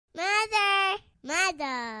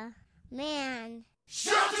Mother, man.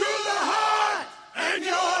 Shot to the heart, and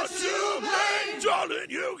you're to blame. Darling,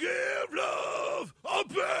 you give love a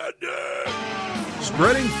bad name.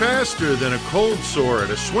 Spreading faster than a cold sore at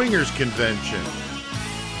a swingers convention.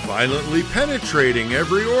 Violently penetrating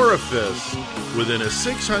every orifice within a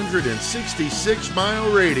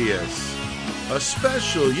 666-mile radius. A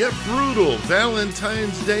special yet brutal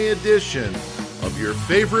Valentine's Day edition of your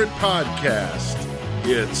favorite podcast.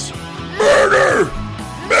 It's Murder,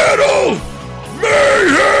 Metal,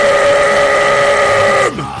 Mayhem!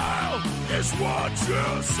 Smile is what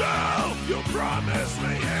you sell. You promised me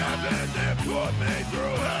heaven, then put me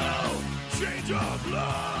through hell. Change of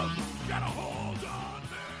love, got a hold on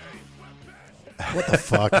me. What the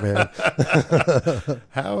fuck, man?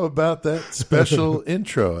 How about that special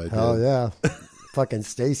intro I did? Oh, yeah. Fucking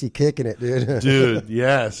Stacy kicking it, dude. Dude,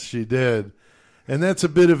 yes, she did. And that's a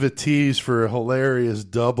bit of a tease for a hilarious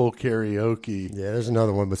double karaoke. Yeah, there's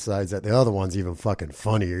another one besides that. The other one's even fucking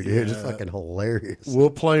funnier, dude. Yeah. It's fucking hilarious. We'll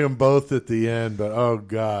play them both at the end, but oh,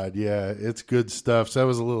 God, yeah, it's good stuff. So that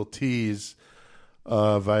was a little tease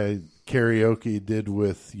of karaoke did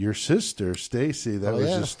with your sister, Stacy. That was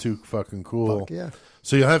just too fucking cool. Fuck yeah.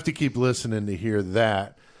 So you'll have to keep listening to hear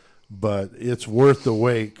that, but it's worth the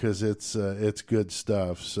wait because it's good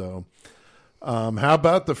stuff. So how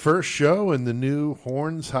about the first show in the new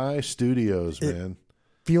Horns High Studios, man?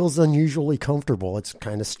 Feels unusually comfortable. It's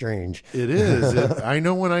kind of strange. It is. I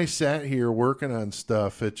know when I sat here working on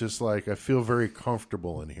stuff, it just like I feel very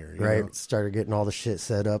comfortable in here. You Right? know? Started getting all the shit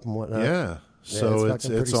set up and whatnot. Yeah. So it's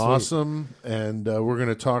sweet. awesome, and we're going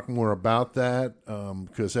to talk more about that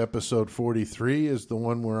because episode 43 is the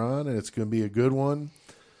one we're on, and it's going to be a good one.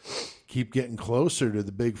 Keep getting closer to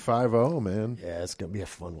the big 5-0, man. Yeah, it's going to be a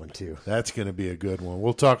fun one, too. That's going to be a good one.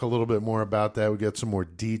 We'll talk a little bit more about that. We got some more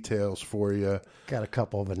details for you. Got a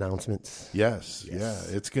couple of announcements. Yes. Yeah,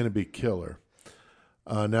 it's going to be killer.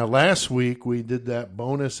 Now, last week we did that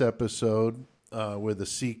bonus episode with a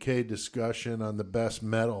CK discussion on the best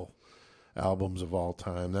metal albums of all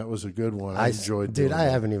time. That was a good one. I enjoyed doing Dude, I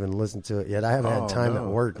haven't even listened to it yet. I haven't had time at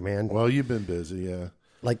work, man. Well, you've been busy, yeah.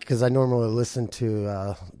 Like, because I normally listen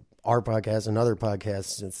to our podcast and other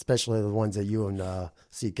podcasts, especially the ones that you and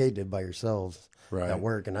CK did by yourselves at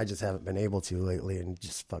work, and I just haven't been able to lately, and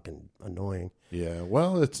just fucking annoying. Yeah,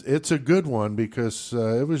 well, it's a good one because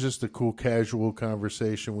it was just a cool casual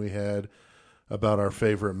conversation we had about our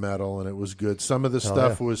favorite metal, and it was good. Some of the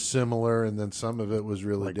stuff was similar, and then some of it was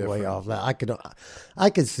really like different. Way off that. I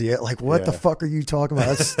could see it. Like, what the fuck are you talking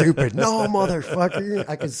about? That's stupid. No, motherfucker.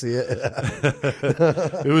 I could see it.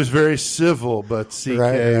 It was very civil, but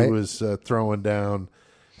CK was throwing down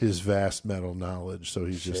his vast metal knowledge, so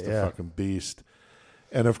he's just a fucking beast.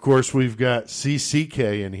 And, of course, we've got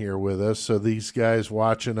CCK in here with us, so these guys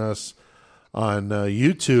watching us on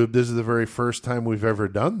YouTube, this is the very first time we've ever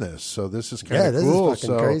done this, so this is kind of cool. Is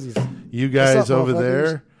fucking crazy. You guys over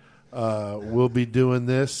there will be doing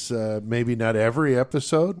this, maybe not every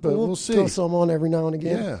episode, but we'll see. Throw some on every now and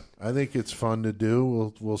again. Yeah, I think it's fun to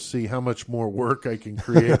do. We'll see how much more work I can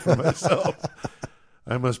create for myself.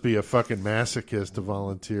 I must be a fucking masochist to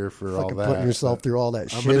volunteer for all that. Putting yourself through all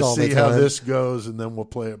that shit I'm all the time. going to see how this goes, and then we'll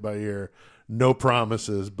play it by ear. No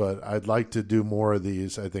promises, but I'd like to do more of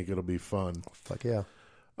these. I think it'll be fun. Fuck yeah.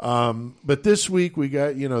 But this week we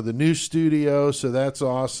got, the new studio, so that's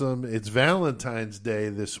awesome. It's Valentine's Day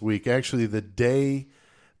this week. Actually, the day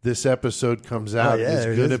this episode comes out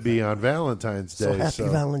is going to be on Valentine's Day. So happy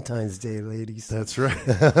Valentine's Day, ladies. That's right.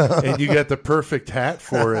 And you got the perfect hat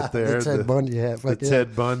for it there. The Ted Bundy hat.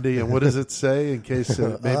 Ted Bundy. And what does it say in case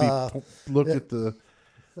maybe look at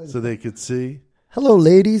so they could see? Hello,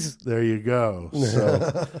 ladies. There you go.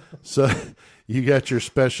 So you got your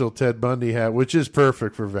special Ted Bundy hat, which is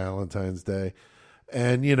perfect for Valentine's Day.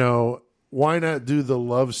 And, why not do the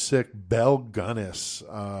lovesick Belle Gunness?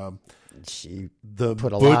 She the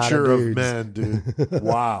put a butcher lot of men, dude.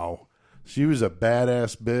 Wow. She was a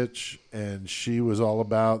badass bitch, and she was all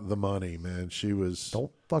about the money, man. She was...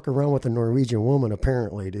 Don't fuck around with a Norwegian woman,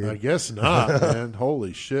 apparently, dude. I guess not, man.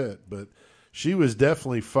 Holy shit. But... she was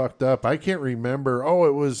definitely fucked up. I can't remember.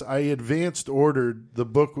 I advanced ordered the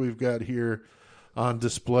book we've got here on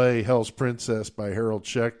display, Hell's Princess by Harold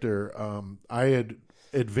Schechter. I had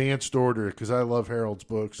advanced ordered because I love Harold's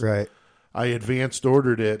books. Right. I advanced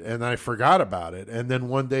ordered it and I forgot about it. And then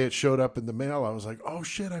one day it showed up in the mail. I was like, oh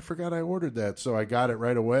shit, I forgot I ordered that. So I got it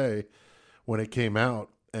right away when it came out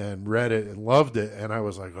and read it and loved it, and I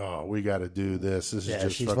was like, "Oh, we got to do this. This is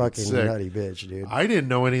just she's fucking sick." nutty bitch, dude. I didn't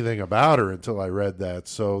know anything about her until I read that.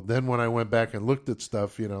 So then, when I went back and looked at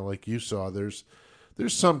stuff, like you saw, there's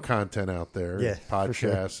some content out there,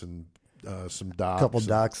 podcasts and some docs. A couple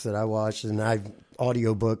docs that I watched, and I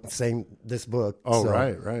audiobook this book. Oh, so.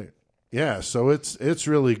 Right. Yeah, so it's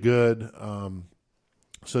really good.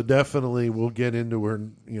 So definitely we'll get into her,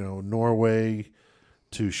 Norway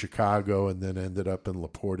to Chicago, and then ended up in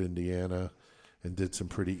LaPorte, Indiana, and did some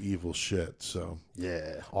pretty evil shit. So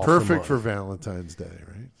yeah, perfect for Valentine's Day,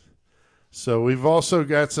 right? So we've also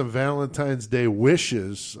got some Valentine's Day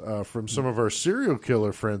wishes from some of our serial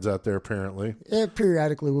killer friends out there, apparently. Yeah,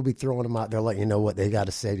 periodically we'll be throwing them out there, letting you know what they got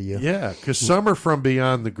to say to you. Yeah, because some are from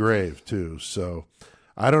beyond the grave, too. So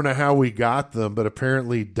I don't know how we got them, but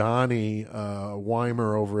apparently Donnie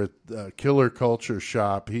Weimer over at Killer Culture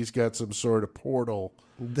Shop, he's got some sort of portal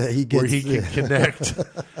where he can connect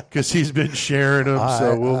because he's been sharing them.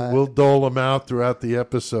 So we'll dole them out throughout the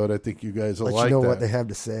episode. I think you guys will let you know that. what they have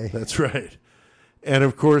to say. That's right. And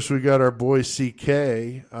of course, we got our boy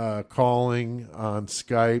CK calling on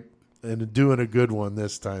Skype and doing a good one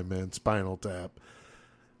this time, man. Spinal Tap.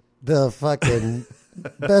 The fucking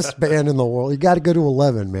best band in the world. You got to go to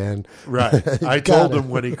 11, man. Right. I told him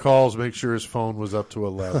when he calls, make sure his phone was up to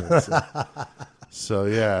 11. So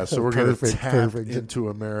yeah, so we're going to tap into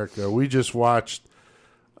America. We just watched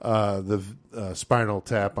the Spinal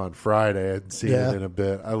Tap on Friday. I hadn't seen it in a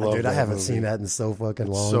bit. I love it. I haven't seen that in so fucking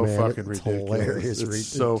long, so man. Fucking it's ridiculous. Hilarious. It's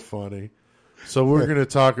so funny. So we're going to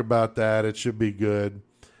talk about that. It should be good.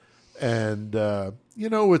 And,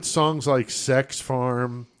 with songs like Sex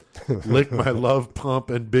Farm, Lick My Love Pump,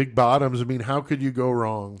 and Big Bottoms, I mean, how could you go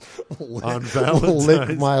wrong on Valentine's?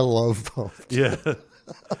 Lick My Love Pump. Yeah.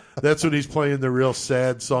 That's when he's playing the real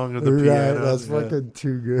sad song of the piano. That's fucking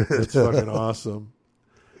too good. It's fucking awesome.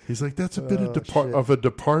 He's like, that's a bit of a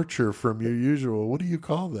departure from your usual. What do you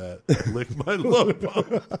call that? Lick My Love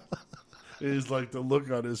Pump. He's like, the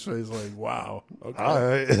look on his face, like, wow. Okay. All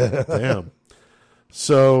right. Damn.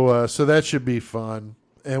 So that should be fun.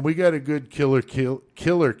 And we got a good killer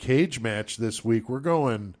cage match this week. We're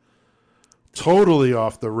going totally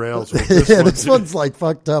off the rails with this one. This one's like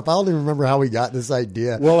fucked up. I don't even remember how we got this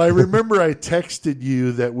idea. Well, I remember I texted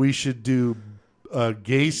you that we should do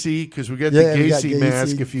Gacy, because we got the Gacy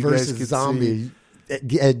mask, if you guys could zombie see.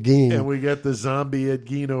 Ed Gein. And we got the zombie Ed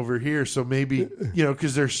Gein over here. So maybe,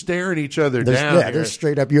 because they're staring each other down. Yeah, they're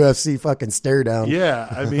straight up UFC fucking stare down. Yeah,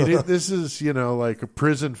 I mean, this is, like a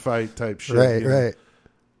prison fight type shit. Right.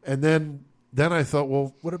 And then I thought,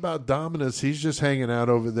 well, what about Dominus? He's just hanging out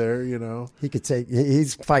over there, He could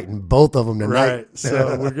he's fighting both of them tonight. Right.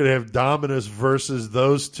 So we're going to have Dominus versus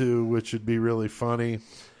those two, which would be really funny.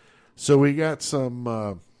 So we got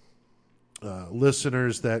some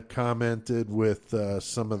listeners that commented with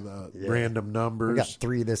some of the random numbers. We got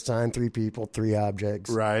 3 this time, 3 people, 3 objects.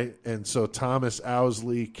 Right. And so Thomas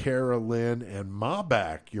Owsley, Kara Lynn, and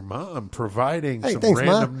Mabak, your mom, providing some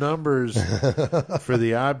random numbers for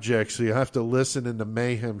the objects. So you have to listen in the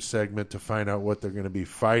Mayhem segment to find out what they're going to be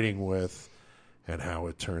fighting with and how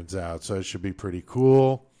it turns out. So it should be pretty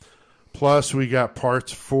cool. Plus, we got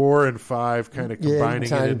parts 4 and 5 kind of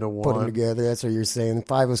combining it into one. Put them together. That's what you're saying.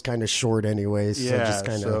 5 was kind of short anyways.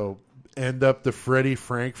 So end up the Freddie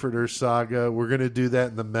Frankfurter saga. We're going to do that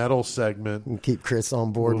in the metal segment. And keep Chris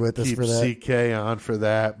on board with us for that. Keep CK on for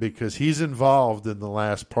that because he's involved in the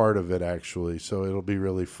last part of it, actually. So it'll be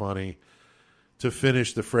really funny to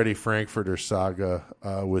finish the Freddie Frankfurter saga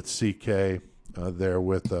with CK there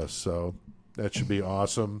with us. So that should be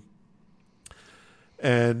awesome.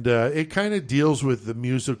 And it kind of deals with the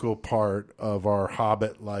musical part of our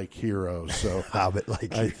Hobbit-like hero. So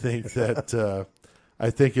Hobbit-like. I think that I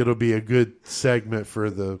think it'll be a good segment for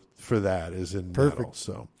that is in Perfect. Metal.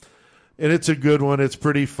 So, and it's a good one. It's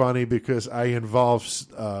pretty funny because I involve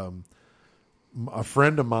a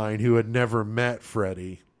friend of mine who had never met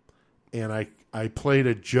Freddie, and I played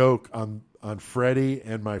a joke on Freddie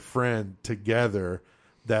and my friend together.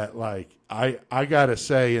 That I gotta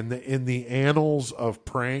say in the annals of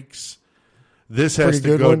pranks, this has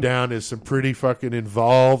to go down as some pretty fucking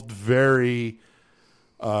involved, very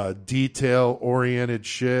detail oriented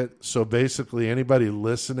shit. So basically, anybody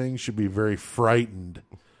listening should be very frightened.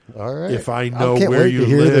 All right, if I know where you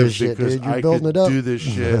live because I could do this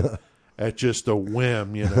shit at just a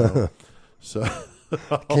whim, So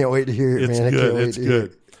can't wait to hear it, man. It's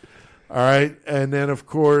good. All right, and then, of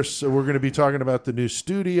course, we're going to be talking about the new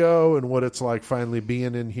studio and what it's like finally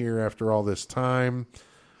being in here after all this time.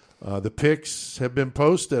 The pics have been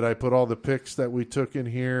posted. I put all the pics that we took in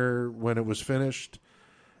here when it was finished.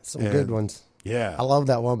 Some good ones. Yeah. I love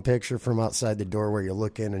that one picture from outside the door where you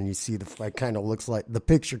look in and you see the picture kind of looks like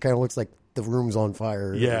the room's on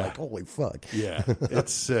fire. Yeah. Like, holy fuck. Yeah,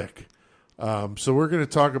 it's sick. So we're going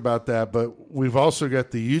to talk about that, but we've also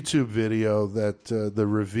got the YouTube video that the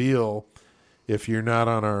reveal. If you're not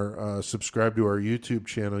on our subscribe to our YouTube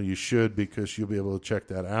channel, you should, because you'll be able to check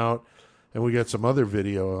that out. And we got some other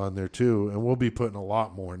video on there too, and we'll be putting a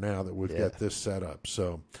lot more now that we've got this set up.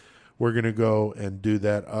 So we're going to go and do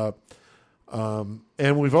that up.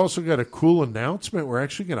 And we've also got a cool announcement. We're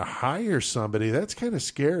actually going to hire somebody. That's kind of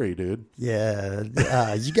scary, dude. Yeah.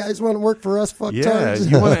 You guys want to work for us, fucktards? Yeah,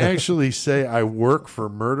 you want to actually say, I work for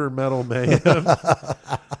Murder Metal Mayhem?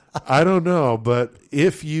 I don't know, but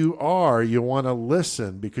if you are, you want to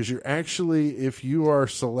listen, because you're actually, if you are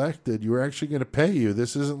selected, you're actually going to pay you.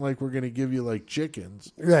 This isn't like we're going to give you like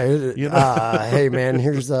chickens. Right. You know? Hey, man,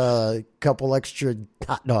 here's a couple extra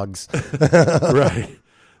hot dogs. Right.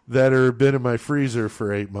 That are been in my freezer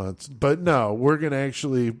for 8 months. But no, we're going to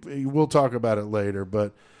actually, we'll talk about it later,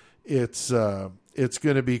 but it's going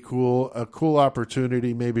to be cool, a cool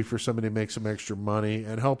opportunity maybe for somebody to make some extra money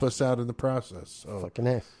and help us out in the process. So Fucking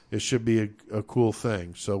A. it should be a cool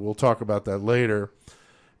thing. So we'll talk about that later.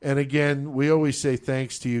 And again, we always say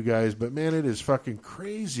thanks to you guys, but man, it is fucking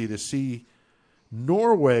crazy to see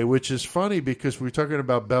Norway, which is funny because we're talking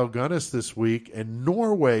about Belle Gunness this week, and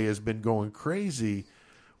Norway has been going crazy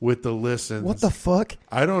with the listens. What the fuck?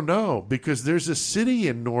 I don't know, because there's a city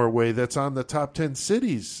in Norway that's on the top 10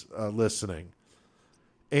 cities listening.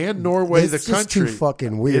 And Norway, It's the just country. too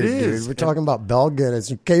fucking weird, It is. dude. We're talking about Belle Gunness.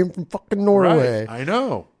 You came from fucking Norway. Right, I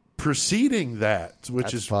know. Preceding that, which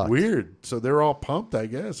That's is fucked. weird. So they're all pumped, I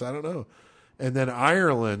guess. I don't know. And then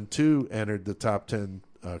Ireland, too, entered the top 10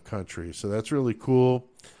 countries. So that's really cool.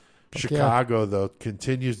 Chicago, though,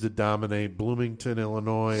 continues to dominate. Bloomington,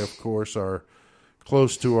 Illinois, of course, are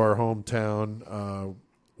close to our hometown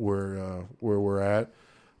where we're at.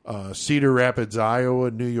 Cedar Rapids,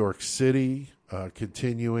 Iowa, New York City,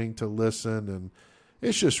 continuing to listen. And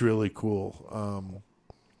it's just really cool.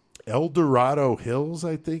 El Dorado Hills,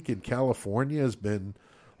 I think, in California has been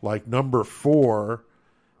like number 4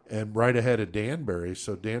 and right ahead of Danbury.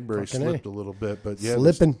 So Danbury Fucking slipped A. a little bit. But yeah,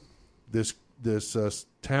 Slipping. this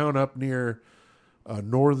town up near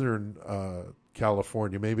northern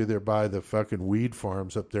California. Maybe they're by the fucking weed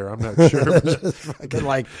farms up there. I'm not sure. Fucking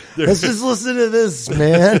like, let's just listen to this,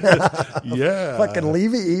 man. Yeah. Fucking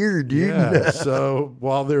leave it here, dude. Yeah. So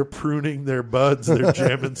while they're pruning their buds, they're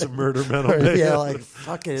jamming some Murder Metal Mayhem. Yeah, like,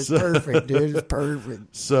 fuck it. It's perfect, dude. It's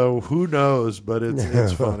perfect. So who knows, but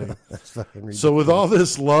it's funny. That's fucking ridiculous. So with all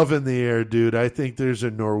this love in the air, dude, I think there's a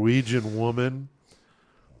Norwegian woman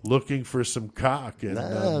looking for some cock in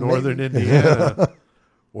northern Indiana.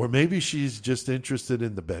 Or maybe she's just interested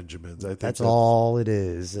in the Benjamins. I think that's all it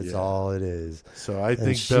is. That's all it is. So I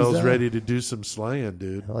think Belle's ready to do some slaying,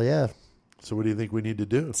 dude. Oh, yeah. So what do you think we need to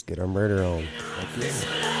do? Let's get our murder on.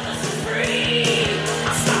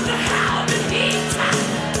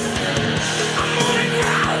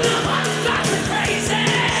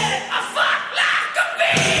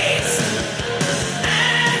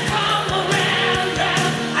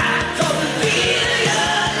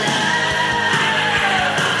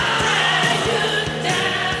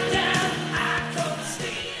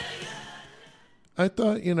 I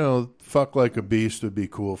thought, fuck like a beast would be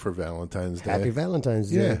cool for Valentine's Day. Happy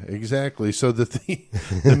Valentine's Day. Yeah, exactly. So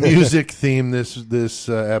the music theme this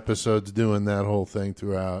episode's doing that whole thing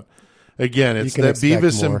throughout. Again, it's that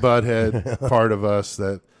Beavis and Butthead part of us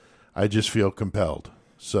that I just feel compelled.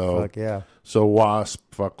 So, fuck yeah. So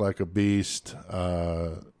Wasp, fuck like a beast,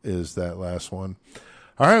 is that last one.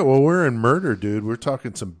 All right, well, we're in murder, dude. We're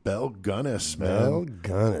talking some Belle Gunness, man. Belle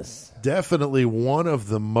Gunness. Definitely one of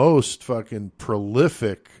the most fucking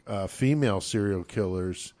prolific female serial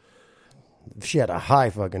killers. She had a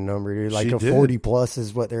high fucking number, dude. Like She a did. 40 plus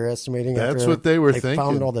is what they're estimating. That's what they were thinking.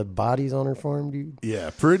 Found all the bodies on her farm, dude.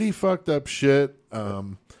 Yeah, pretty fucked up shit.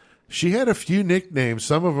 She had a few nicknames.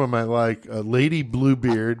 Some of them I like. Lady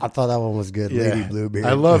Bluebeard. I thought that one was good. Yeah. Lady Bluebeard.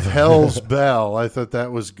 I love Hell's Belle. I thought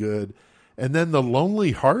that was good. And then the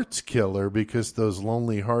Lonely Hearts Killer, because those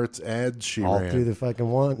Lonely Hearts ads she all ran. through the fucking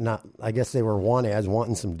one. Not, I guess they were want ads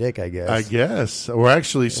wanting some dick. I guess. I guess, or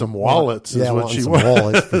actually some wallets is what she some wanted.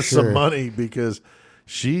 wallets for some sure. money, because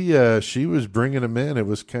she was bringing them in. It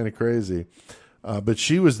was kind of crazy. But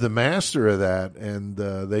she was the master of that, and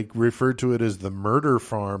they referred to it as the murder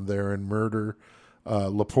farm there in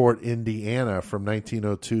LaPorte, Indiana, from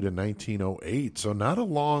 1902 to 1908. So not a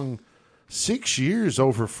long 6 years,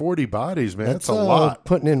 over 40 bodies, man. That's a lot.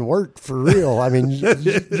 Putting in work for real. I mean,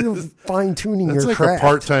 you're fine tuning your That's like craft. a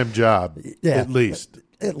part-time job, Yeah. at least.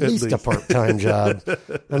 At least a part-time job.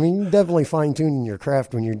 I mean, you're definitely fine-tuning your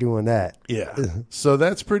craft when you're doing that. Yeah. So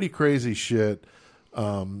that's pretty crazy shit.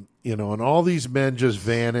 and all these men just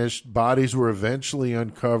vanished. Bodies were eventually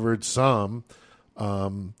uncovered, some.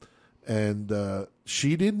 And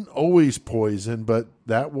she didn't always poison, but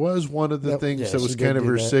that was one of the things that was kind of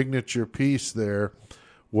her signature piece there,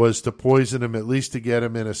 was to poison him, at least to get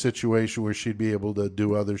him in a situation where she'd be able to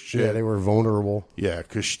do other shit. Yeah, they were vulnerable. Yeah,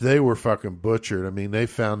 because they were fucking butchered. I mean, they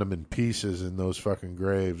found them in pieces in those fucking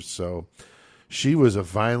graves. So she was a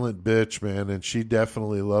violent bitch, man, and she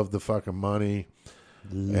definitely loved the fucking money.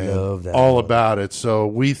 Love that. All about it. So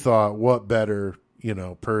we thought, what better,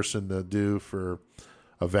 person to do for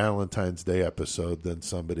a Valentine's Day episode than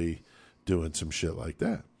somebody doing some shit like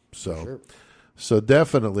that. So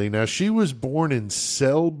definitely. Now, she was born in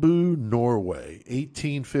Selbu, Norway,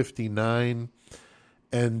 1859.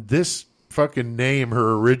 And this fucking name,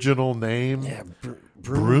 her original name,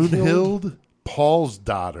 Brunhild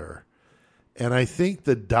Paulsdatter. And I think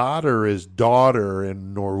the daughter is daughter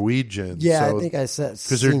in Norwegian. Yeah, so, I think I said,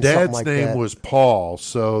 because her dad's name was Paul,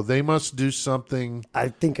 so they must do something. I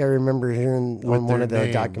think I remember hearing on one of the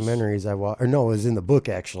documentaries I watched. Or no, it was in the book,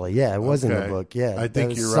 actually. Yeah, it was in the book. Yeah, I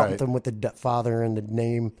think you're right. Something with the father and the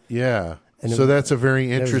name. Yeah, and so that's a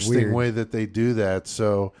very interesting way that they do that.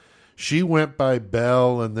 So she went by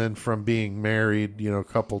Belle, and then from being married, a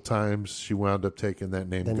couple times, she wound up taking that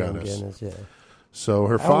name Gunness. Yeah. So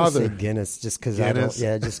her father, I would say Guinness, just because I don't.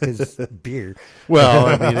 Yeah, just because beer. Well,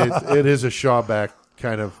 I mean, it is a Shawback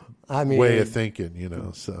kind of way of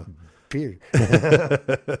thinking, So beer.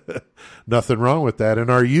 Nothing wrong with that.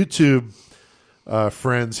 And our YouTube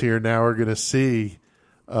friends here now are going to see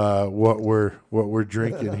what we're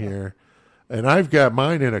drinking here. And I've got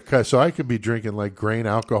mine in a cup, so I could be drinking like grain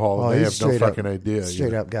alcohol, and they have no fucking idea.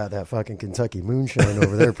 Straight up got that fucking Kentucky moonshine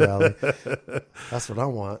over there, probably. That's what I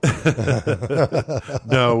want.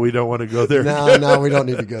 No, we don't want to go there. No, we don't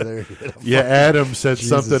need to go there. Yeah, Adam said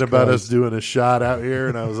something about us doing a shot out here,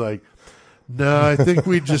 and I was like, no, I think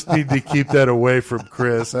we just need to keep that away from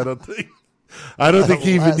Chris. I don't think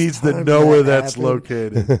he even needs to know where that's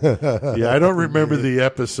located. Yeah, I don't remember the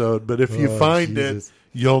episode, but if you find it,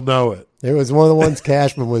 you'll know it. It was one of the ones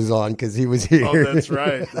Cashman was on because he was here. Oh, that's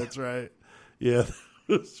right. That's right. Yeah,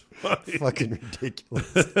 that was funny. Fucking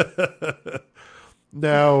ridiculous.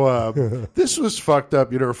 Now, this was fucked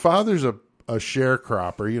up. Her father's a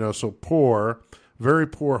sharecropper, so poor, very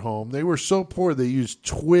poor home. They were so poor they used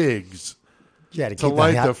twigs to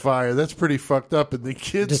light the fire. That's pretty fucked up. And the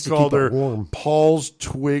kids called her Paul's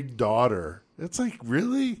twig daughter. It's like,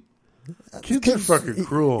 really? Kids are fucking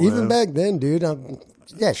cruel, even man. Back then, dude.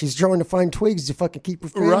 Yeah, she's trying to find twigs to fucking keep her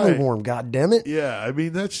family warm. God damn it! Yeah, I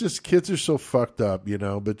mean that's just kids are so fucked up,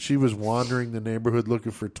 But she was wandering the neighborhood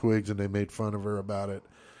looking for twigs, and they made fun of her about it,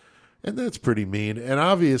 and that's pretty mean. And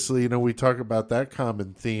obviously, we talk about that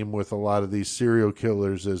common theme with a lot of these serial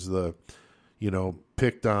killers as the,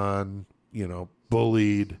 picked on,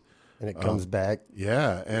 bullied. And it comes back.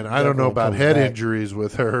 Yeah, and I don't know about head injuries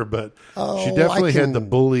with her, but she definitely had the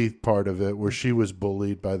bully part of it where she was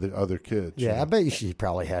bullied by the other kids. Yeah, I bet you she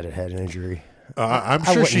probably had a head injury. I'm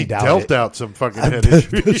sure she dealt out some fucking head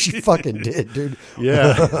injuries. She fucking did, dude.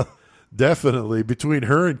 Yeah, definitely. Between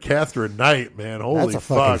her and Catherine Knight, man, holy fuck. That's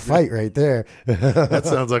a fucking fight right there. That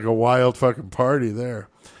sounds like a wild fucking party there.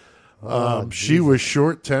 She was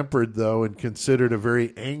short-tempered, though, and considered a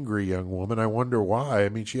very angry young woman. I wonder why. I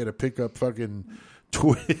mean, she had to pick up fucking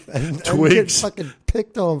twigs and get fucking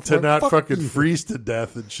picked on to not fucking freeze to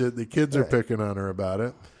death and shit. The kids are picking on her about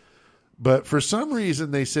it. But for some reason,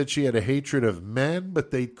 they said she had a hatred of men, but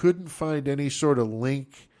they couldn't find any sort of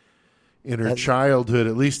link in her childhood,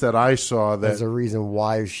 at least that I saw. There's a reason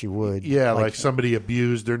why she would. Yeah, like somebody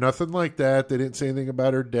abused her. Nothing like that. They didn't say anything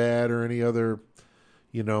about her dad or any other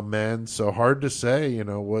men. So hard to say,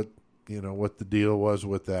 what the deal was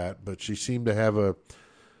with that. But she seemed to have a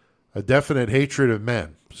definite hatred of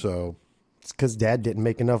men. So it's because Dad didn't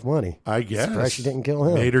make enough money. I guess. Surprised she didn't kill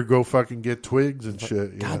him. Made her go fucking get twigs and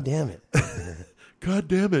shit. God damn it. God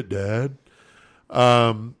damn it, Dad.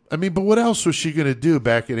 I mean, but what else was she going to do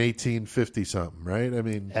back in 1850 something, right? I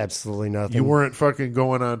mean, absolutely nothing. You weren't fucking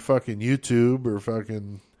going on fucking YouTube or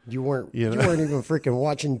fucking. You weren't even freaking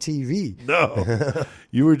watching TV. No.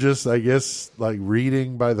 You were just, I guess, like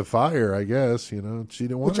reading by the fire, I guess. She didn't want to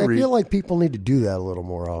read. Which I feel like people need to do that a little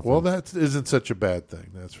more often. Well, that isn't such a bad thing,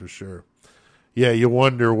 that's for sure. Yeah, you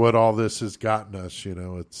wonder what all this has gotten us.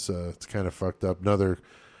 It's kind of fucked up. Another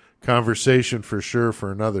conversation for sure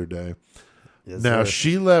for another day. Yes, now, sir.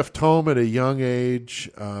 She left home at a young age,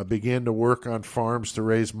 began to work on farms to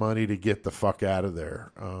raise money to get the fuck out of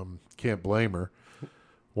there. Can't blame her.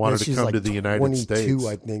 Wanted to come to the United States.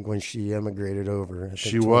 I think, when she emigrated over.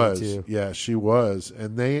 She was. Yeah, she was.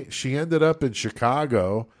 And she ended up in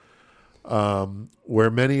Chicago,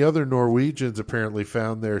 where many other Norwegians apparently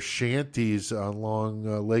found their shanties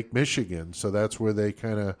along Lake Michigan. So that's where they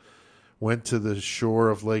kind of went to the shore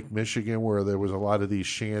of Lake Michigan, where there was a lot of these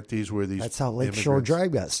shanties where these. That's how Lake Shore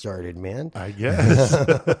Drive got started, man. I guess.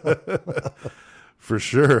 For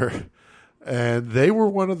sure. And they were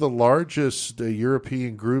one of the largest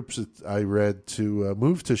European groups that I read to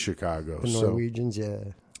move to Chicago. The Norwegians, yeah.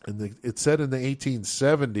 And it said in the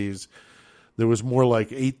 1870s there was more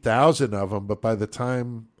like 8,000 of them, but by the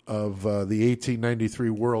time of the 1893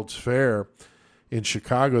 World's Fair in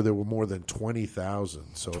Chicago, there were more than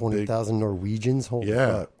 20,000. So 20,000 Norwegians? Holy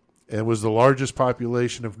fuck. It was the largest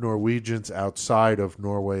population of Norwegians outside of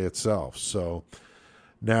Norway itself. So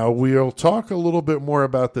now we'll talk a little bit more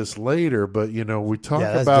about this later, but we talk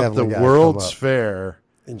about the World's Fair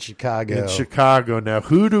in Chicago. Now,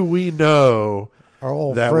 who do we know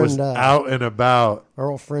that was out and about?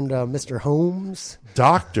 Our old friend, Mr. Holmes.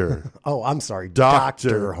 Dr. Oh, I'm sorry.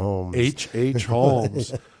 Dr. Holmes. H.H.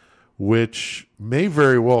 Holmes, which may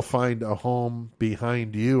very well find a home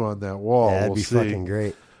behind you on that wall. Yeah, that'd be fucking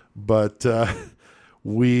great. But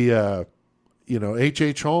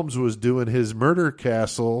H.H. Holmes was doing his murder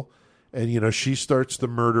castle, and, she starts the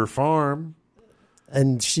murder farm.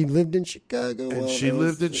 And she lived in Chicago.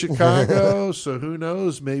 So who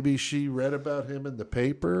knows? Maybe she read about him in the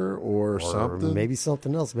paper or something. Maybe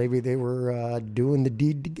something else. Maybe they were doing the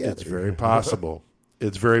deed together. It's very possible.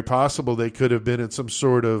 It's very possible they could have been in some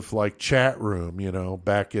sort of like chat room,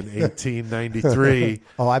 back in 1893.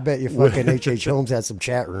 Oh, I bet you fucking H.H. Holmes had some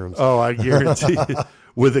chat rooms. Oh, I guarantee you.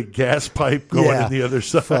 With a gas pipe going in the other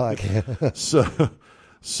side. Fuck.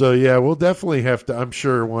 So yeah, we'll definitely have to. I'm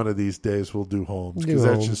sure one of these days we'll do Holmes because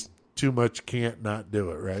that's just too much. Can't not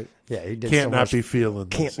do it, right? Yeah, he did. Can't not be feeling.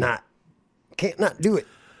 Can't not do it.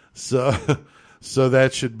 So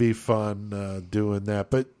that should be fun doing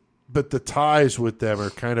that. But the ties with them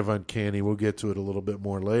are kind of uncanny. We'll get to it a little bit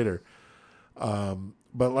more later.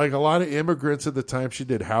 But like a lot of immigrants at the time, she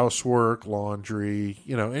did housework, laundry,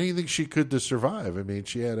 anything she could to survive. I mean,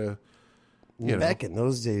 she had a. Back in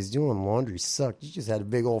those days, doing laundry sucked. You just had a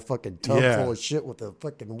big old fucking tub full of shit with the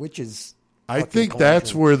fucking witches. I think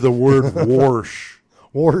that's where the word wash.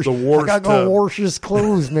 I gotta go tub. wash his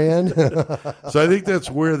clothes, man. So I think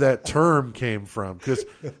that's where that term came from. Because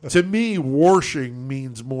to me, washing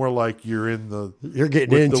means more like you're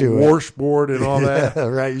getting into the washboard and all that.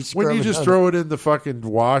 Right. When you just throw it in the fucking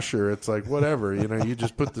washer, it's like whatever. You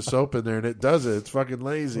just put the soap in there and it does it. It's fucking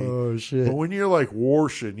lazy. Oh shit! But when you're like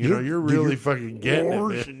washing, you're really fucking getting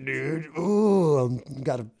washing, dude. Ooh, I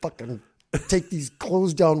gotta fucking take these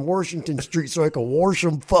clothes down Washington Street so I can wash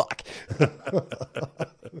them. Fuck.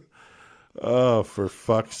 Oh, for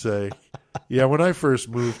fuck's sake. Yeah, when I first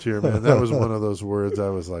moved here, man, that was one of those words I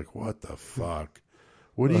was like, what the fuck?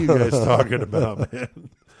 What are you guys talking about, man?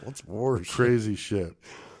 What's worse? Crazy shit.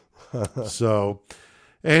 So,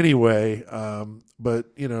 anyway, but,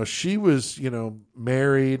 she was,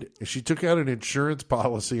 married. She took out an insurance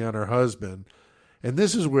policy on her husband. And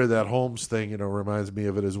this is where that Holmes thing, reminds me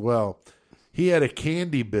of it as well. He had a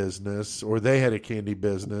candy business, or they had a candy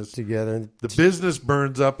business together. The business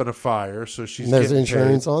burns up in a fire, so there's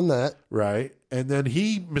insurance on that, right? And then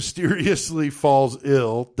he mysteriously falls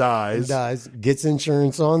ill, dies, gets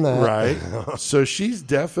insurance on that, right? So she's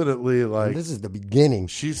definitely like, this is the beginning.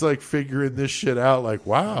 She's like figuring this shit out. Like,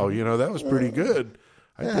 wow, that was pretty good.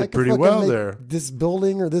 I did pretty well there. This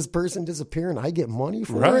building or this person disappear, and I get money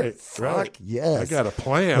for it. Right. Yes, I got a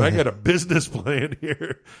plan. I got a business plan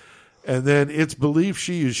here. And then it's believed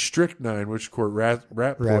she used strychnine, which court rat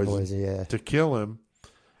poison, to kill him.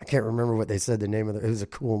 I can't remember what they said the name of it. It was a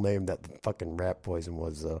cool name that the fucking rat poison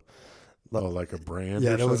was. Like a brand?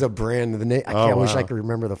 Yeah, that was a brand. The name. I wish I could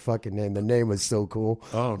remember the fucking name. The name was so cool.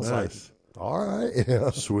 Oh, nice. Like, all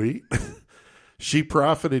right. Sweet. She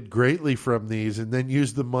profited greatly from these and then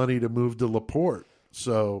used the money to move to LaPorte.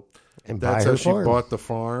 So that's how she bought the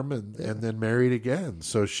farm and then married again.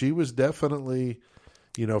 So she was definitely...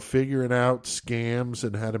 figuring out scams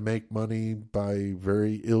and how to make money by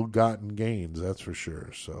very ill-gotten gains. That's for sure.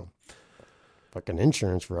 So, fucking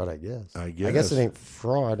insurance fraud, I guess. I guess. I guess it ain't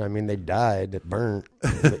fraud. I mean, they died. It burnt.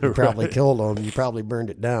 You probably killed them. You probably burned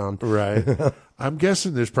it down. Right. I'm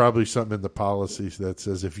guessing there's probably something in the policies that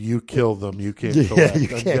says if you kill them, you can't collect. Yeah, you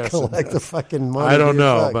can't collect the fucking money. I don't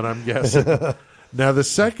know, but I'm guessing. Now, the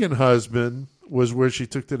second husband was where she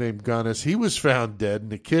took the name Gunness. He was found dead in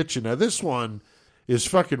the kitchen. Now, this one is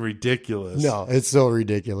fucking ridiculous. No, it's so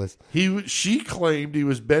ridiculous. She claimed he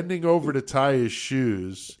was bending over to tie his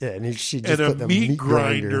shoes. Yeah, and she just a meat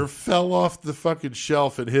grinder fell off the fucking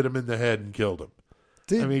shelf and hit him in the head and killed him.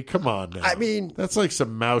 I mean, come on now. I mean, that's like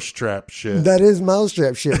some mousetrap shit. That is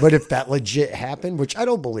mousetrap shit. But if that legit happened, which I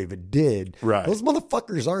don't believe it did, right? Those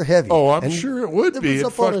motherfuckers are heavy. Oh, I'm sure it would be.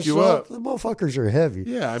 It'd fuck you up. The motherfuckers are heavy.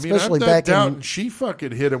 Yeah, I mean, especially I'm not doubting she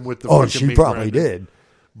fucking hit him with the. Oh, she probably did.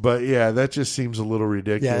 But yeah, that just seems a little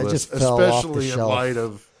ridiculous. Yeah, it just fell off the especially in shelf. light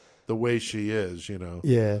of the way she is. You know.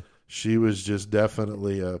 Yeah. She was just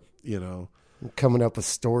definitely coming up with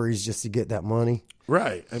stories just to get that money.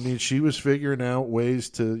 Right. I mean, she was figuring out ways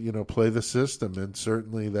to, play the system, and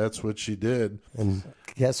certainly that's what she did. And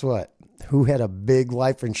guess what? Who had a big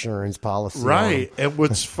life insurance policy? Right. And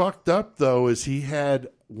what's fucked up, though, is he had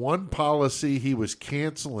one policy he was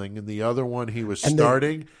canceling and the other one he was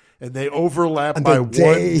starting. And they overlap by 1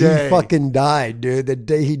 day. He fucking died, dude. The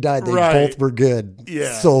day he died, they both were good.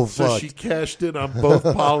 Yeah. So she cashed in on both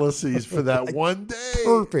policies for that one day.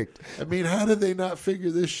 Perfect. I mean, how did they not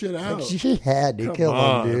figure this shit out? She had to kill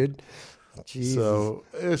him, dude. Jesus. So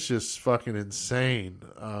it's just fucking insane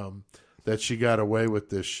that she got away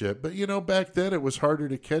with this shit. But, back then it was harder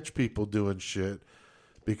to catch people doing shit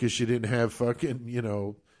because you didn't have fucking,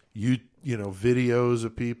 videos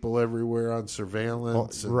of people everywhere on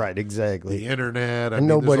surveillance. Right, exactly. The internet.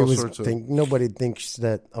 Nobody thinks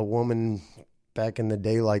that a woman back in the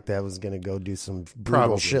day like that was going to go do some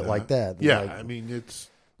brutal shit like that. Yeah, I mean,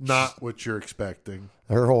 it's not what you're expecting.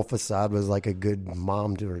 Her whole facade was like a good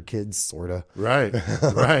mom to her kids, sort of. Right,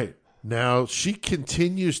 right. Now, she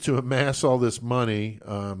continues to amass all this money.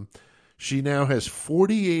 She now has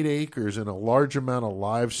 48 acres and a large amount of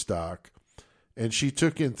livestock. And she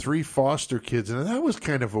took in 3 foster kids. And that was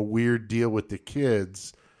kind of a weird deal with the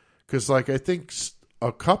kids. Because, I think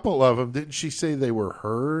a couple of them, didn't she say they were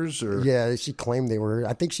hers? Or yeah, she claimed they were.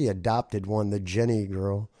 I think she adopted one, the Jenny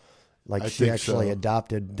girl. She actually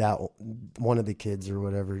adopted that one of the kids or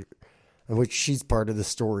whatever. Which she's part of the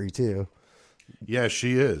story, too. Yeah,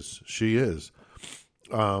 she is. She is.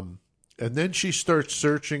 And then she starts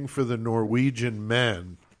searching for the Norwegian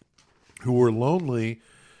men who were lonely,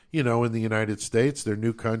 in the United States, their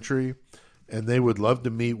new country, and they would love to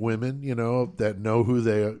meet women, that know who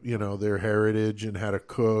they, their heritage and how to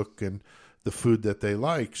cook and the food that they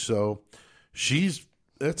like. So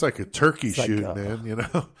that's like a turkey shoot, man,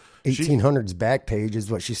 1800s back page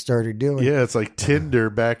is what she started doing. Yeah, it's like Tinder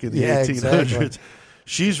back in the 1800s. Exactly.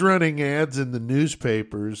 She's running ads in the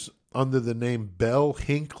newspapers under the name Belle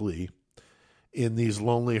Hinckley in these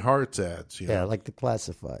Lonely Hearts ads. Yeah, like the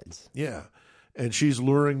classifieds. Yeah. And she's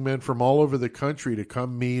luring men from all over the country to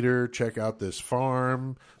come meet her, check out this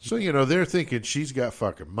farm. So, they're thinking she's got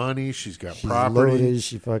fucking money. She's got property. Loaded,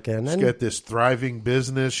 she's got this thriving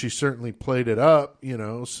business. She certainly played it up,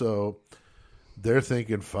 so they're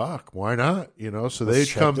thinking, fuck, why not? So they'd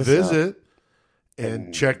come visit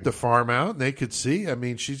and check the farm out. And they could see, I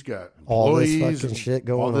mean, she's got all employees this fucking shit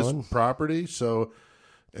going all this on. Property. So,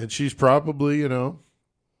 and she's probably,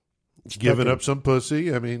 giving up some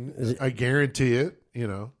pussy. I mean, I guarantee it,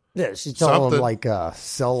 Yeah, she's telling them,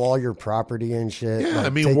 sell all your property and shit. Yeah, I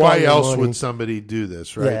mean, why else would somebody do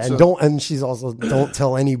this, right? Yeah, and she's also, don't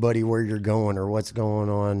tell anybody where you're going or what's going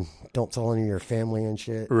on. Don't tell any of your family and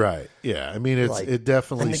shit. Right, yeah. I mean, it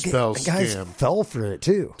definitely spells the guys scam. Fell for it,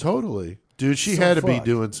 too. Totally. Dude, she had to be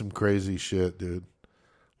doing some crazy shit, dude.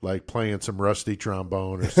 Like playing some rusty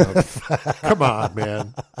trombone or something. Come on,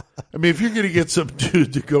 man. I mean, if you're going to get some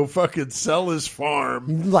dude to go fucking sell his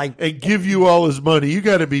farm and give you all his money, you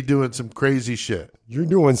got to be doing some crazy shit. You're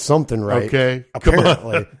doing something right. Okay.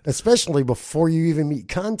 Apparently. Especially before you even make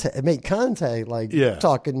contact,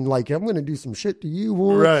 talking like, I'm going to do some shit to you,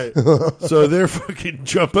 boy. Right. So they're fucking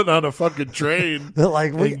jumping on a fucking train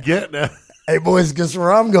and getting it. Hey, boys, guess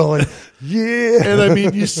where I'm going? Yeah. And, I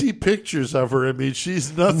mean, you see pictures of her. I mean,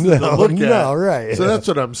 she's nothing to look at. No, right. So that's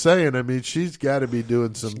what I'm saying. I mean, she's got to be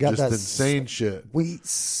doing some just insane shit.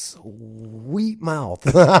 Sweet mouth.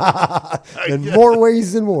 In more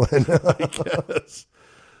ways than one. I guess.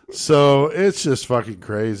 So it's just fucking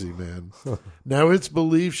crazy, man. Now, it's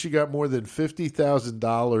believed she got more than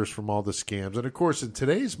 $50,000 from all the scams. And, of course, in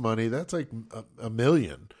today's money, that's like $1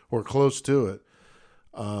 million or close to it.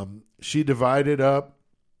 She divided up,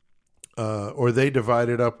 or they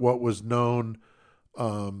divided up what was known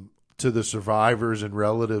to the survivors and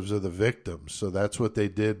relatives of the victims. So that's what they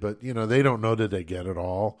did. But, they don't know, did they get it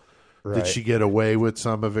all? Right. Did she get away with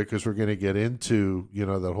some of it? Because we're going to get into,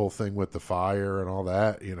 the whole thing with the fire and all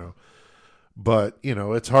that, But,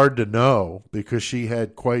 it's hard to know because she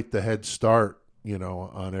had quite the head start,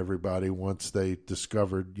 on everybody once they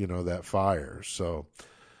discovered, that fire. So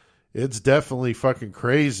it's definitely fucking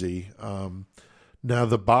crazy. Now,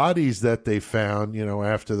 the bodies that they found,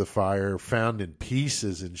 after the fire, found in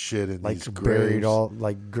pieces and shit in these buried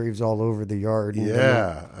graves. Graves all over the yard.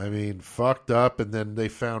 Yeah, fucked up. And then they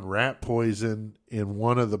found rat poison in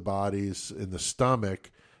one of the bodies in the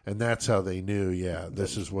stomach, and that's how they knew,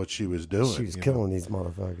 this is what she was doing. She was killing these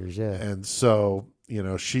motherfuckers, yeah. And so,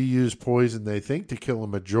 she used poison, they think, to kill a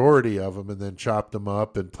majority of them, and then chopped them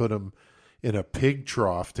up and put them in a pig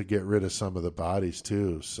trough to get rid of some of the bodies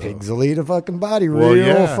too. So pigs will eat a fucking body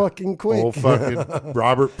real fucking quick. Old fucking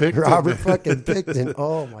Robert Picton. Robert fucking Picton.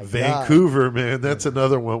 Oh my Vancouver, man. That's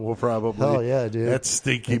another one we'll probably. Hell yeah, dude. That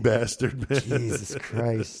stinky bastard, man. Jesus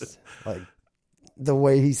Christ. Like the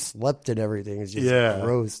way he slept and everything is just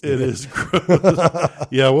gross. Dude. It is gross.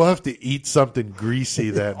 Yeah, we'll have to eat something greasy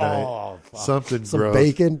that night. Something some gross.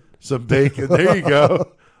 Bacon. Some bacon. There you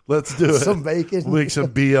go. Let's do it. Some bacon. Make some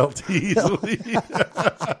BLTs.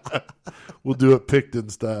 We'll do it Picton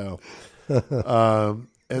style. And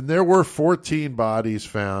there were 14 bodies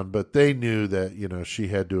found, but they knew that, she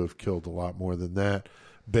had to have killed a lot more than that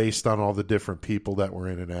based on all the different people that were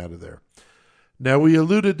in and out of there. Now, we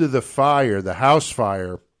alluded to the fire, the house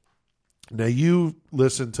fire. Now, you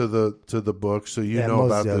listened to the book, so you know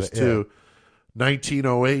about this too.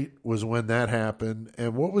 1908 was when that happened.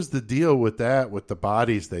 And what was the deal with that, with the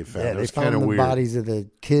bodies they found? Yeah, it was they found the weird. bodies of the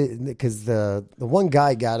kid, because the one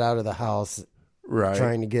guy got out of the house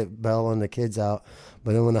trying to get Belle and the kids out.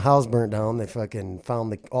 But then when the house burnt down, they fucking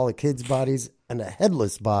found all the kids' bodies and a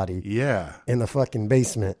headless body in the fucking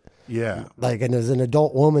basement. Yeah. And there's an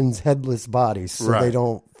adult woman's headless body, so they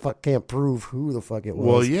can't prove who the fuck it was.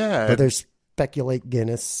 Well, yeah. But there's speculate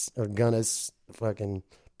Gunness fucking...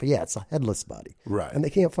 But yeah, it's a headless body. Right. And they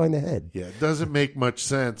can't find the head. Yeah, it doesn't make much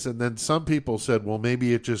sense. And then some people said, well,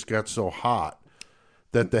 maybe it just got so hot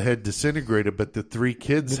that the head disintegrated, but the 3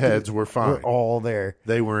 kids' heads were fine. We're all there.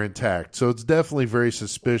 They were intact. So it's definitely very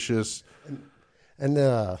suspicious. And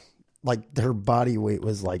her body weight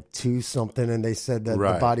was 2 something, and they said that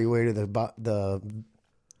the body weight of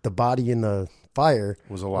the body in the fire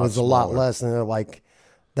was a lot less. And they're like,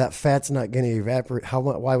 that fat's not going to evaporate.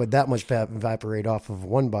 Why would that much fat evaporate off of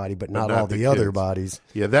one body, but not all the other bodies?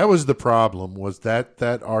 Yeah, that was the problem. Was that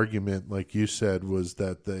argument, like you said, was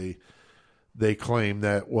that they claimed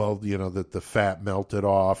that that the fat melted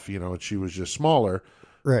off, and she was just smaller.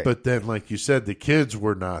 Right. But then, like you said, the kids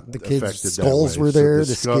were not affected. The kids' skulls were there.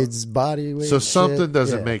 The kids' body weight. So something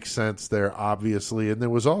doesn't make sense there, obviously. And there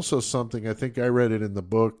was also something, I think I read it in the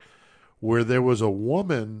book, where there was a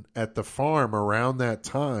woman at the farm around that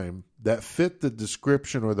time that fit the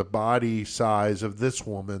description or the body size of this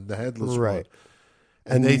woman, the headless one.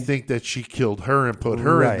 And they think that she killed her and put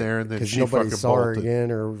her in there, and then she fucking saw her bolted.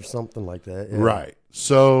 again or something like that. Yeah. Right.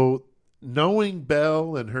 So knowing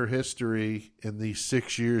Belle and her history in these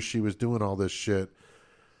 6 years she was doing all this shit,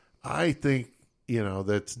 I think,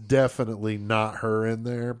 that's definitely not her in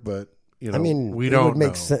there, but... we don't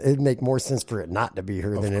know. It'd make more sense for it not to be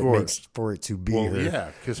her than it makes for it to be her.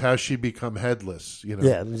 Yeah, because how's she become headless?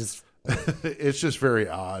 Yeah, it's just very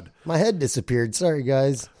odd. My head disappeared. Sorry,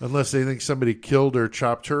 guys. Unless they think somebody killed her,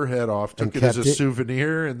 chopped her head off, took it as a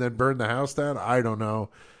souvenir, and then burned the house down. I don't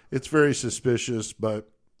know. It's very suspicious, but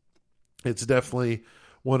it's definitely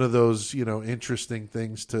one of those interesting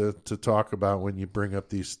things to talk about when you bring up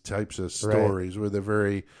these types of stories where they're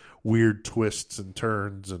very weird twists and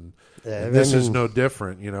turns, and this is no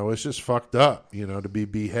different. It's just fucked up, to be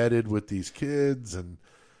beheaded with these kids, and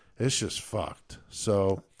it's just fucked.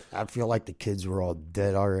 So I feel like the kids were all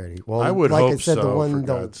dead already. Well, I would like hope I said, so, the one, for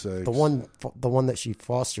God's sakes. the one that she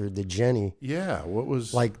fostered, the Jenny. Yeah, what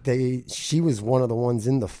was she was one of the ones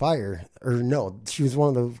in the fire, or no, she was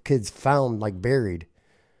one of the kids found buried.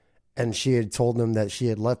 And she had told them that she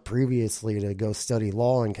had left previously to go study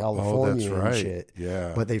law in California and shit.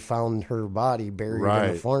 Yeah. But they found her body buried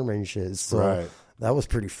in the farm and shit. So that was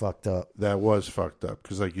pretty fucked up. That was fucked up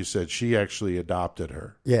because, like you said, she actually adopted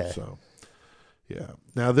her. Yeah. So, yeah.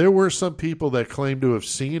 Now, there were some people that claimed to have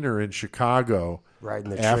seen her in Chicago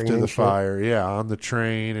after the fire. Yeah, on the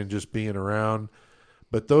train and just being around.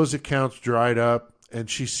 But those accounts dried up, and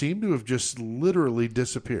she seemed to have just literally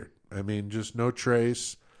disappeared. I mean, just no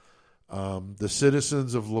trace. The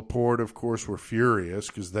citizens of LaPorte, of course, were furious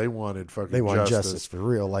because they wanted justice for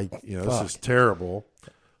real. This is terrible.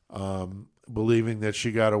 Believing that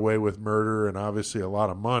she got away with murder and obviously a lot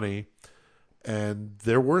of money. And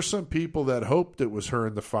there were some people that hoped it was her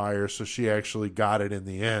in the fire, so she actually got it in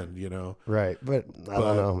the end, Right, but I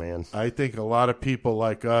don't know, man. I think a lot of people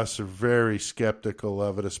like us are very skeptical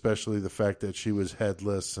of it, especially the fact that she was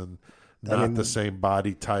headless and not the same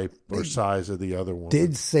body type or size of the other one.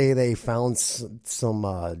 Did say they found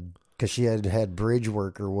some because she had bridge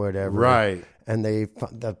work or whatever. Right. And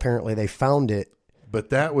apparently they found it. But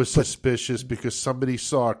that was suspicious because somebody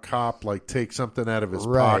saw a cop like take something out of his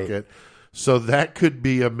pocket. So that could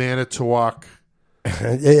be a Manitowoc.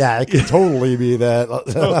 Yeah, it could totally be that.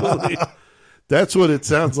 Totally. That's what it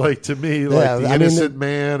sounds like to me. Like the innocent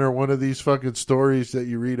man or one of these fucking stories that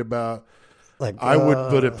you read about. Like, I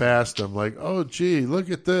wouldn't put it past them. Like, oh, gee,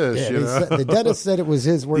 look at this. Yeah, the dentist said it was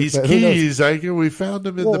his work. These keys, we found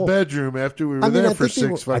them in the bedroom after we were there for 6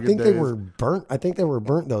 fucking days. I think they were burnt. I think they were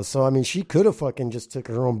burnt, though. So, I mean, she could have fucking just took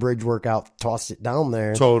her own bridge work out, tossed it down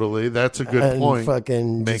there. Totally. That's a good point.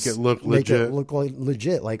 Fucking make it look legit. Make it look like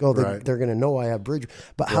legit. Like, oh, they're going to know I have bridge.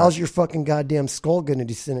 But how's your fucking goddamn skull going to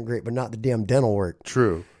disintegrate, but not the damn dental work?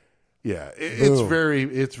 True. Yeah, it's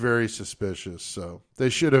very suspicious. So they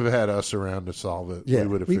should have had us around to solve it. Yeah,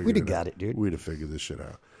 we'd have got it, dude. We'd have figured this shit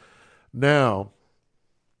out. Now,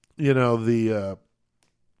 the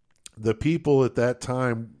people at that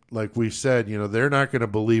time, like we said, they're not going to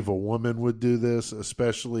believe a woman would do this,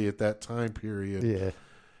 especially at that time period. Yeah,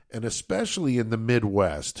 and especially in the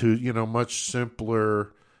Midwest, who much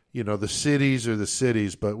simpler. The cities are the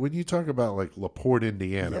cities, but when you talk about like LaPorte,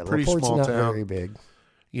 Indiana, pretty LaPorte's small not town, very big.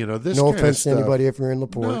 This no kind offense of stuff, to anybody if you're in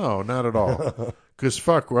LaPorte. No, not at all. Because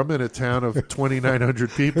fuck, I'm in a town of 2,900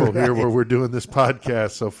 people here where we're doing this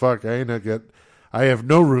podcast. So fuck, I have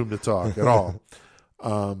no room to talk at all.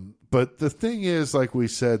 But the thing is, like we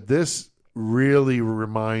said, this really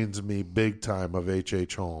reminds me big time of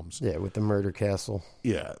H.H. Holmes. Yeah, with the murder castle.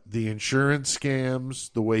 Yeah, the insurance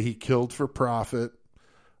scams, the way he killed for profit,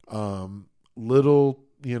 a little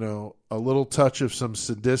touch of some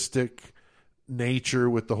sadistic nature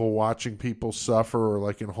with the whole watching people suffer, or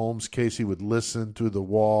like in Holmes' case, he would listen through the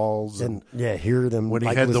walls and hear them. When he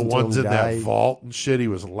had the ones in that vault and shit, he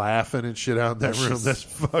was laughing and shit out in that room. That's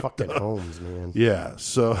fucked up. Holmes, man. Yeah,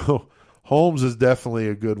 so Holmes is definitely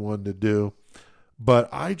a good one to do, but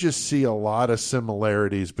I just see a lot of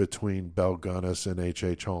similarities between Belle Gunness and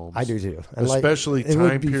H.H. Holmes. I do too, especially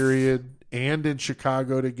time period and in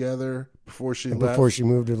Chicago together before she left. Before she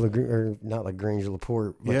moved to not LaGrange,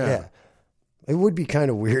 LaPorte. But yeah. It would be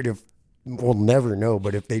kind of weird if, we'll never know,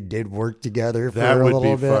 but if they did work together for a little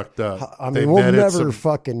bit. That would be fucked up. I mean, we'll never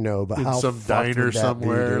fucking know, but how some diner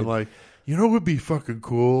somewhere, be, like, it would be fucking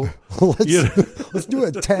cool. Let's do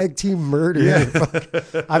a tag team murder.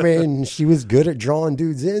 Yeah. I mean, she was good at drawing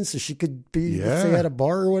dudes in, so she could be, let's say, at a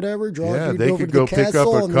bar or whatever, draw a dude they over could to go the pick up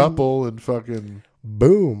a and couple and fucking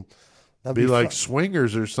boom. That'd be like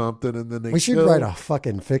swingers or something, and then we should write a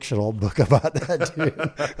fucking fictional book about that,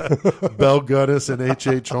 dude. Belle Gunness and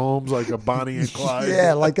H.H. Holmes, like a Bonnie and Clyde.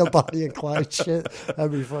 Yeah, like a Bonnie and Clyde shit.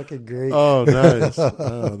 That'd be fucking great. Oh, nice.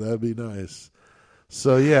 Oh, that'd be nice.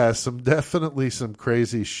 So yeah, definitely some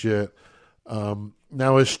crazy shit.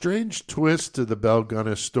 Now, a strange twist to the Belle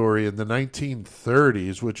Gunness story in the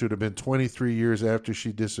 1930s, which would have been 23 years after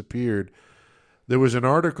she disappeared, there was an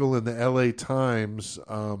article in the L.A. Times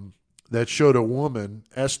that showed a woman,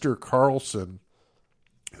 Esther Carlson,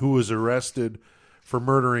 who was arrested for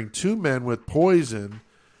murdering 2 men with poison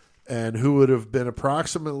and who would have been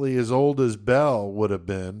approximately as old as Belle would have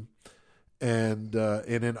been, and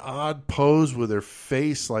in an odd pose with her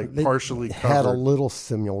face partially covered. Had a little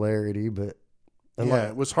similarity, but...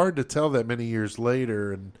 it was hard to tell that many years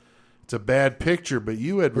later, and it's a bad picture, but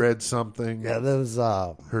you had read something. Yeah, there was...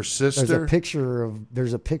 her sister?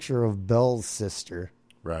 There's a picture of Belle's sister.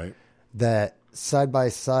 Right. That side by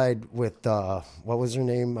side with what was her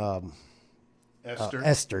name? Esther.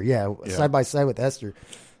 Esther, yeah, side by side with Esther.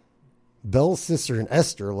 Belle's sister and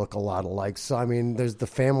Esther look a lot alike. So I mean, there's the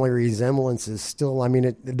family resemblances still. I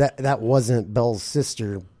mean, that wasn't Belle's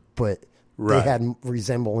sister, but they had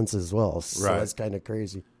resemblance as well. So that's kind of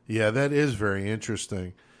crazy. Yeah, that is very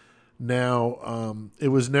interesting. Now, it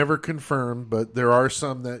was never confirmed, but there are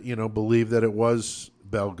some that believe that it was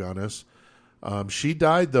Belle Gunness. She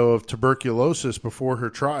died, though, of tuberculosis before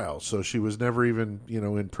her trial, so she was never even,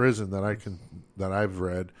 in prison that I've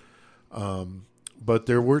read. But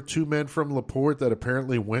there were 2 men from LaPorte that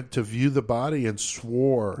apparently went to view the body and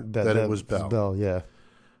swore that it was Belle. Belle, yeah.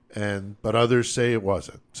 But others say it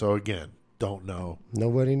wasn't. So again, don't know.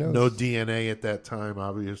 Nobody knows. No DNA at that time,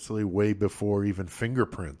 obviously, way before even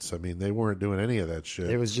fingerprints. I mean, they weren't doing any of that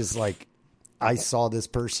shit. It was just like, I saw this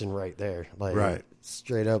person right there. Like, right.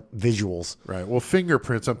 Straight up visuals. Right. Well,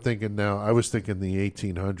 fingerprints, I'm thinking now, I was thinking the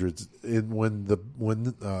 1800s.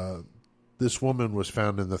 When this woman was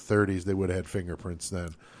found in the 30s, they would have had fingerprints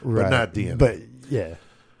then. But not DNA. But, yeah.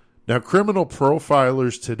 Now, criminal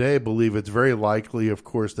profilers today believe it's very likely, of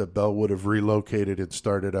course, that Belle would have relocated and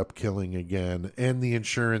started up killing again. And the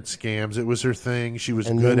insurance scams, it was her thing. She was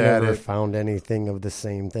good at it. Never found anything of the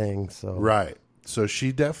same thing. So right. So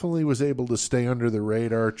she definitely was able to stay under the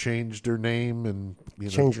radar, changed her name, and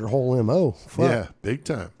changed her whole MO. Fuck. Yeah, big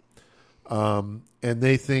time. And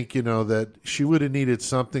they think, that she would have needed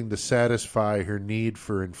something to satisfy her need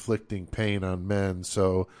for inflicting pain on men.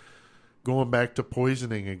 So going back to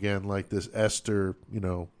poisoning again, like this Esther,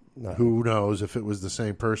 who knows if it was the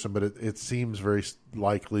same person, but it seems very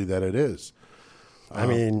likely that it is. I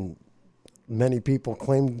mean, many people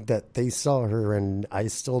claim that they saw her, and I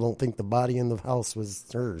still don't think the body in the house was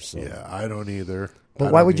hers. So. Yeah, I don't either.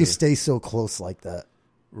 But why would you stay so close like that?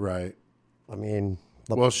 Right. I mean...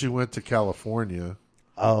 Well, she went to California.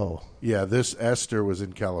 Oh. Yeah, this Esther was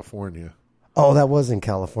in California. Oh, that was in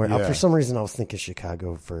California. Yeah. For some reason, I was thinking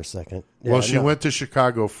Chicago for a second. Yeah, well, she went to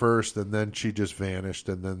Chicago first, and then she just vanished,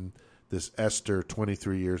 and then this Esther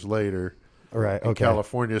 23 years later in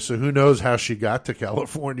California. So who knows how she got to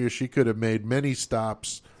California. She could have made many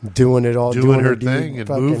stops. Doing it all. Doing her thing and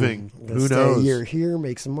moving. Who knows? A year here,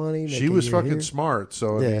 make some money. She was fucking smart.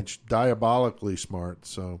 So, I mean, diabolically smart.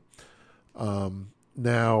 So,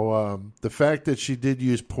 now, the fact that she did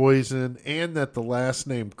use poison and that the last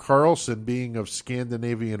name Carlson being of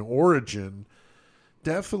Scandinavian origin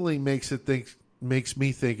definitely makes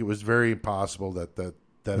me think it was very impossible that it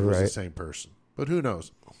was the same person. But who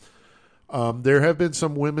knows? There have been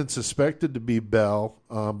some women suspected to be Belle,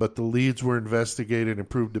 but the leads were investigated and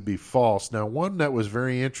proved to be false. Now, one that was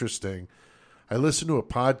very interesting, I listened to a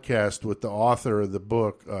podcast with the author of the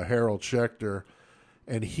book, Harold Schechter,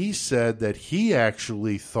 and he said that he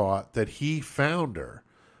actually thought that he found her.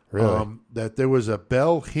 Really? That there was a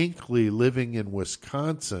Belle Hinckley living in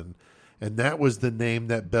Wisconsin, and that was the name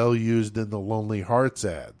that Belle used in the Lonely Hearts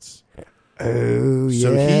ads. Oh, yeah.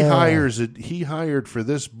 So he hired for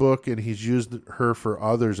this book, and he's used her for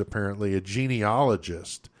others, apparently, a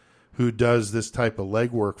genealogist who does this type of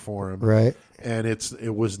legwork for him. Right. And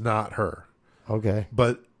it was not her. Okay.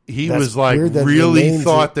 But he was like really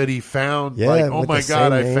thought that he found oh my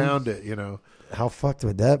God, I found it, How fucked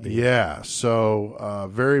would that be? Yeah. So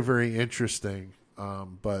very, very interesting.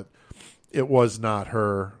 But it was not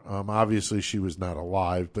her. Obviously she was not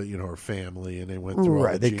alive, but her family, and they went through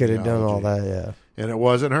all the they could have done all that, yeah. And it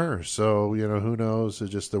wasn't her. So, who knows?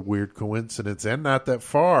 It's just a weird coincidence, and not that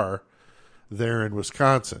far there in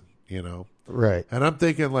Wisconsin, Right. And I'm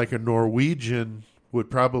thinking like a Norwegian would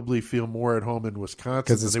probably feel more at home in Wisconsin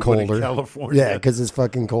because it's than they colder. would in California. Yeah, because it's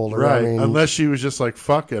fucking colder. Right. I mean, unless she was just like,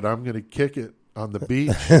 fuck it, I'm going to kick it on the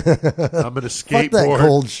beach. I'm going to skateboard. Fuck that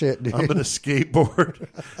cold shit, dude. I'm going to skateboard,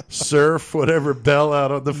 surf, whatever, Belle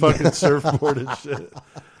out on the fucking surfboard and shit.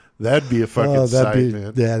 That'd be a fucking sight,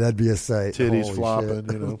 man. Yeah, that'd be a sight. Titties Holy flopping,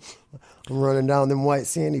 shit. I'm running down them white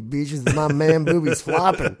sandy beaches with my man boobies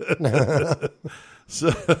flopping.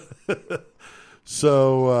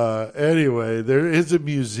 So anyway, there is a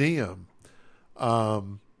museum,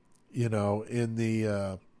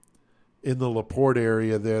 in the LaPorte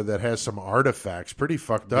area there that has some artifacts, pretty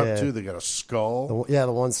fucked up too. They got a skull.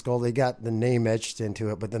 The one skull. They got the name etched into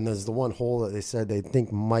it, but then there's the one hole that they said they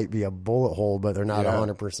think might be a bullet hole, but they're not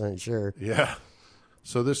 100% sure. Yeah.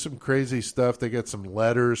 So there's some crazy stuff. They got some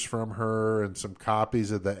letters from her and some copies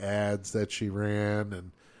of the ads that she ran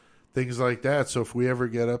and things like that. So if we ever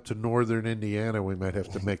get up to northern Indiana, we might have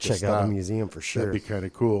to make a stop. Check out the museum for sure. That'd be kind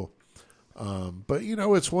of cool. But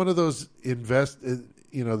it's one of those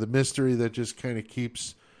the mystery that just kind of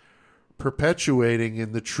keeps perpetuating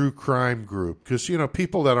in the true crime group. Because,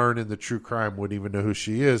 people that aren't in the true crime wouldn't even know who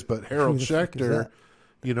she is. But Harold Schechter,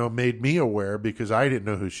 made me aware because I didn't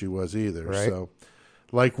know who she was either. Right. So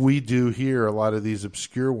like we do here, a lot of these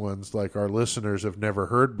obscure ones, like our listeners have never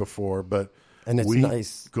heard before, but and it's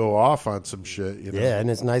nice. Go off on some shit. Yeah,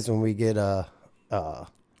 and it's nice when we get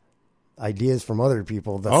ideas from other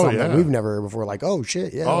people that we've never heard before. Like, oh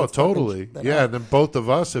shit, yeah. Oh, totally. Yeah, and then both of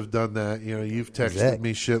us have done that. You've texted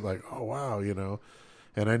me shit like, oh wow,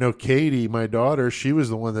 And I know Katie, my daughter, she was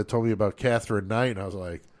the one that told me about Catherine Knight, and I was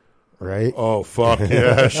like, right? Oh fuck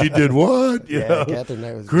yeah, she did what? Catherine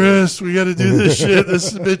Knight was Chris, we got to do this shit.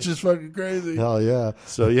 This bitch is fucking crazy. Hell yeah!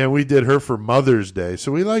 So yeah, we did her for Mother's Day.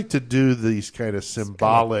 So we like to do these kind of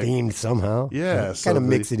symbolic, kind of themed somehow. Yeah, kind of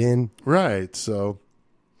mix it in, right? So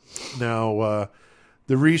now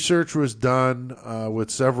the research was done with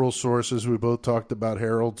several sources. We both talked about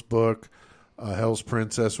Harold's book, Hell's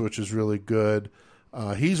Princess, which is really good.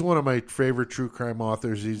 He's one of my favorite true crime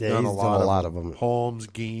authors. He's done a lot of them. Holmes,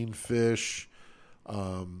 Gein, Fish,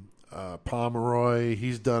 Pomeroy.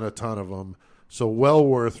 He's done a ton of them. So well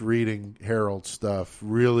worth reading Harold's stuff.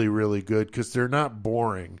 Really, really good because they're not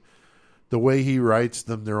boring. The way he writes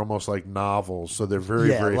them, they're almost like novels. So they're very,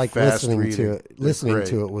 very like fast listening reading.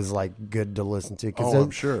 To it was like good to listen to.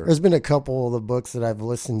 I'm sure. There's been a couple of the books that I've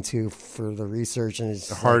listened to for the research, and it's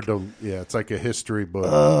hard to. Yeah, it's like a history book.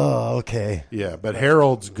 Oh, okay. Yeah, but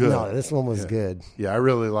Harold's good. No, this one was good. Yeah, I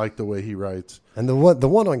really like the way he writes. And the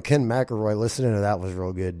one on Ken McElroy, listening to that was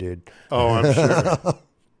real good, dude. Oh, I'm sure.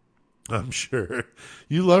 I'm sure.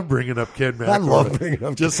 You love bringing up Ken McElroy. I love bringing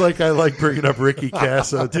up just like I like bringing up Ricky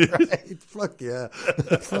Casso, dude. Right? Fuck yeah.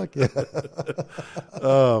 Fuck yeah.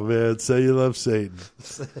 Oh, man. Say you love Satan.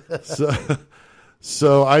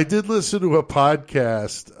 So I did listen to a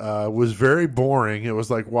podcast. It was very boring. It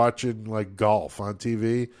was like watching like golf on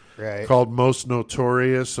TV. Right. Called Most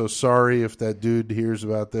Notorious. So sorry if that dude hears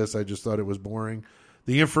about this. I just thought it was boring.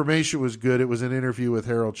 The information was good. It was an interview with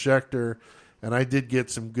Harold Schechter. And I did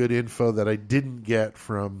get some good info that I didn't get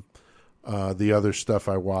from the other stuff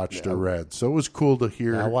I watched or read. So it was cool to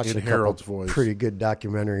hear in Harold's voice. Pretty good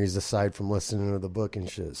documentaries aside from listening to the book and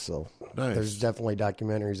shit. So there's definitely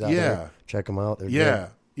documentaries out there. Check them out. They're good.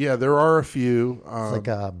 Yeah, there are a few. It's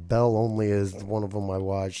like Belle Only is one of them I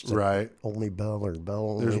watched. Right. Only Belle or Belle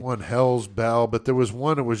Only. There's one, Hell's Bell, but there was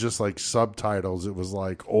one that was just like subtitles. It was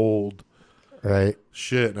like old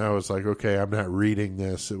shit. And I was like, okay, I'm not reading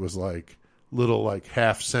this. It was like little like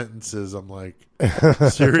half sentences. I'm like,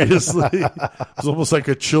 seriously? It was almost like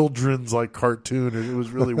a children's like cartoon. It was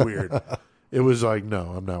really weird. It was like,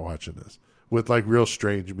 no, I'm not watching this, with like real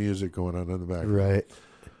strange music going on in the background. Right.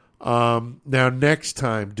 Now next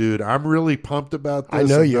time, dude, I'm really pumped about this. I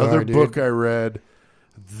know you Another are, dude. book I read.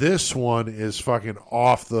 This one is fucking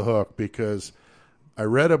off the hook because I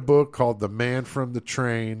read a book called The Man from the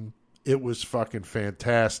Train. It was fucking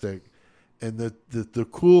fantastic. And the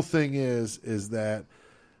cool thing is that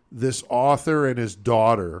this author and his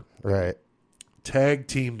daughter tag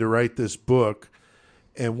team to write this book.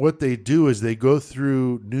 And what they do is they go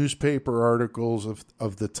through newspaper articles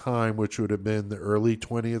of the time, which would have been the early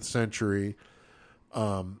 20th century,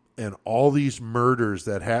 and all these murders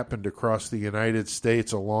that happened across the United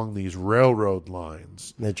States along these railroad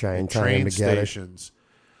lines. They try and tie train them together. stations.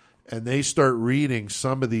 And they start reading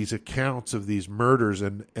some of these accounts of these murders,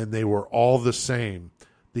 and they were all the same.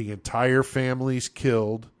 The entire family's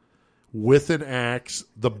killed with an axe,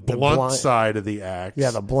 the blunt side of the axe.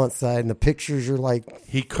 Yeah, the blunt side. And the pictures are like...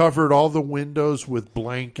 He covered all the windows with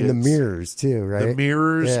blankets. And the mirrors, too, right? The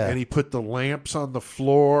mirrors, and he put the lamps on the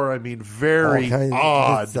floor. I mean, very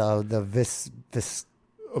odd. It's, the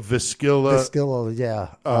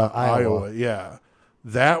Viskilla, Iowa. Yeah.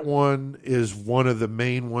 That one is one of the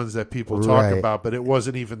main ones that people talk about, but it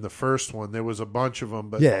wasn't even the first one. There was a bunch of them,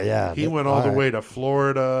 but he went all the way to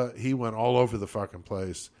Florida. He went all over the fucking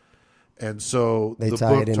place. And so the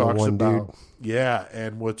book talks about,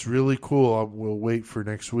 and what's really cool, we'll wait for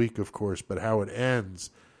next week, of course, but how it ends,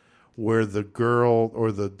 where the girl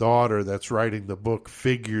or the daughter that's writing the book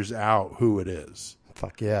figures out who it is.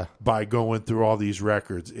 Fuck yeah. By going through all these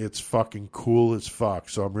records. It's fucking cool as fuck.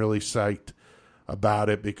 So I'm really psyched about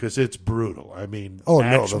it because it's brutal. I mean, the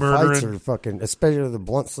fights are fucking, especially the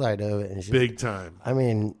blunt side of it and shit. Big time. I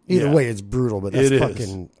mean, either way, it's brutal, but that's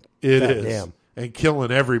fucking goddamn. And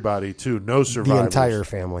killing everybody too. No survivors. The entire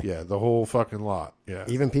family. Yeah, the whole fucking lot. Yeah.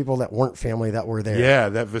 Even people that weren't family that were there. Yeah,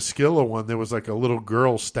 that Viskilla one, there was like a little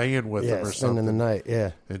girl staying with them or something. Spending the night,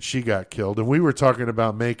 and she got killed. And we were talking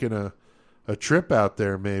about making a trip out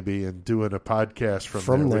there maybe and doing a podcast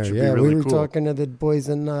from there, which would be really we were cool. talking to the boys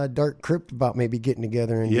in Dark Crypt about maybe getting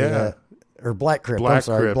together and do that. Or Black Crypt. Black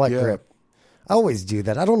Crypt. I always do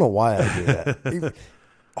that. I don't know why I do that.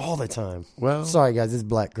 All the time. Well, sorry guys, it's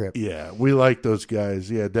Black Crypt. Yeah, we like those guys.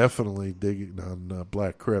 Yeah, definitely digging on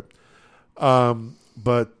Black Crypt.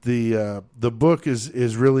 But the book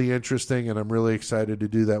is really interesting, and I'm really excited to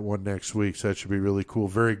do that one next week. So that should be really cool.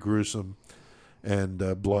 Very gruesome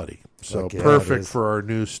and bloody. So perfect for our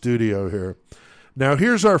new studio here. Now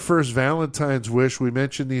here's our first Valentine's wish. We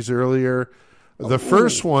mentioned these earlier. The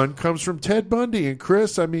first one comes from Ted Bundy. And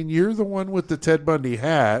Chris, I mean, you're the one with the Ted Bundy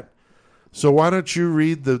hat. So why don't you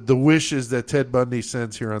read the wishes that Ted Bundy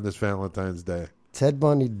sends here on this Valentine's Day? Ted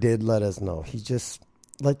Bundy did let us know. He just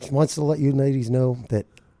wants to let you ladies know that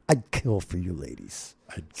I'd kill for you ladies.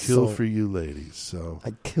 I'd kill for you ladies. So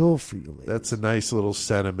I'd kill for you ladies. That's a nice little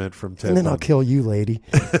sentiment from Ted And then Bundy. I'll kill you, lady.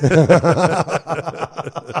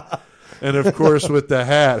 And of course, with the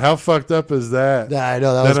hat, how fucked up is that? Yeah, I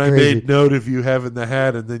know that then was I crazy. made note of you having the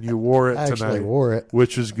hat, and then you wore it I actually tonight. wore it,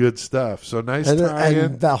 which is good stuff. So nice and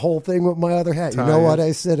tie-in. that whole thing with my other hat. You know what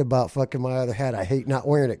I said about fucking my other hat? I hate not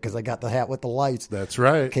wearing it because I got the hat with the lights. That's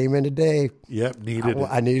right. Came in today. Yep, needed it.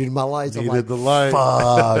 I needed my lights. Needed the light.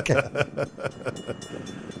 Fuck.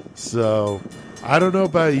 So, I don't know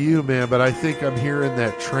about you, man, but I think I'm hearing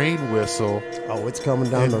that train whistle. Oh, it's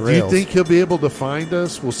coming down the Do rails. you think he'll be able to find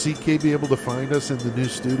us? Will CK be able to find us in the new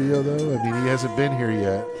studio, though? I mean, he hasn't been here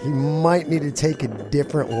yet. He might need to take a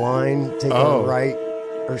different line, take a right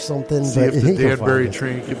or something. See but if the he can Danbury find it.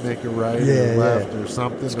 train can make a right or left or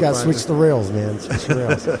something. Just got to switch the rails, man. Switch the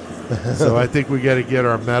rails. So I think we got to get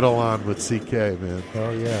our metal on with CK, man.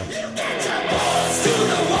 Oh, yeah.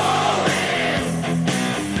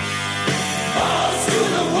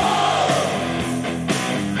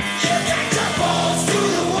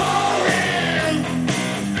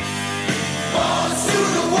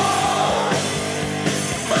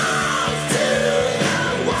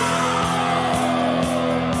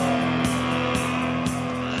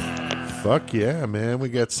 Fuck yeah, man. We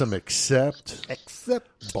got some accept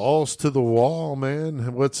balls to the wall,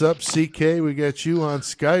 man. What's up, CK? We got you on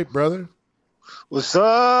Skype, brother. What's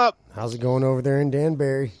up? How's it going over there in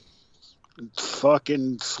Danbury?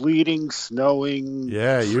 Fucking sleeting, snowing,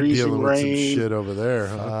 yeah, you're freezing dealing rain. with some shit over there,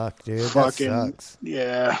 huh? Fuck, dude, Fucking, that sucks.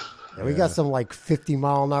 Yeah. We got some like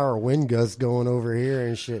 50-mile-an-hour wind gusts going over here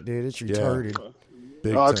and shit, dude. It's retarded.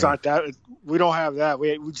 Big No, it's time. not that. We don't have that.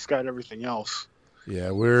 We just got everything else.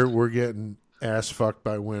 Yeah, we're getting ass fucked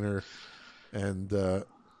by winter, and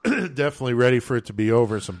definitely ready for it to be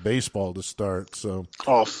over. Some baseball to start. So,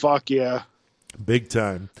 oh fuck yeah, big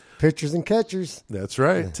time. Pitchers and catchers. That's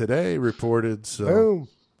right. Today reported. So Boom.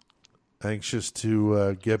 anxious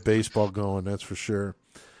to get baseball going. That's for sure.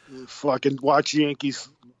 fucking watch Yankees.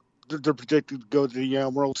 They're predicted to go to the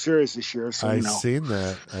World Series this year. So I seen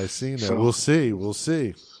that. So- We'll see. We'll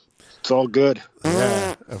see. it's all good.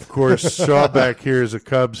 Yeah, of course. Shaw back here is a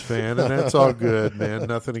Cubs fan, and that's all good, man.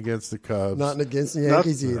 Nothing against the Cubs. Nothing against the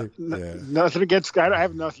Yankees either. Yeah. Nothing against. I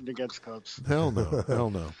have nothing against Cubs. Hell no. Hell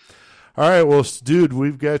no. All right, well, dude,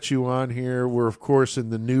 we've got you on here. We're, of course, in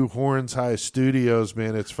the new Horns High Studios,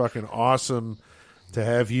 man. It's fucking awesome to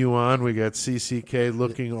have you on. We got CCK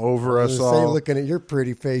looking over us all. Looking at your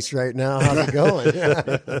pretty face right now. How's it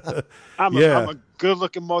going? I'm a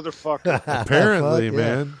good-looking motherfucker. Apparently, Fuck,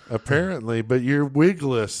 yeah. man. Apparently. But you're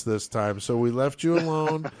wigless this time, so we left you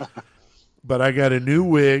alone. But I got a new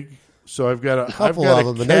wig, so I've got a Couple of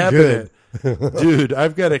them, but they're cabinet. Dude,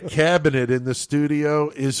 I've got a cabinet in the studio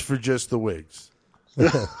is for just the wigs.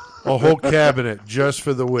 A whole cabinet just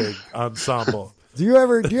for the wig ensemble. Do you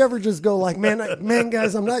ever just go like, man,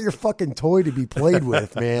 guys, I'm not your fucking toy to be played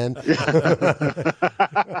with, man.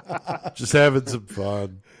 Just having some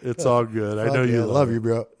fun. It's all good. I know you love it. you,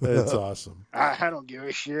 bro. It's awesome. I don't give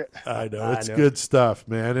a shit. I know. It's good stuff,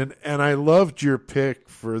 man. And I loved your pick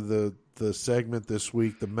for the segment this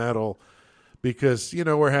week, the metal, because, you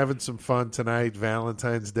know, we're having some fun tonight.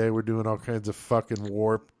 Valentine's Day. We're doing all kinds of fucking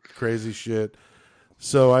warp, crazy shit.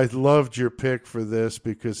 So I loved your pick for this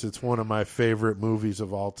because it's one of my favorite movies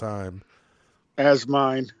of all time. As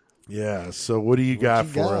mine. Yeah. So what do you got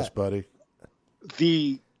for us, buddy?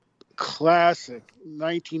 The classic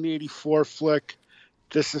 1984 flick,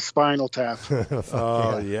 This is Spinal Tap.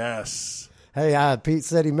 Oh, yes. Hey, Pete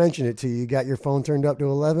said he mentioned it to you. You got your phone turned up to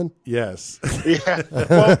 11? Yes. Yeah.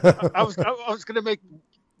 Well, I was going to make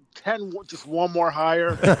 10 just one more higher.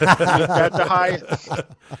 Make that the highest.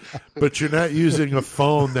 But you're not using a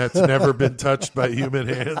phone that's never been touched by human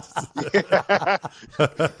hands.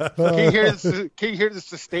 Can you hear the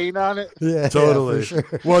sustain on it? Yeah, Totally. Yeah, for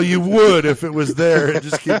sure. Well, you would if it was there and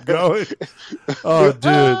just keep going. Oh,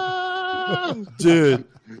 dude,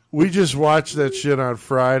 we just watched that shit on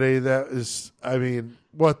Friday. That is, I mean,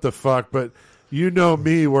 what the fuck? But you know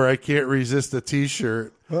me, where I can't resist a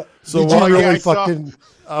T-shirt. So Did you while really fucking?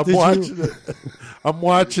 I'm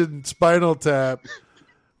watching Spinal Tap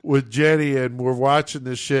with Jenny, and we're watching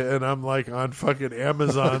this shit, and I'm like on fucking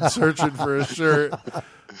Amazon searching for a shirt.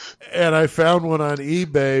 And I found one on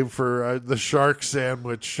eBay for the shark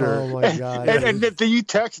sandwich shirt. Oh my god! And then you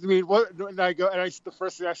texted me, and I go, and the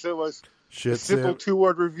first thing I said was, Shit simple sandwich.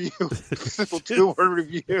 2-word review. Simple 2-word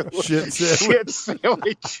review. Shit Shit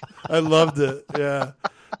sandwich. I loved it. Yeah.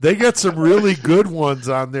 They got some really good ones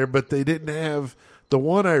on there, but they didn't have the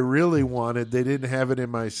one I really wanted. They didn't have it in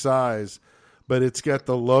my size, but it's got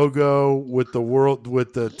the logo with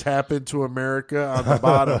the Tap Into America on the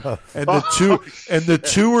bottom, and the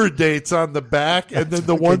tour dates on the back, and then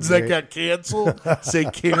the ones that got canceled say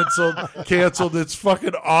canceled. It's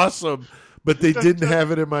fucking awesome, but they didn't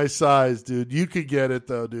have it in my size, dude. You could get it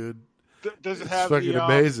though, dude. Does it have fucking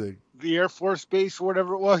amazing? The Air Force Base or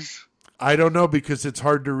whatever it was. I don't know because it's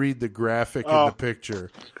hard to read the graphic in the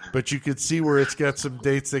picture, but you can see where it's got some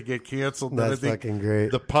dates that get canceled. That's fucking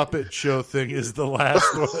great. The puppet show thing is the last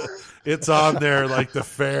one. It's on there like the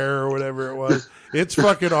fair or whatever it was. It's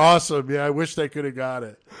fucking awesome. Yeah, I wish I could have got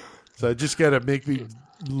it. So I just got to make me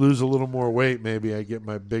lose a little more weight. Maybe I get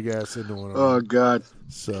my big ass into one of them. Oh God.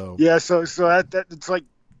 So yeah, so that it's like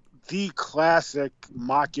the classic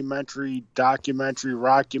mockumentary, documentary,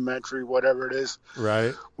 rockumentary, whatever it is.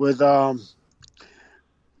 Right. With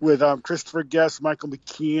Christopher Guest, Michael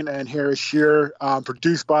McKean, and Harris Shearer,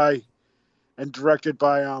 produced by and directed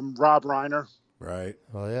by Rob Reiner. Right.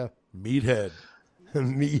 Oh yeah. Meathead.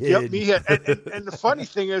 Meathead. Yep, Meathead. And the funny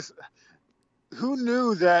thing is, who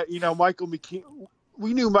knew that, Michael McKean,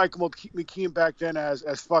 we knew Michael McKean back then as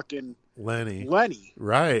fucking Lenny. So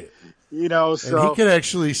Right. And he could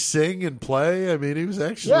actually sing and play. I mean, he was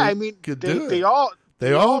actually could do it. They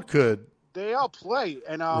all could. They all play,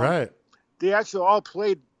 and right. They actually all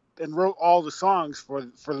played and wrote all the songs for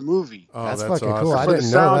the movie. Oh, that's fucking awesome. cool. I For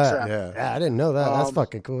didn't the know soundtrack. that. Yeah, I didn't know that. That's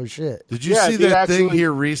fucking cool as shit. Did you see that thing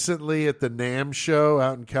here recently at the NAMM show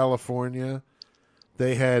out in California?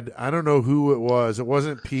 They had, I don't know who it was. It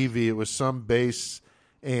wasn't PV. It was some bass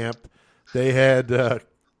amp. They had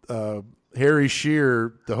Harry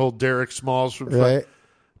Shearer, the whole Derek Smalls from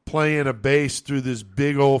playing a bass through this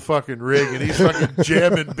big old fucking rig, and he's fucking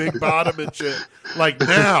jamming big bottom and shit. Like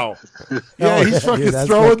now. Yeah, he's fucking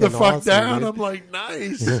throwing the fuck awesome, down. Dude. I'm like,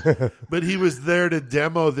 nice. But he was there to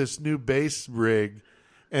demo this new bass rig.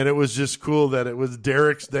 And it was just cool that it was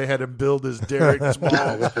Derek's. They had him build his Derek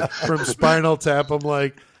Smalls from Spinal Tap. I'm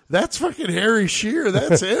like, that's fucking Harry Shearer.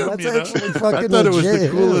 That's him. That's actually fucking I thought it was legit.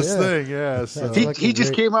 the coolest thing. Yeah. So. He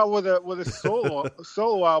just came out with a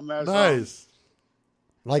solo album. As, nice.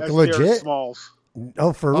 Like as legit. Derek Smalls.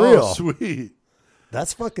 Oh, for real? Oh, sweet.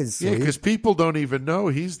 That's fucking sweet. Yeah, because people don't even know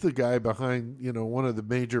he's the guy behind, one of the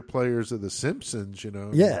major players of The Simpsons.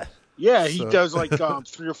 Yeah. Yeah, he does like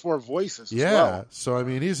 3 or 4 voices. Yeah, as well. So I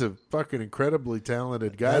mean, he's a fucking incredibly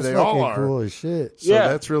talented guy. That's they fucking all are. Cool as shit. So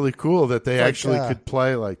that's really cool that they actually could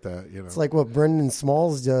play like that. It's like what Brendan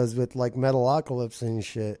Smalls does with like Metalocalypse and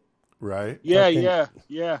shit. Right.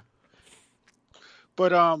 Yeah.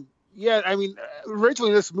 But I mean,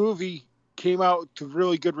 originally this movie came out to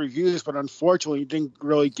really good reviews, but unfortunately, it didn't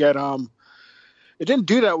really get it didn't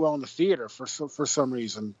do that well in the theater for some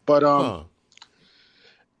reason. But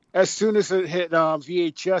as soon as it hit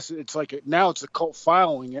VHS, it's like now it's a cult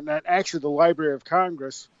following, and actually the Library of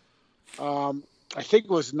Congress, I think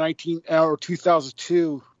it was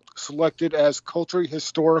 2002, selected as culturally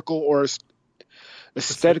historical or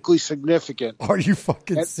aesthetically significant. Are you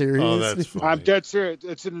fucking serious? Oh, that's funny. I'm dead serious.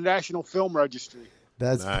 It's in the National Film Registry.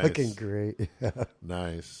 That's nice. Fucking great.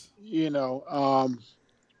 Nice.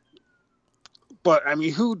 But I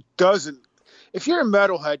mean, who doesn't? If you're a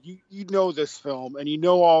metalhead, you know this film, and you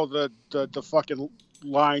know all the fucking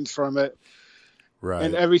lines from it, right?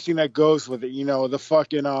 And everything that goes with it. The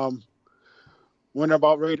fucking when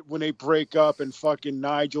they break up and fucking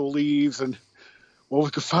Nigel leaves, and we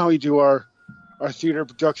could finally do our theater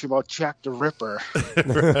production about Jack the Ripper.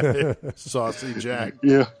 Right. Saucy Jack.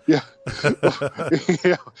 Yeah.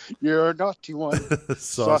 You're a naughty one.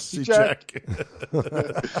 Saucy Jack.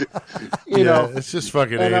 It's just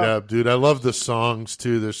fucking ate up, dude. I love the songs,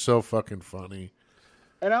 too. They're so fucking funny.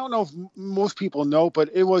 And I don't know if most people know, but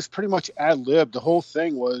it was pretty much ad-libbed. The whole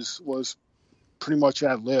thing was pretty much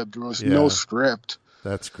ad-libbed. There was no script.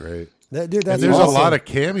 That's great. Dude, that's and there's awesome. a lot of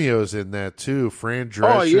cameos in that, too. Fran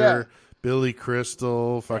Drescher, Billy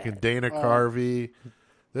Crystal, fucking Dana Carvey.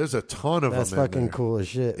 There's a ton of them. That's fucking cool as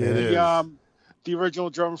shit. It is. The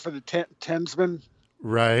original drummer for the Tensmen,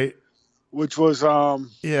 right? Which was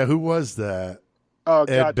who was that? Oh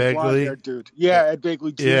Ed God, Begley, the dude. Yeah, Ed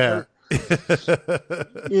Begley Jr.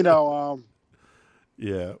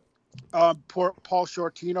 Yeah. Paul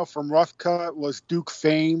Shortino from Rough Cut was Duke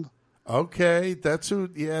Fame. Okay, that's who.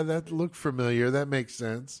 Yeah, that looked familiar. That makes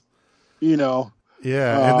sense.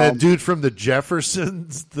 Yeah, and that dude from the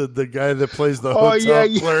Jeffersons, the guy that plays the hotel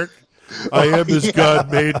clerk. I am as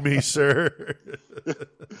God made me, sir.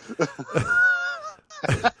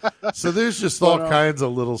 So there's just all kinds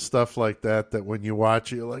of little stuff like that when you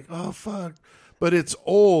watch it, you're like, oh, fuck. But it's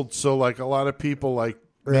old, so like a lot of people like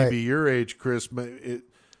maybe your age, Chris,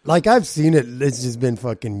 Like I've seen it. It's just been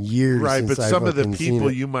fucking years. Right, since but some of the people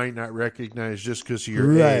you might not recognize just because of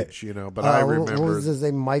your age, But I remember. What was his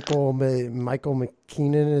name? Michael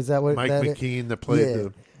McKeenan. Is that what? Mike McKean that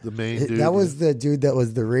played the main dude. That was the dude that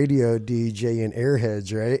was the radio DJ in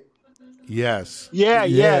Airheads, right? Yes.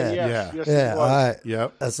 Yeah. All right.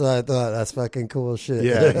 Yep. That's what I thought. That's fucking cool shit.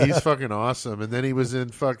 Yeah, he's fucking awesome. And then he was in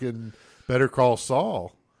fucking Better Call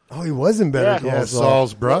Saul. Oh, he was in Better Call Saul.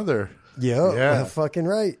 Saul's brother. Yeah, fucking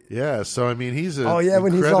right. Yeah, so I mean, he's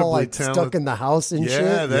when he's all like talented... stuck in the house and shit.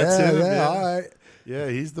 Yeah, that's him. Yeah, all right. Yeah,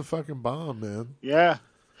 he's the fucking bomb, man. Yeah,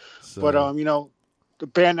 so. But the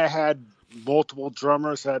band that had multiple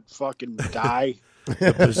drummers that fucking die.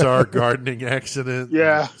 The bizarre gardening accident.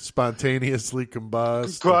 Yeah, spontaneously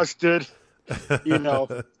combusted.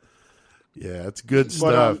 Yeah, it's good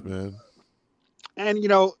stuff, man. And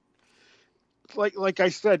like I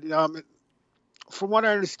said, from what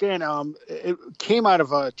I understand, it came out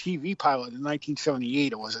of a TV pilot in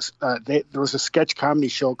 1978. It was there was a sketch comedy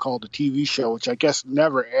show called The TV Show, which I guess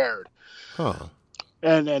never aired. Huh.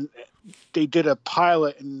 And then they did a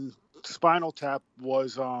pilot, and Spinal Tap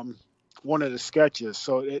was one of the sketches,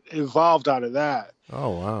 so it evolved out of that. Oh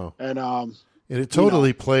wow! And it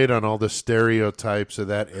totally played on all the stereotypes of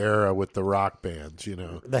that era with the rock bands,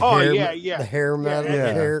 The the hair metal,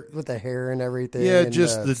 the hair with the hair and everything. Yeah, and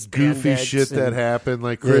just the goofy shit that happened.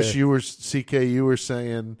 Like Chris, you were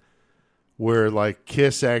saying where like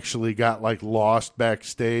Kiss actually got like lost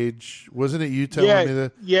backstage. Wasn't it you telling me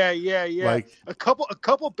that? Yeah. Like a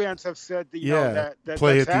couple bands have said that that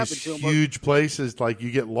play that's at these to them, huge places, like you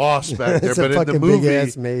get lost back there. It's but a in the fucking movie,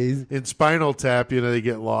 big-ass maze. in Spinal Tap, they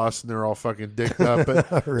get lost and they're all fucking dicked up.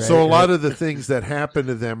 But so a lot of the things that happen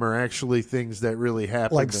to them are actually things that really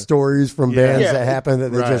happen, like stories from bands Yeah. that happened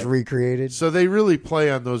that they just Right. recreated. So they really play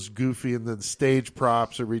on those goofy, and the stage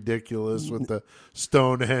props are ridiculous with the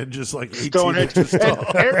Stonehenge is like 18 Stonehenge. inches tall.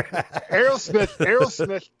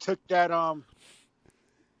 Aerosmith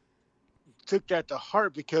took that to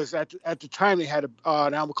heart because at the time they had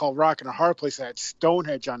an album called Rock and a Hard Place that had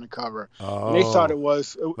Stonehenge on the cover. And they thought it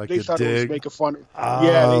was Like they a thought it was dig? making fun. They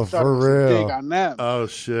Oh, thought for it was real. a dig on them. Oh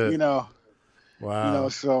shit! Wow.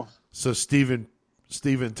 So Steven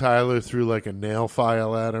Tyler threw like a nail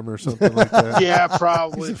file at him or something like that. yeah, He's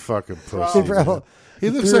probably. a fucking pussy. Probably. Man. Bro, He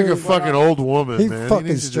looks like a fucking old woman, he man. fucking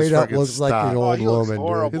needs to straight just up fucking looks like stop. an old he looks woman,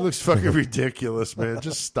 horrible. He looks fucking ridiculous, man.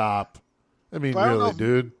 Just stop. I mean, But I don't really, know.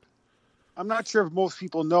 dude. I'm not sure if most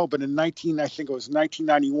people know, but I think it was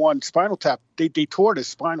 1991, Spinal Tap. They toured as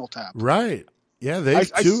Spinal Tap. Right? Yeah, they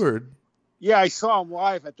toured. Yeah, I saw them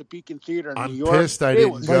live at the Beacon Theater in I'm New York. pissed I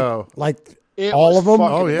didn't go. It all was of them?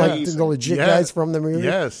 fucking Oh, yeah. Like amazing. the legit Yeah. guys from the movie?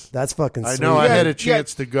 Yes. That's fucking I sweet. know. I had a Yeah.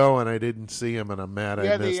 chance to go and I didn't see him, and I'm mad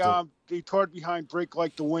I missed it. They toured behind Break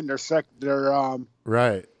Like the Wind.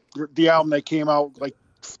 Right. The album that came out like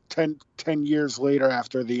 10 years later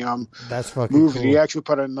after the That's fucking movie. cool. They actually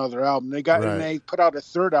put out another album. Right. And they put out a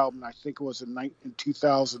third album. I think it was in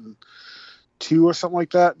 2002 or something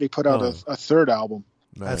like that. They put out a third album.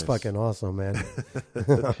 That's Nice. fucking awesome, man.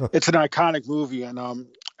 It's an iconic movie, and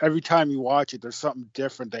every time you watch it, there's something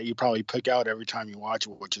different that you probably pick out every time you watch it,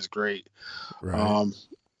 which is great. Right.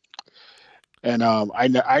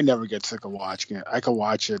 I never get sick of watching it. I can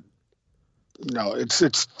watch it.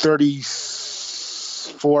 It's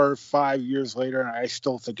 34 or 5 years later, and I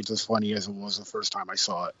still think it's as funny as it was the first time I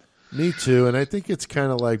saw it. Me too, and I think it's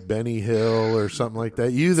kind of like Benny Hill or something like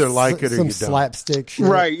that. You either like it or Some you don't. slapstick shit.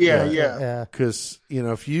 Right, yeah. Because,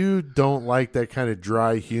 if you don't like that kind of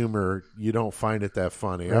dry humor, you don't find it that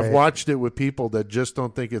funny. Right. I've watched it with people that just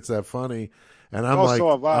don't think it's that funny, and I'm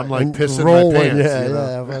So have I. I'm like And pissing rolling, my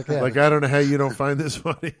pants. yeah. Like, I don't know how you don't find this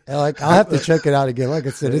funny. I'll have to check it out again. Like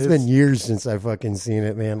I said, it's been years since I fucking seen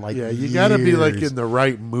it, man. Like, Yeah, you got to be like years. in the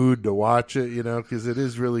right mood to watch it, because it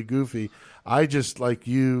is really goofy. I just, like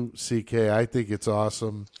you, CK, I think it's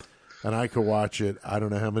awesome, and I could watch it I don't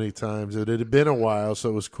know how many times. It had been a while, so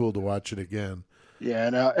it was cool to watch it again. Yeah,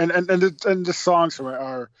 and the songs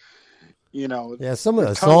are some of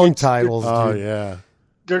the song titles. Oh, dude. yeah.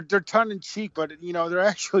 they're tongue in cheek, but they're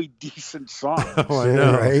actually decent songs. Oh, I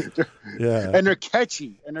know. Right? Yeah. And they're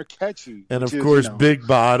catchy. And of which is, course, Big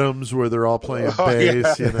Bottoms, where they're all playing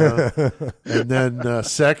bass, yeah. And then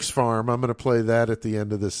Sex Farm. I'm going to play that at the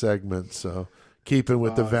end of the segment. So keeping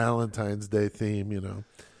with the Valentine's Day theme,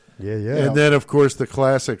 Yeah. And then, of course, the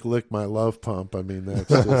classic "Lick My Love Pump." I mean, that's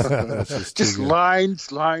just just too good.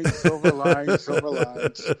 lines, over lines, over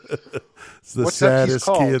lines. It's the What's that piece saddest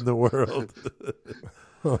key called? in the world.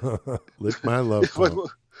 Lick my love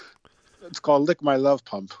pump. It's called "Lick My Love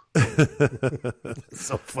Pump." It's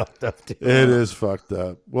so fucked up, dude. It is fucked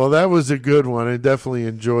up. Well, that was a good one. I definitely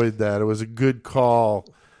enjoyed that. It was a good call,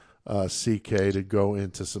 CK, to go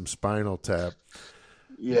into some Spinal Tap.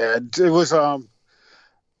 Yeah, it was.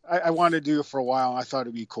 I wanted to do it for a while. I thought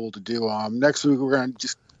it'd be cool to do. Next week we're gonna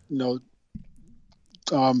just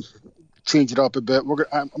change it up a bit.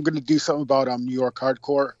 I'm gonna do something about New York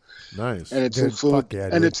hardcore. Nice. And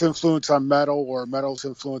its influence on metal, or metal's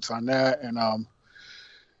influence on that, and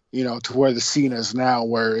to where the scene is now,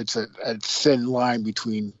 where it's a thin line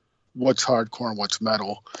between what's hardcore and what's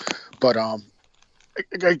metal. But I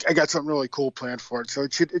got something really cool planned for it, so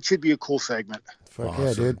it should be a cool segment. Fuck awesome.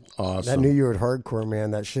 Yeah, dude. Awesome. That New York hardcore,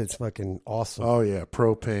 man, that shit's fucking awesome. Oh yeah,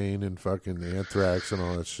 Propane and fucking Anthrax and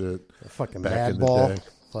all that shit. Fucking back Madball. in the day.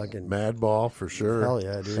 Fucking Madball for sure. Hell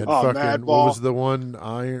yeah, dude. And Madball. What was the one?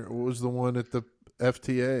 What was the one at the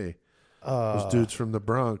FTA? Those dudes from the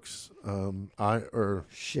Bronx. Not Iron.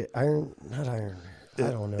 I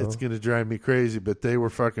don't know. It's gonna drive me crazy, but they were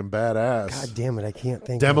fucking badass. God damn it, I can't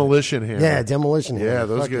think. Demolition Hammer. Yeah, Demolition Hammer. Yeah,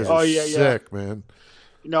 those guys are sick, man.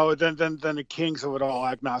 Then the kings of it all,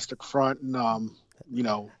 Agnostic Front, and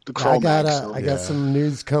the Chrome. I got some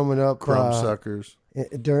news coming up. Chrome Suckers.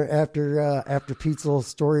 After Pete's little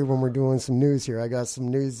story, when we're doing some news here, I got some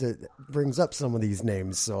news that brings up some of these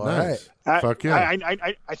names. So nice. All right, fuck yeah!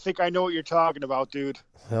 I think I know what you're talking about, dude.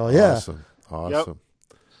 Hell yeah! Awesome. Yep. All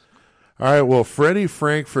right, well, Freddie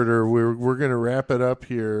Frankfurter, we're going to wrap it up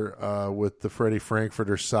here with the Freddie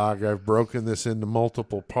Frankfurter saga. I've broken this into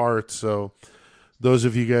multiple parts, so those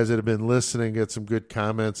of you guys that have been listening get some good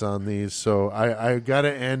comments on these. So I got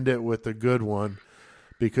to end it with a good one,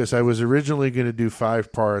 because I was originally going to do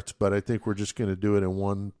 5 parts, but I think we're just going to do it in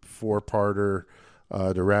one 4-parter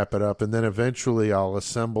to wrap it up. And then eventually I'll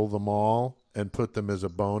assemble them all and put them as a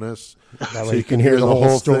bonus. That way you can hear the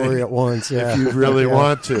whole story at once, yeah. If you really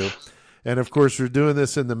want to. And, of course, we're doing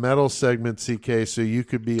this in the metal segment, CK, so you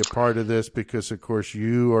could be a part of this because, of course,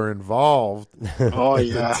 you are involved at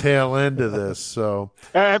the tail end of this. So,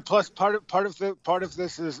 and plus, part of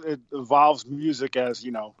this is it involves music, as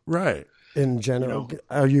you know. Right. In general,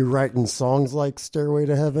 are you writing songs like "Stairway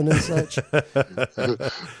to Heaven" and such?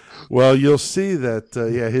 Well, you'll see that.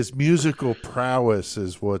 His musical prowess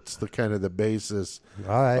is what's the kind of the basis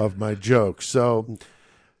of my joke. So,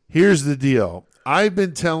 here's the deal. I've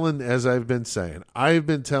been telling these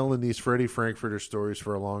Freddie Frankfurter stories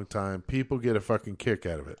for a long time. People get a fucking kick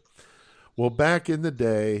out of it. Well, back in the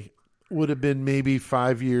day, would have been maybe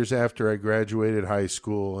 5 years after I graduated high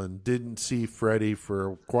school and didn't see Freddie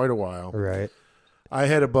for quite a while. Right. I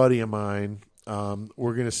had a buddy of mine.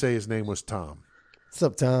 We're going to say his name was Tom. What's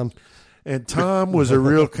up, Tom? And Tom was a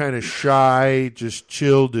real kind of shy, just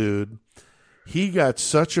chill dude. He got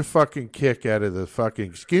such a fucking kick out of the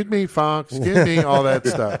fucking, excuse me, Fox, excuse me, all that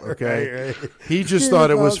stuff, okay? Right. He just thought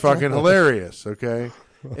it was fucking hilarious, okay?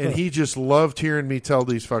 And he just loved hearing me tell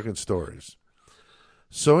these fucking stories.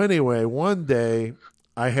 So anyway, one day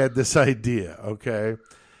I had this idea, okay?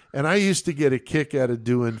 And I used to get a kick out of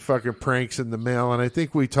doing fucking pranks in the mail, and I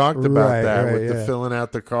think we talked about that with the filling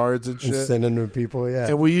out the cards and shit. And sending them to people, yeah.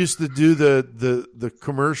 And we used to do the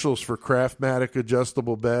commercials for Craftmatic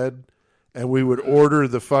adjustable bed. And we would order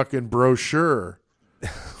the fucking brochure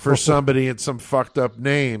for somebody in some fucked up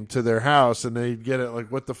name to their house, and they'd get it like,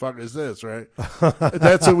 "What the fuck is this?" Right?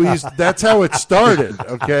 That's what we used. That's how it started.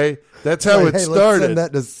 Okay, that's how it started. Let's send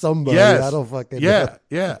that to somebody. Yes. I don't fucking yeah.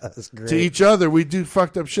 That's great. To each other, we do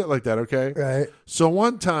fucked up shit like that. Okay, right. So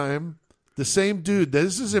one time, the same dude.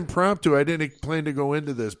 This is impromptu. I didn't plan to go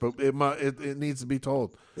into this, but it needs to be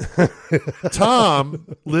told.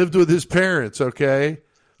 Tom lived with his parents. Okay.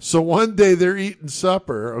 So one day they're eating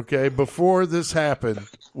supper, okay, before this happened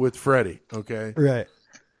with Freddie, okay? Right.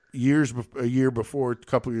 A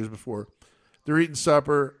couple years before. They're eating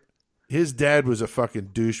supper. His dad was a fucking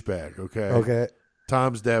douchebag, okay? Okay.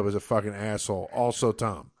 Tom's dad was a fucking asshole. Also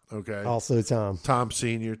Tom, okay? Also Tom. Tom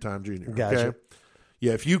Sr., Tom Jr., Gotcha. okay?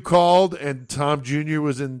 Yeah, if you called and Tom Jr.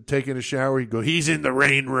 was taking a shower, you'd go, "He's in the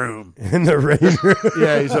rain room." In the rain room?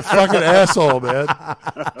 Yeah, he's a fucking asshole, man.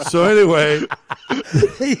 So any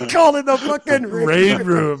he called it the fucking rain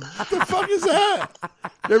room. What the fuck is that?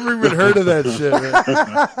 Never even heard of that shit, man.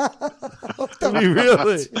 I mean,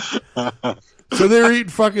 really? So they're eating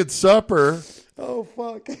fucking supper. Oh,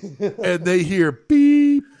 fuck. And they hear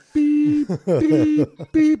beep, beep,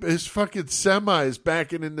 beep, beep. His fucking semi is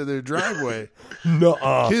backing into their driveway. No.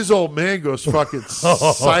 His old man goes fucking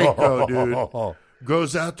psycho, dude.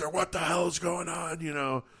 Goes out there, "What the hell is going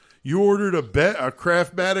on?" You ordered a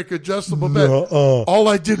Craftmatic adjustable bed. All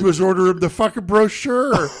I did was order him the fucking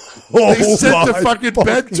brochure. They sent the fucking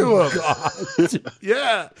bed to him. God.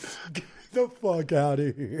 Yeah. Get the fuck out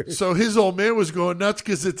of here. So his old man was going nuts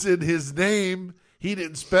because it's in his name. I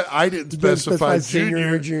didn't specify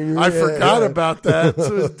junior. I forgot about that.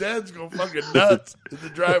 So his dad's going fucking nuts in the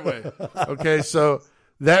driveway. Okay, so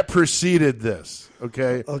that preceded this.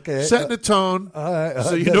 Okay. Setting the tone.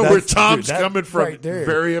 So you know where Tom's coming from. Right there.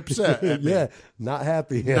 Very upset. At me. Yeah. Not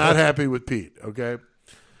happy. Not happy with Pete. Okay.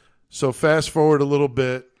 So fast forward a little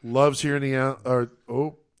bit. Loves hearing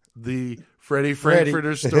the Freddie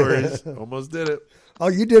Frankfurter stories. Almost did it. Oh,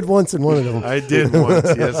 you did once in one of them. I did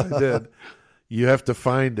once. Yes, I did. You have to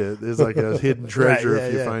find it. There's like a hidden treasure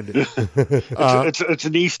if you find it. It's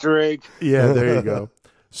an Easter egg. Yeah, there you go.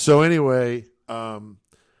 So anyway,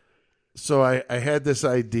 so I had this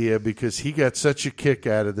idea because he got such a kick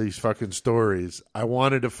out of these fucking stories. I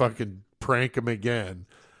wanted to fucking prank him again,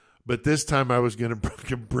 but this time I was going to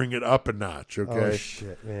fucking bring it up a notch. Okay. Oh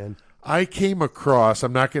shit, man. I came across.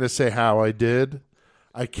 I'm not going to say how I did.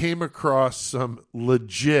 I came across some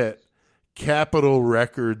legit Capitol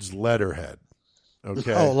Records letterhead.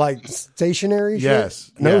 Okay. Oh, like stationary shit?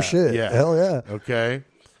 Yes. No shit. Yeah. Hell yeah. Okay.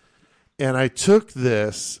 And I took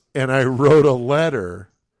this and I wrote a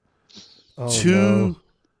letter to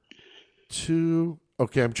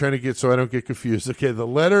okay, I'm trying to get so I don't get confused. Okay, the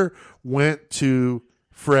letter went to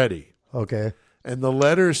Freddie. Okay. And the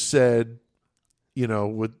letter said,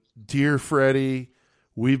 with Dear Freddie,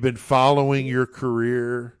 we've been following your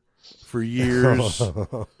career for years.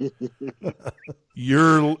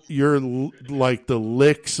 You're like the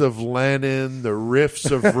licks of Lennon, the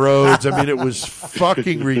riffs of Rhodes. I mean, it was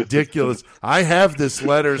fucking ridiculous. I have this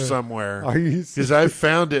letter somewhere because I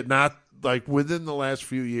found it not like within the last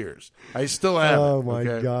few years. I still have it. Oh my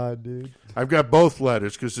God, dude! I've got both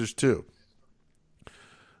letters because there's two.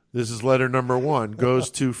 This is letter number 1.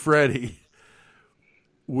 Goes to Freddie.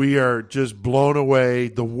 We are just blown away.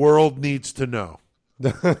 The world needs to know.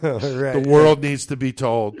 The world needs to be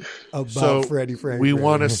told about Freddie Frankfurter. We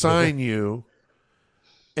want to sign you,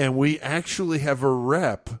 and we actually have a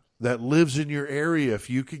rep that lives in your area. If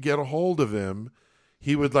you could get a hold of him,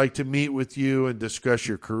 he would like to meet with you and discuss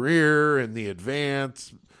your career and the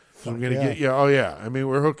advance. So I'm going to get you. Oh yeah, I mean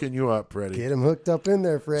we're hooking you up, Freddie. Get him hooked up in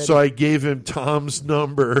there, Freddie. So I gave him Tom's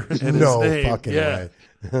number and his name. Fucking way.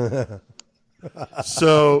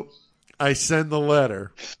 So I send the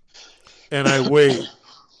letter. And I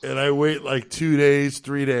wait like 2 days,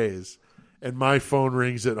 3 days, and my phone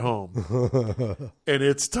rings at home, and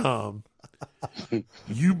it's Tom.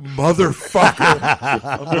 You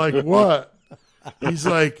motherfucker! I'm like, what? He's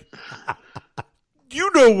like, you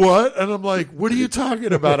know what? And I'm like, what are you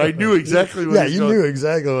talking about? I knew exactly what. Yeah, you knew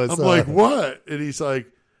exactly what. I'm like, what? And he's like,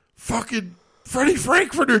 fucking Freddie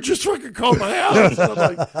Frankfurter just fucking called my house. And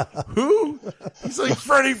I'm like, who? He's like,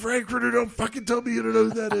 Freddie Frankfurter, don't fucking tell me you don't know who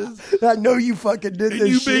that is. I know you fucking did and this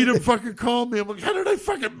you shit. made him fucking call me. I'm like, how did I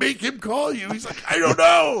fucking make him call you? He's like, I don't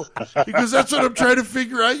know. Because that's what I'm trying to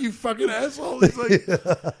figure out, you fucking asshole. He's like,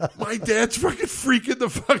 my dad's fucking freaking the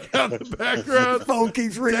fuck out in the background. Phone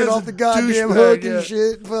keeps ringing off the goddamn hook and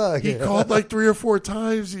shit. Fuck. He called like 3 or 4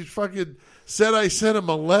 times. He's fucking said I sent him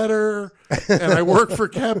a letter, and I work for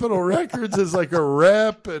Capitol Records as like a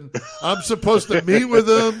rep, and I'm supposed to meet with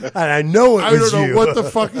him. And I know it was you. I don't know what the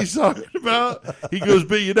fuck he's talking about. He goes,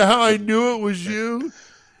 but you know how I knew it was you?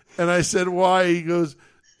 And I said, why? He goes,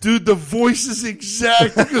 dude, the voice is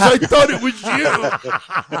exact because I thought it was you.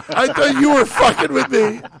 I thought you were fucking with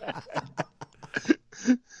me.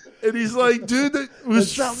 And he's like, dude, that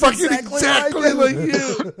was fucking exactly like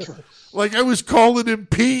you. Like I was calling him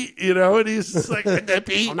Pete, and he's just like, I'm not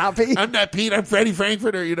Pete. I'm not Pete. I'm Freddie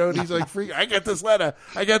Frankfurter, and he's like, I got this letter.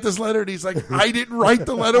 And he's like, I didn't write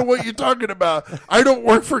the letter. What you talking about? I don't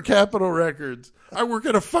work for Capitol Records. I work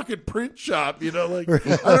at a fucking print shop, like,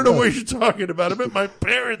 I don't know what you're talking about. I'm at my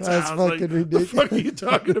parents' house. That's fucking ridiculous. What the fuck are you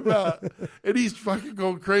talking about? And he's fucking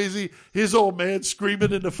going crazy. His old man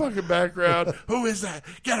screaming in the fucking background. Who is that?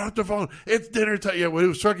 Get off the phone. It's dinner time. Yeah, when it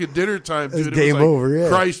was fucking dinner time, dude, it's game over, yeah.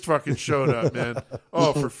 Christ fucking showed up, man.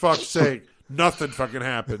 Oh, for fuck's sake. Nothing fucking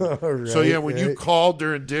happened. Right, so, yeah, when you called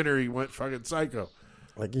during dinner, he went fucking psycho.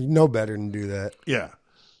 Like, you know better than do that. Yeah.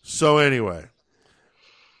 So, anyway.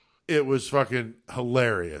 It was fucking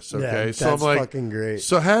hilarious. Okay, yeah, so I'm like, fucking great.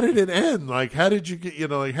 So how did it end? Like, how did you get?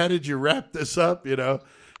 How did you wrap this up?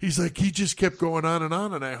 He's like, he just kept going on, and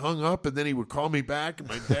I hung up, and then he would call me back, and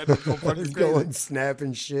my dad would go fucking crazy, going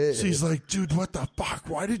snapping shit. So he's like, dude, what the fuck?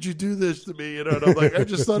 Why did you do this to me? And I'm like, I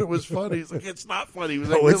just thought it was funny. He's like, it's not funny. He was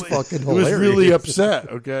like, it's fucking hilarious. He was really upset.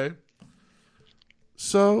 Okay.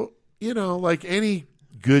 So, like any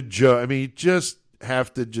good joke, I mean, you just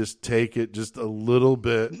have to just take it just a little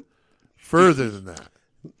bit further than that.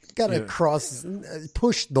 Got to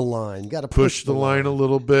push the line. Got to push the line a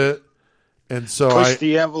little bit. And so push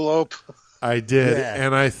the envelope. I did. Yeah.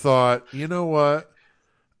 And I thought, you know what?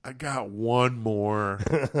 I got one more.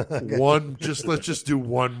 Let's just do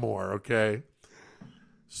one more, okay?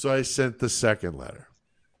 So I sent the second letter.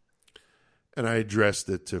 And I addressed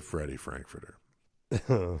it to Freddie Frankfurter.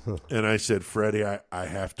 And I said, Freddie, I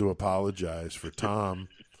have to apologize for Tom.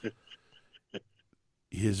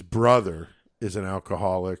 His brother is an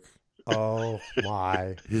alcoholic. Oh,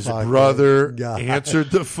 my. His brother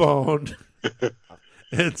answered the phone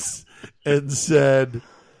and said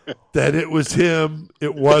that it was him.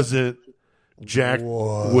 It wasn't. Jack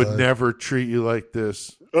would never treat you like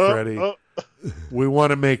this, Freddie. We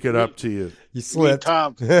want to make it up to you. You slipped.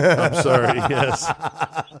 Tom. I'm sorry. Yes.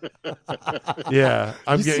 Yeah,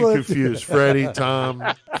 I'm getting confused. Freddie, Tom,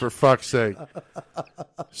 for fuck's sake.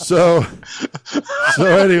 So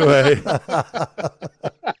anyway,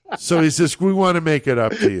 so he says, we want to make it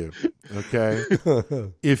up to you. Okay.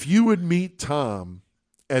 If you would meet Tom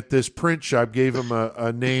at this print shop, gave him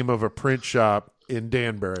a name of a print shop in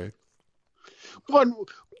Danbury. But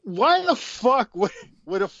why the fuck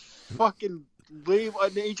would a fucking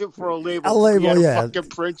an agent for a label yeah. Fucking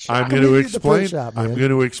print shop? I'm going to explain. I'm going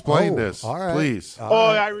to explain this, all right. please.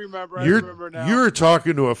 I remember. I remember now. You're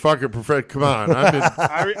talking to a fucking professor. Come on,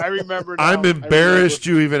 I remember. Now. I'm embarrassed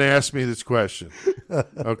you even asked me this question.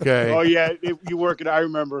 Okay. Oh yeah, you work it. I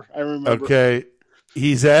remember. Okay,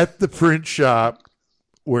 he's at the print shop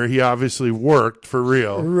where he obviously worked for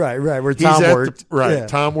real. Right. Where Tom worked. Yeah.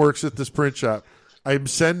 Tom works at this print shop. I'm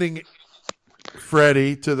sending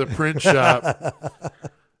Freddie to the print shop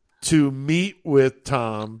to meet with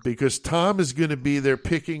Tom because Tom is going to be there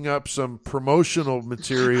picking up some promotional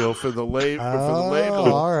material for the label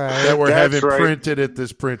that we're having printed at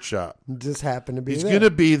this print shop. Just happened to be He's there. going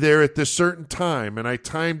to be there at this certain time, and I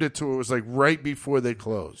timed it to it was like right before they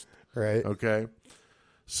closed. Right. Okay.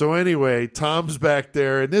 So anyway, Tom's back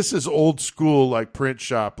there, and this is old school like print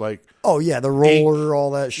shop, like the roller, ink,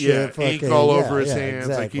 all that shit, ink all over his hands,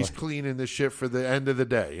 like he's cleaning the shit for the end of the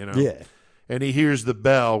day, Yeah. And he hears the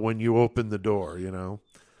bell when you open the door,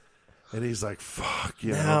 and he's like, "Fuck,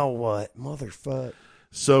 Now what, motherfucker?"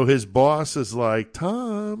 So his boss is like,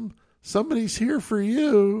 "Tom, somebody's here for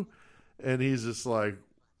you," and he's just like,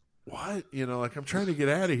 "What?" Like I'm trying to get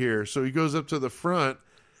out of here. So he goes up to the front.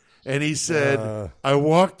 And he said, I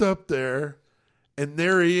walked up there, and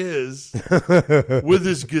there he is with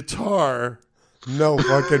his guitar. No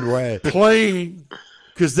fucking way. Playing,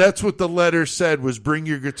 because that's what the letter said, was bring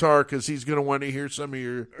your guitar, because he's going to want to hear some of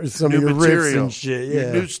your new material. And shit,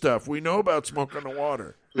 your new stuff. We know about Smoke on the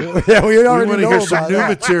Water. Yeah, we already want to hear some new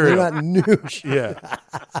material. Not new shit. Yeah.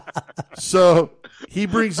 So he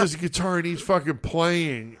brings his guitar and he's fucking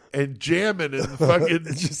playing and jamming in the fucking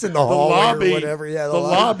just in the lobby or whatever. Yeah, the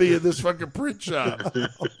lobby of this fucking print shop.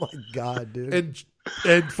 Oh my god, dude!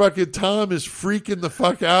 And fucking Tom is freaking the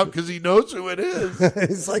fuck out because he knows who it is.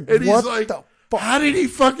 He's like, and what he's like, the fuck? How did he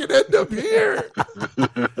fucking end up here?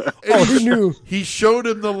 He knew. He showed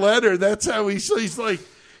him the letter. That's how he's like,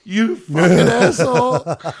 you fucking asshole.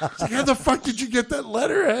 It's like, how the fuck did you get that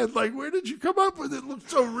letterhead? Like, where did you come up with it? It looked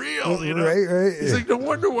so real, Right. He's like, no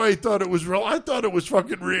wonder why he thought it was real. I thought it was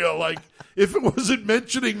fucking real. Like, if it wasn't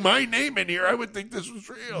mentioning my name in here, I would think this was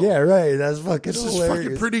real. Yeah, right. That's fucking this hilarious. is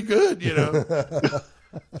fucking pretty good,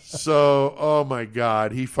 So, oh my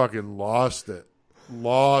God, he fucking lost it.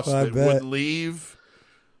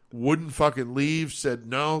 Wouldn't fucking leave, said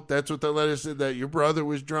no. That's what the letter said, that your brother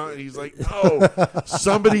was drunk. And he's like, no,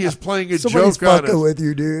 somebody is playing a joke on us. Somebody's fucking with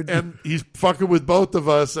you, dude. And he's fucking with both of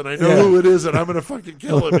us, and I know who it is, and I'm going to fucking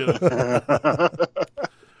kill him.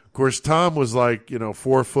 Of course, Tom was like,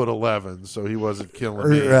 4'11", so he wasn't killing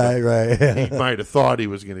me. Right. He might have thought he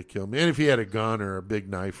was going to kill me. And if he had a gun or a big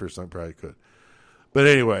knife or something, probably could. But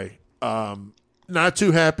anyway, not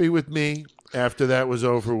too happy with me after that was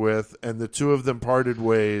over with, and the two of them parted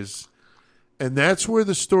ways, and that's where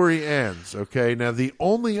the story ends, okay? Now, the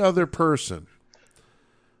only other person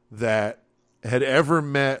that had ever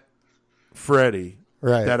met Freddie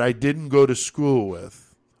that I didn't go to school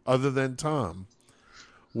with, other than Tom,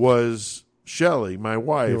 was Shelley, my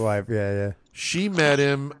wife. Your wife, yeah. She met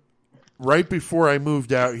him right before I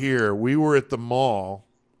moved out here. We were at the mall,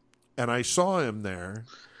 and I saw him there,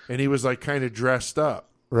 and he was, like, kind of dressed up.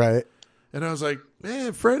 Right. And I was like,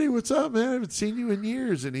 man, Freddie, what's up, man? I haven't seen you in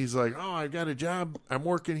years. And he's like, oh, I got a job. I'm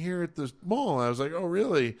working here at the mall. I was like, oh,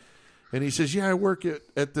 really? And he says, yeah, I work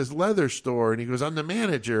at this leather store. And he goes, I'm the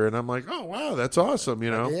manager. And I'm like, oh, wow, that's awesome,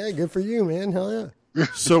 you know? Yeah, good for you, man. Hell yeah.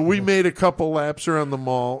 So we made a couple laps around the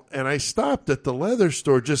mall, and I stopped at the leather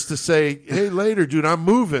store just to say, hey, later, dude, I'm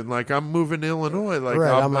moving. Like, I'm moving to Illinois. Like,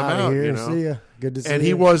 right, I'm out here. you know? See ya. Good to see you. And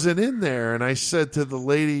he wasn't in there. And I said to the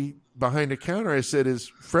lady behind the counter, I said, is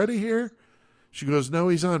Freddie here? She goes, no,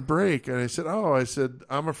 he's on break. And I said,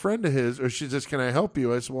 I'm a friend of his. Or she says, can I help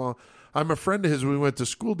you? I said, well, I'm a friend of his. We went to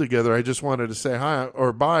school together. I just wanted to say hi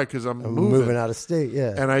or bye because I'm moving out of state.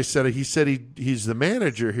 Yeah. And I said, he's the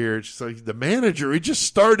manager here. She's like, the manager? He just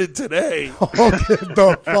started today.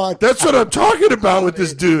 The fuck? That's what I'm talking about with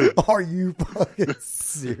this dude. Are you fucking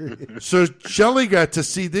serious? So Shelly got to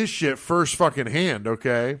see this shit first fucking hand,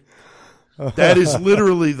 okay? That is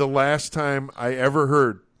literally the last time I ever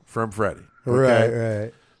heard from Freddie. Okay?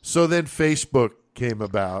 Right. So then Facebook came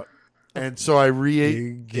about. And so I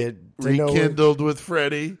rekindled with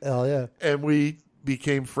Freddie. Hell yeah. And we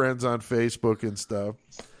became friends on Facebook and stuff.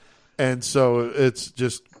 And so it's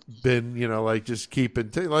just been, like just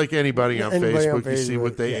keeping, like anybody on Facebook, you see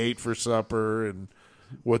what they ate for supper and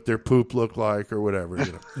what their poop looked like or whatever.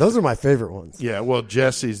 Those are my favorite ones. Yeah, well,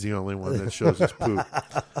 Jesse's the only one that shows his poop.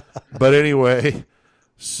 But anyway,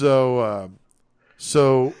 so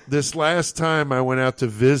this last time I went out to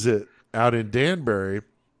visit out in Danbury,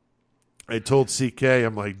 I told CK,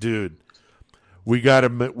 I'm like, dude, we gotta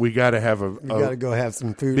have you gotta go have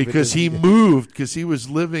some food because he moved because he was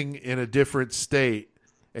living in a different state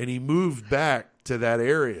and he moved back to that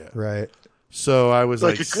area. Right. So I was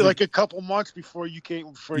like a couple months before you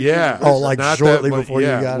came. Like shortly before you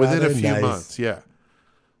got within out a few nice. months. Yeah.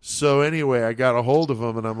 So anyway, I got a hold of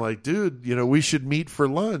him and I'm like, dude, we should meet for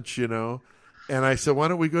lunch, And I said, why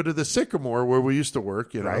don't we go to the Sycamore where we used to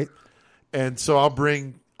work, Right. And so I'll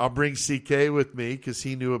bring CK with me because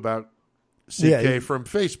he knew about CK from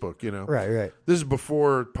Facebook, Right. This is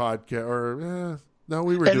before podcast, or no,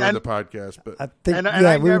 we were doing the podcast, but I think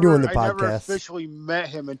we were doing the podcast. I never officially met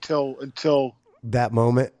him until that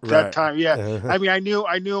moment, that time. Yeah, I mean, I knew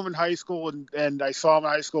him in high school, and I saw him in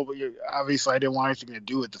high school, but obviously I didn't want anything to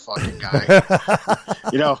do with the fucking guy.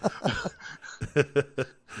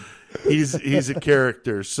 He's a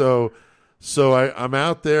character, so I'm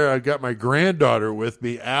out there. I got my granddaughter with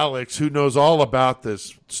me, Alex, who knows all about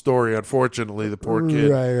this story. Unfortunately, the poor kid,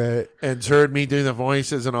 right, and heard me doing the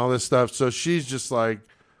voices and all this stuff. So she's just like,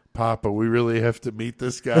 "Papa, we really have to meet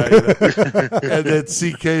this guy." And then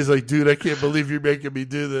CK's like, "Dude, I can't believe you're making me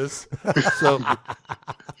do this." So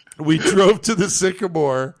we drove to the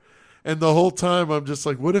Sycamore, and the whole time I'm just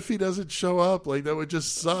like, "What if he doesn't show up? Like that would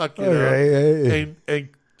just suck," And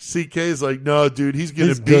CK's like, no, dude, he's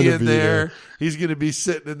going to be in there. He's going to be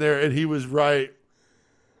sitting in there. And he was right.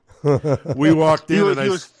 We walked in and he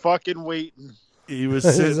was fucking waiting. He was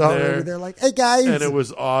sitting there. They're like, hey, guys. And it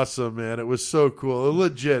was awesome, man. It was so cool.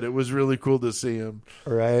 Legit. It was really cool to see him.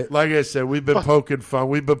 Right. Like I said, we've been poking fun.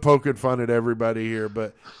 We've been poking fun at everybody here.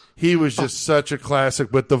 But he was just such a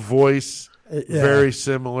classic. But the voice, very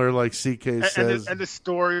similar, like CK says. And the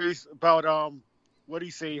stories about, what did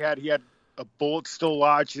he say he had? He had a bullet still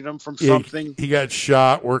lodged in him from something. He got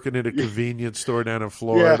shot working at a convenience store down in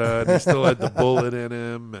Florida, and he still had the bullet in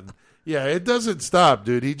him. And it doesn't stop,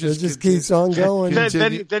 dude. He just keeps on going.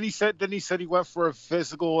 Then he said he went for a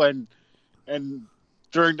physical, and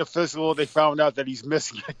during the physical they found out that he's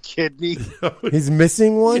missing a kidney. He's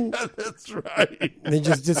missing one? Yeah, that's right. And he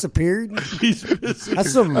just disappeared? He's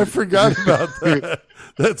missing. I forgot about that.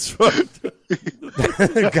 That's fucked.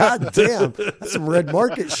 God damn. That's some red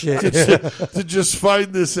market shit. To just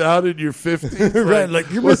find this out in your 50s. Right,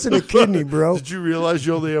 like you're missing a kidney, bro. Did you realize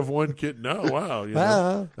you only have one kid? No,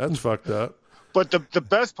 wow. That's fucked up. But the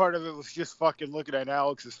best part of it was just fucking looking at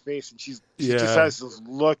Alex's face, and she just has this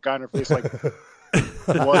look on her face like,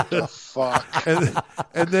 what the fuck?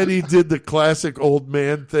 And then he did the classic old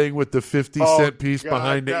man thing with the 50-cent piece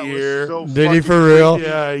behind the ear. So did he for real?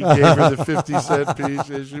 Yeah, he gave her the 50-cent piece,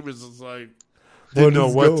 and she was just like, didn't know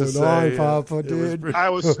what to say. Papa, dude? I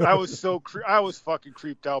was fucking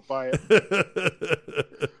creeped out by it.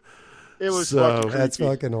 It was fucking creepy. That's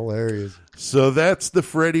fucking hilarious. So that's the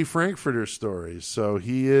Freddie Frankfurter story. So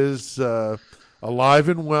he is alive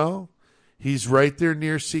and well. He's right there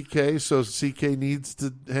near CK, so CK needs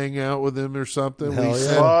to hang out with him or something.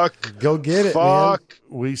 Go get it, man.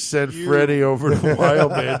 We sent Freddie over to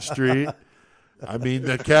Wildman Street. I mean,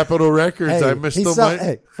 the Capitol Records.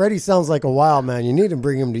 Hey, Freddie sounds like a wild man. You need to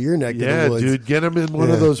bring him to your neck of the woods. Yeah, dude, get him in one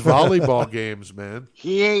of those volleyball games, man.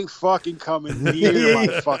 He ain't fucking coming near my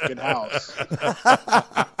fucking house.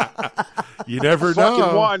 You never fucking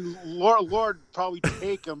know. one, Lord probably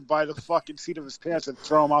take him by the fucking seat of his pants and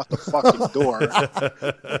throw him out the fucking door.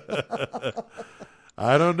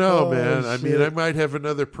 I don't know, man. Shit. I mean, I might have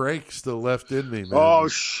another prank still left in me, man. Oh,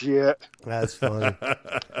 shit. That's funny.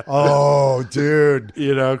 Oh, dude.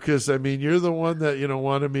 You know, because, I mean, you're the one that,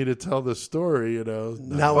 wanted me to tell the story,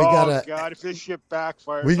 Now we gotta. God, if this shit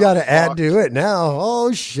backfires. We gotta add to it now.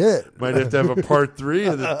 Oh, shit. Might have to have a part 3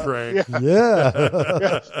 of the prank.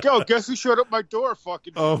 Yeah. Go, guess who showed up my door,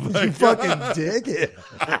 fucking. Oh, my You God. fucking dig it.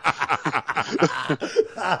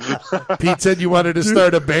 Pete said you wanted to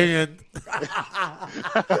start a band.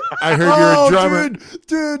 I heard you're a drummer.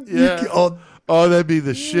 Dude. Yeah. Oh, that'd be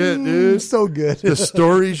the shit, dude. So good. The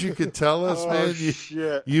stories you could tell us, Oh, man.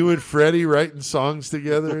 shit. You and Freddie writing songs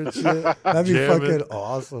together and shit. That'd be Jamming. fucking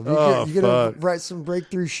awesome. Oh, You're gonna fuck. write some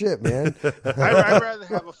breakthrough shit, man. I'd rather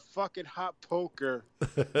have a fucking hot poker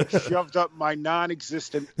shoved up my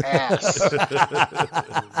non-existent ass.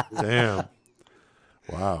 Damn.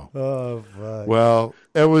 Wow. Oh, fuck. Well,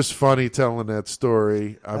 it was funny telling that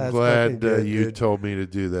story. I'm That's glad fucking good, you dude. told me to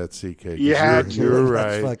do that, CK. 'Cause You had to. You're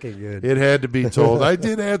That's right. fucking good. It had to be told. I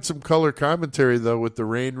did add some color commentary, though, with the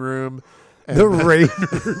rain room and The rain.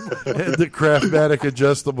 and the Craftmatic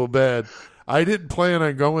adjustable bed. I didn't plan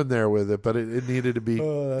on going there with it, but it needed to be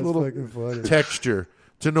Oh, a that's little fucking funny. texture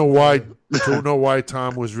to know why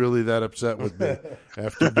Tom was really that upset with me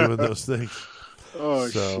after doing those things. Oh,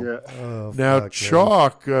 So- shit. Oh, Now, fuck,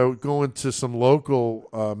 Chalk, going to some local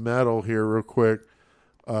metal here real quick.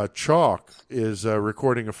 Chalk is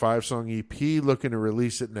recording a 5-song EP, looking to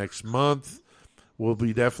release it next month. We'll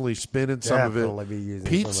be definitely spinning some Definitely of be it. using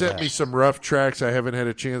Pete some of sent that. me some rough tracks. I haven't had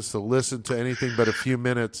a chance to listen to anything but a few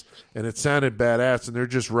minutes, and it sounded badass, and they're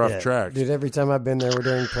just rough Yeah. tracks. Dude, every time I've been there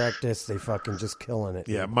during practice, they fucking just killing it.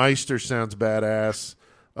 Yeah, Meister sounds badass.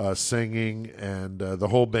 Singing, and the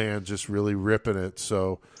whole band just really ripping it.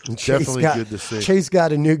 So And Chase definitely got- good to see. Chase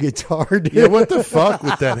got a new guitar, dude. Yeah, what the fuck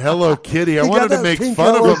with that Hello Kitty? I He got wanted to that make pink fun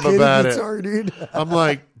of Hello him Kitty about guitar, it. dude. I'm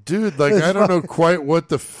like, dude, like I don't know quite what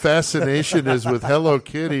the fascination is with Hello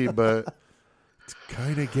Kitty, but it's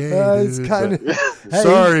kind of gay. It's dude, kind of. but-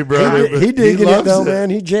 Sorry, brother, but He digging loves it though, it. man.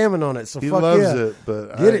 He jamming on it. So He fuck loves yeah. it,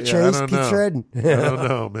 but Get it, Chase. I don't Keep know. shredding. I don't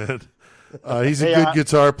know, man. He's a Hey, good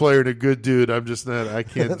guitar player and a good dude. I'm just not. I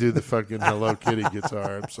can't do the fucking Hello Kitty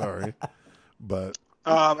guitar. I'm sorry, but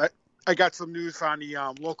I got some news on the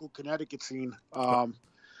local Connecticut scene.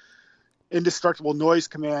 Indestructible Noise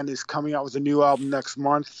Command is coming out with a new album next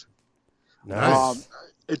month. Nice.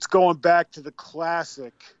 It's going back to the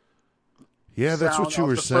classic. yeah, that's what sound you of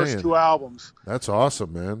were the saying. First 2 albums. That's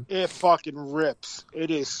awesome, man. It fucking rips. It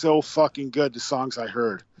is so fucking good. The songs I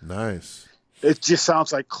heard. Nice, It just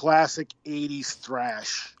sounds like classic 80s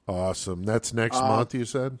thrash. awesome. That's next month, you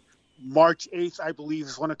said. March 8th, I believe,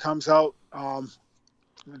 is when it comes out.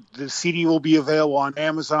 The CD will be available on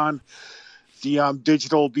Amazon. The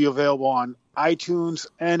digital will be available on iTunes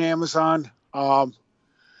and Amazon.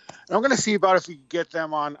 I'm going to see about if we can get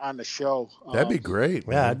them on the show. That'd be great. Yeah,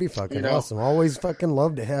 man. that'd be fucking You know. awesome. Always fucking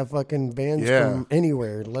love to have fucking bands Yeah. from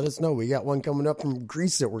anywhere. Let us know. We got one coming up from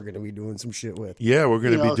Greece that we're going to be doing some shit with. Yeah, we're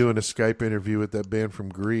going to You be know. doing a Skype interview with that band from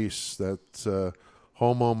Greece. That's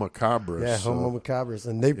Homo Macabros. Yeah, So, Homo Macabros.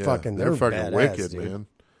 And they yeah, fucking, they're fucking badass, wicked, dude. man.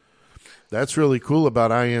 That's really cool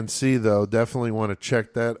about INC, though. Definitely want to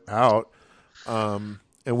check that out.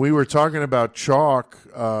 And we were talking about Chalk.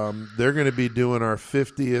 They're going to be doing our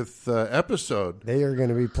 50th episode, They are going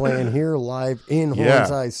to be playing here live in Yeah.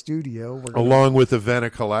 Horn's Eye Studio. We're gonna, along with Event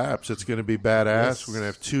of Collapse. It's going to be badass. Yes. We're going to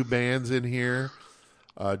have 2 bands in here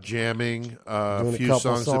jamming a doing a few couple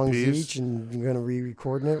songs songs apiece. each, and we're going to be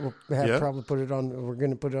recording it. We'll have Yeah. probably put it on. We're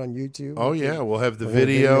going to put it on YouTube. Oh yeah, we'll have the We're gonna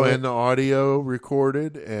video video it. and the audio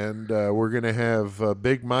recorded, and we're gonna have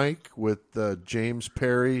Big Mike with James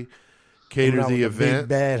Perry cater Coming out the with event. Big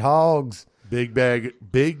Bad Hogs. Big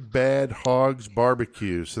Bad Hogs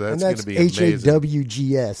Barbecue. So And that's going that's to be amazing.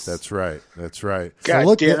 HAWGS. That's right. That's right. God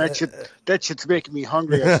look damn, at- that shit's making me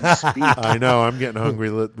hungry as we speak. I know. I'm getting hungry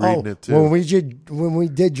reading it too. When we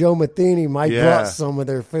did Joe Matheny, Mike Yeah. brought some of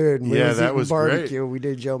their food. And we Yeah, was that eating was barbecue. We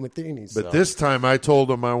did Joe Matheny. But this time I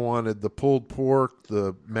told him I wanted the pulled pork,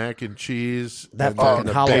 the mac and cheese, that and then fucking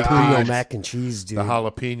the baked jalapeno beans, mac and cheese, dude. the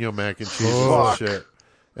jalapeno mac and cheese Fuck. and shit,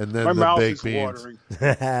 and then My the mouth baked is beans. watering.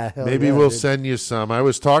 Hell Maybe yeah, we'll dude. send you some. I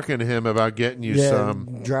was talking to him about getting you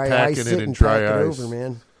some, dry packing ice it in and dry pack ice. it over,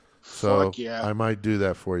 man. So Fuck yeah. I might do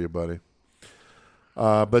that for you, buddy.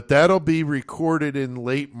 But that'll be recorded in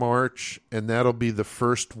late March, and that'll be the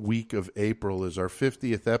first week of April is our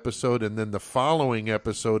 50th episode, and then the following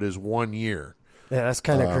episode is 1 year. Yeah, that's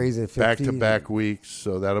kind of crazy. 50, Back-to-back weeks,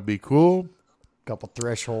 so that'll be cool. couple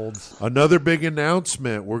thresholds. Another big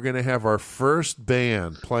announcement. We're going to have our first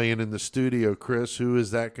band playing in the studio. Chris, who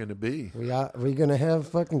is that going to be? We're going to have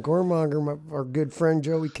fucking Goremonger, our good friend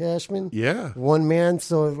Joey Cashman. Yeah. One man.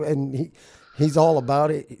 So, and he's all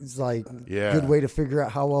about it. He's like, good way to figure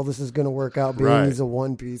out how well this is going to work out, being he's a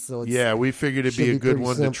one piece. So we figured it'd be a good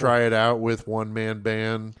one to try it out with one-man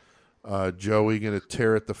band. Joey going to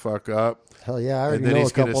tear it the fuck up. Hell yeah, I already know a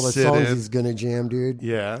couple of the songs he's going to jam, dude.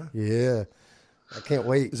 Yeah. Yeah. I can't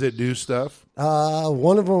wait. Is it new stuff?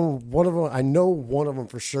 One of them, I know one of them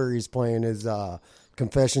for sure he's playing is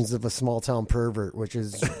Confessions of a Small Town Pervert, which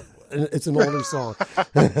is, it's an older song.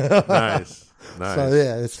 Nice. So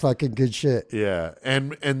yeah, it's fucking good shit. Yeah.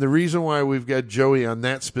 And the reason why we've got Joey on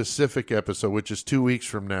that specific episode, which is 2 weeks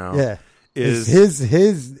from now. Is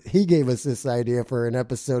he gave us this idea for an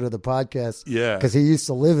episode of the podcast. Yeah. Because he used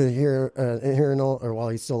to live here in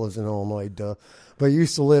Illinois, he still lives in Illinois, but he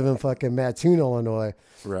used to live in fucking Mattoon, Illinois.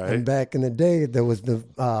 Right. And back in the day, there was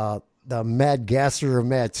the Mad Gasser of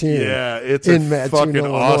Mattoon. Yeah, it's a fucking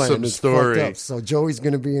Illinois, awesome story. So Joey's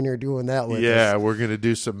going to be in here doing that with us. Yeah, we're going to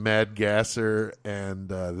do some Mad Gasser, and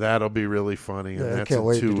that'll be playing funny. And that's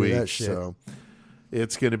in 2 weeks. So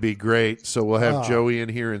it's going to be great. So we'll have Joey in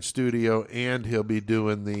here in studio, and he'll be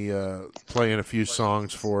doing playing a few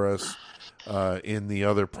songs for us in the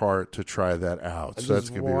other part to try that out. So that's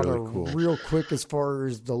going to be really cool. Real quick, as far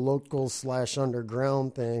as the local /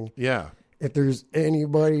 underground thing. Yeah. If there's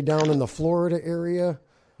anybody down in the Florida area,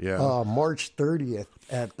 March 30th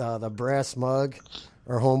at the Brass Mug,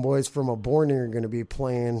 our homeboys from Aborning are going to be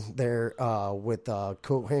playing there with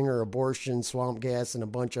Coat Hanger, Abortion, Swamp Gas, and a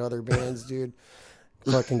bunch of other bands, dude.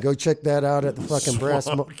 Fucking go check that out at the fucking Brass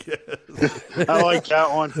Mug. I like that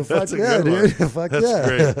one. That's a good one. Dude. Fuck That's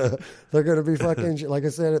yeah. great. They're going to be fucking, like I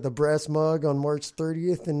said, at the Brass Mug on March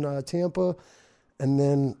 30th in Tampa. And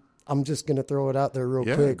then I'm just going to throw it out there real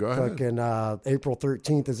quick. Go ahead. Fucking April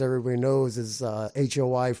 13th, as everybody knows, is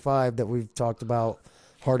HOI 5 that we've talked about.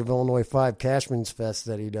 Heart of Illinois 5 Cashman's Fest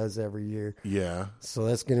that he does every year. Yeah. So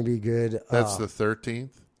that's going to be good. That's the 13th?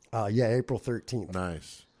 Yeah, April 13th.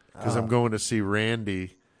 Nice. Because I'm going to see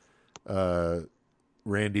Randy Bobandy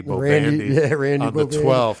on the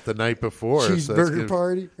 12th, the night before. Cheeseburger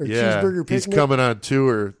party? Or cheeseburger picnic? He's coming on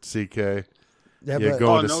tour, CK.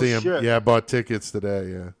 Going to see him. Shit. Yeah, I bought tickets today,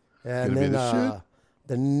 yeah. And then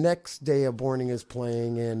the next day Aborning is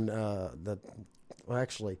playing in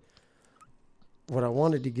actually, what I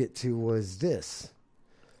wanted to get to was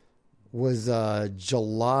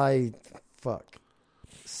July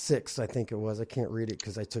 6th, I think it was. I can't read it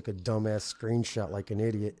because I took a dumbass screenshot like an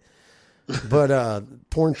idiot. But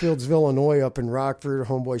Pornfields, Illinois, up in Rockford,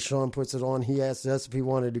 homeboy Sean puts it on. He asked us if we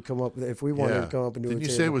wanted to come up, if we wanted to come up and do it. Didn't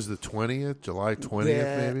you say it was the 20th, July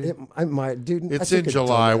 20th, maybe? I might, dude. It's in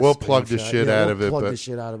July. We'll plug the shit out of it.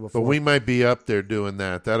 But we might be up there doing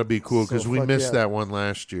that. That'll be cool because we missed that one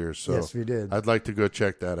last year. So yes, we did. I'd like to go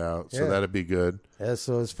check that out. So that'd be good. Yeah.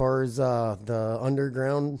 So as far as the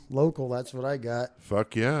underground local, that's what I got.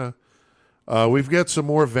 Fuck yeah. We've got some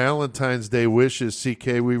more Valentine's Day wishes.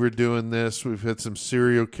 CK, we were doing this. We've had some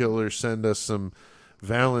serial killers send us some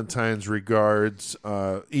Valentine's regards,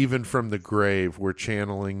 even from the grave. We're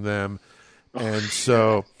channeling them. And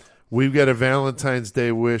so we've got a Valentine's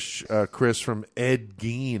Day wish, Chris, from Ed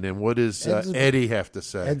Gein. And what does Eddie have to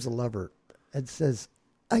say? Ed's a lover. Ed says,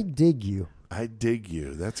 I dig you. I dig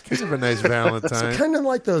you. That's kind of a nice Valentine. It's kind of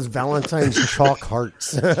like those Valentine's chalk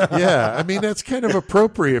hearts. Yeah, I mean, that's kind of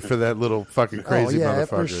appropriate for that little fucking crazy motherfucker.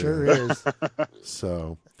 For sure is.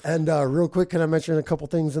 So, and real quick, can I mention a couple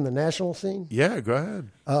things in the national scene? Yeah, go ahead.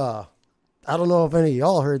 I don't know if any of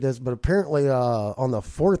y'all heard this, but apparently on the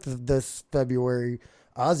 4th of this February,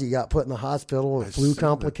 Ozzy got put in the hospital with flu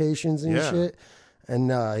complications and shit.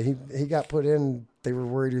 And he got put in. They were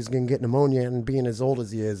worried he was going to get pneumonia, and being as old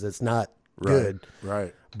as he is, it's not good.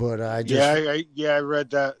 Right. But I just I read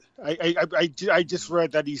that. I just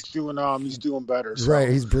read that he's doing better. So. Right,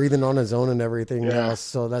 he's breathing on his own and everything now,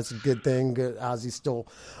 so that's a good thing. Good. Ozzy's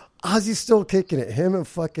still kicking it. Him and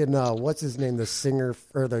fucking what's his name, the singer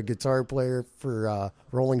or the guitar player for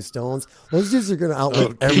Rolling Stones. Those dudes are going to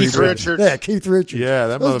outlive everything. Keith Richards. Yeah, Keith Richards. Yeah,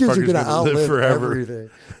 that those dudes are motherfucker's going to outlive forever.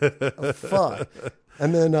 Everything. Fuck.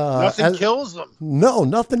 And then nothing kills them. No,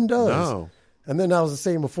 nothing does. No. And then I was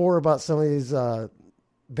saying before about some of these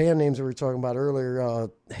band names that we were talking about earlier.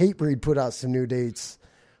 Hatebreed put out some new dates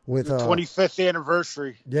with the 25th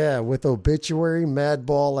anniversary. Yeah, with Obituary,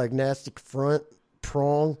 Madball, Agnostic Front,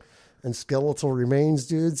 Prong, and skeletal remains,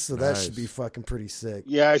 dude. So that should be fucking pretty sick.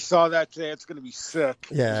 Yeah, I saw that today. It's going to be sick.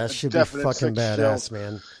 Yeah, that should be fucking badass,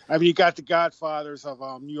 man. I mean, you got the Godfathers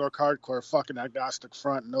of New York hardcore, fucking Agnostic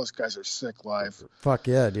Front, and those guys are sick live. Fuck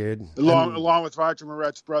yeah, dude. Along with Roger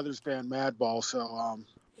Moret's brothers band Madball. So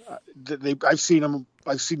I've seen them.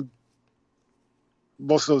 I've seen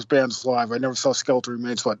most of those bands live. I never saw Skeletal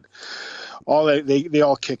Remains, but they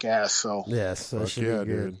all kick ass. So yes, that should be good.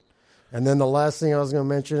 Dude. And then the last thing I was going to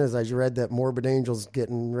mention is I read that Morbid Angel's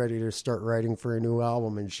getting ready to start writing for a new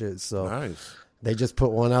album and shit. So nice. They just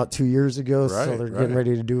put one out 2 years ago, so they're getting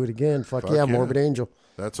ready to do it again. Fuck yeah, Morbid Angel.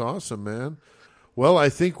 That's awesome, man. Well, I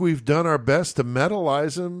think we've done our best to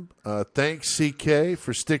metalize him. Thanks, CK,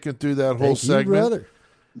 for sticking through that whole segment. You, brother.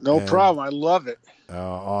 No problem. I love it.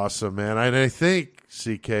 Awesome, man. And I think,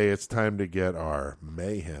 CK, it's time to get our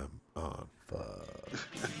mayhem on.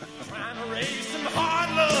 Trying to raise some hard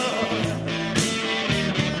love,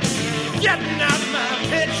 getting out of my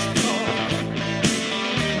pitchfork,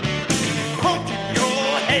 poking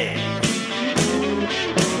your head,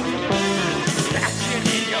 scratching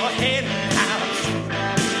in your head house,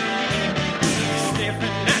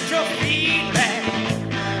 sniffing at your feedback,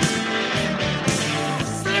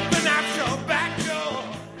 slipping out your back door.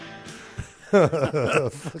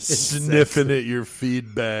 Sniffing at your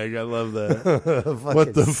feed bag. I love that.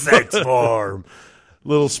 What the sex farm?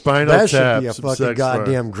 Little Spinal Tap. That should be a fucking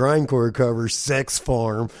goddamn grindcore cover. Sex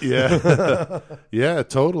farm. Yeah, yeah,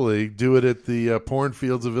 totally. Do it at the porn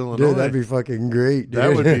fields of Illinois. Dude, that'd be fucking great. Dude.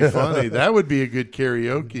 That would be funny. That would be a good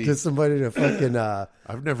karaoke. Just somebody to fucking.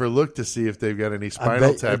 I've never looked to see if they've got any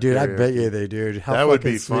Spinal Tap. Dude, karaoke. I bet you they do. How that would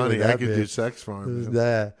be funny. I could do Sex Farm.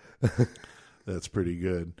 Yeah. That's pretty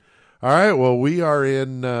good. All right, well, we are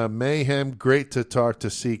in mayhem. Great to talk to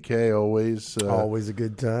CK always. Always a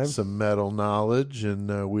good time. Some metal knowledge,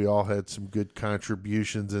 and we all had some good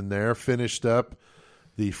contributions in there. Finished up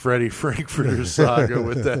the Freddie Frankfurter saga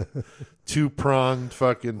with that two-pronged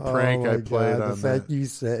fucking prank I played on the fact you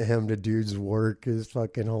sent him to dude's work is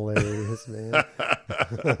fucking hilarious, man.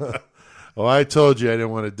 Well, I told you I didn't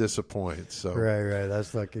want to disappoint. So Right. That's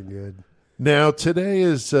fucking good. Now, today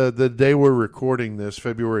is the day we're recording this,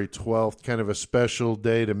 February 12th, kind of a special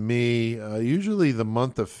day to me. Usually the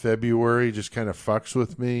month of February just kind of fucks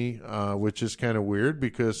with me, which is kind of weird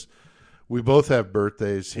because we both have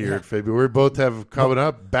birthdays here in February. We both have coming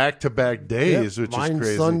up back-to-back days, which Mine's is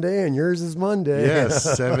crazy. Sunday and yours is Monday.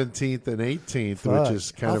 Yes, 17th and 18th, which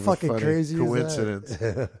is kind of a funny crazy coincidence.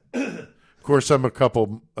 Of course, I'm a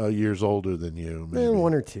couple years older than you. Maybe.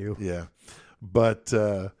 One or two. Yeah. But...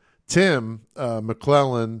 Tim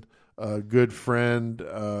McClellan, a good friend,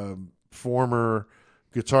 former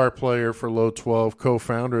guitar player for Low 12,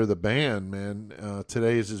 co-founder of the band, man.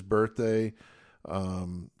 Today is his birthday.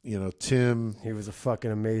 Tim... He was a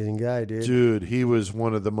fucking amazing guy, dude. Dude, he was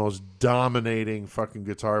one of the most dominating fucking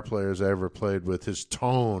guitar players I ever played with. His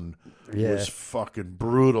tone was fucking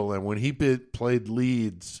brutal. And when he played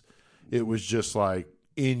leads, it was just like...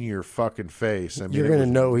 in your fucking face. I mean, you're gonna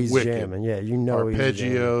know he's wicked. jamming. Yeah, you know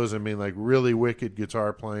arpeggios. I mean, like really wicked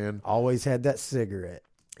guitar playing. Always had that cigarette.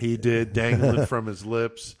 He did dangling from his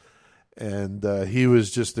lips, and he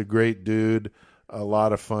was just a great dude. A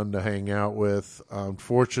lot of fun to hang out with.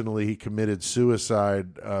 Unfortunately, he committed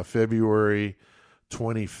suicide February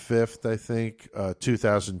 25th, I think,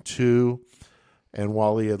 2002. And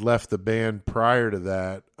while he had left the band prior to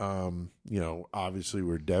that, obviously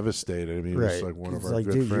we're devastated. I mean, right. It was like one of our like,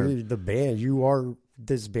 good dude, friends. You're the band. You are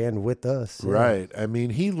this band with us. Yeah. Right. I mean,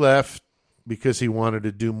 he left because he wanted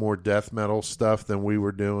to do more death metal stuff than we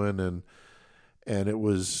were doing, and it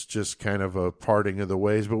was just kind of a parting of the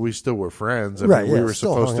ways. But we still were friends. I mean, we were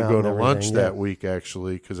supposed to go to lunch that week,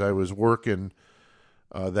 actually, because I was working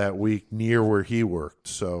that week near where he worked.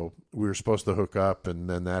 So we were supposed to hook up, and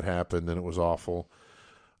then that happened, and it was awful.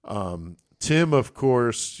 Tim, of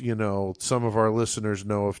course, some of our listeners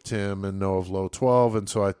know of Tim and know of Low 12, and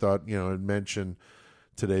so I thought, I'd mention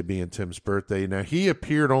today being Tim's birthday. Now, he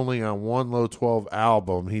appeared only on one Low 12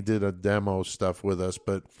 album. He did a demo stuff with us,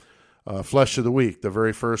 but Flesh of the Week, the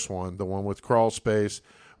very first one, the one with Crawl Space,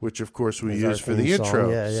 which, of course, we used for the intro.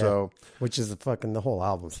 Yeah. So, which is the whole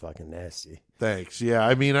album's fucking nasty. Thanks. Yeah,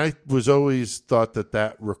 I mean, I was always thought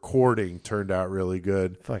that recording turned out really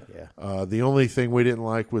good. Fuck yeah. The only thing we didn't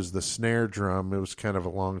like was the snare drum. It was kind of a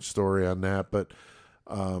long story on that, but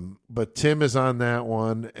Tim is on that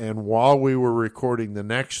one. And while we were recording the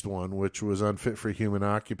next one, which was Unfit for Human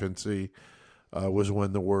Occupancy, was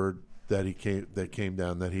when the word that came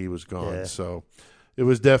down that he was gone. Yeah. So it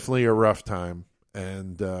was definitely a rough time.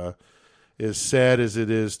 And as sad as it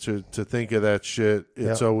is to think of that shit,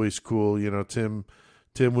 it's always cool. Tim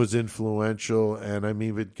Tim was influential, and I'm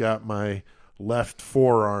even got my left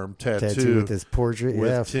forearm tattoo with his portrait.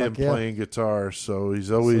 With Tim playing guitar, so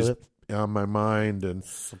he's always on my mind. And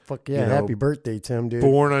fuck yeah, happy birthday, Tim, dude.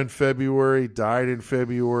 Born on February, died in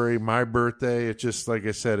February. My birthday, it's just like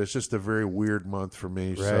I said, it's just a very weird month for me.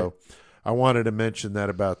 Right. So I wanted to mention that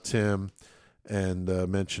about Tim and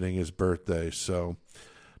mentioning his birthday. So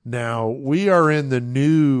now we are in the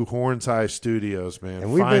new Horns High Studios, man.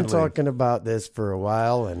 And we've been talking about this for a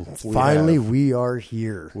while, and finally we are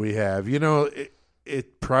here. We have. You know,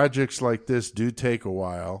 projects like this do take a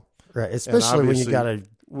while. Right, especially when you got to.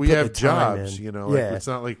 We have jobs, you know. Like, it's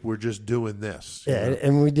not like we're just doing this. Yeah,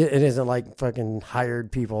 and we did. It isn't like fucking hired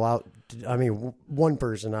people out. I mean, one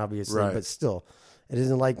person obviously, but still, it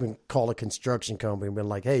isn't like we called a construction company and been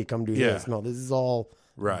like, "Hey, come do this." No, this is all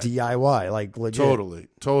DIY, like legit.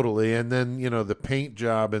 Totally. And then the paint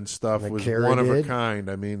job and stuff was one of a kind.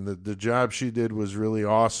 I mean, the job she did was really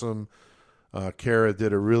awesome. Kara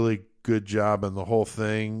did a really good job on the whole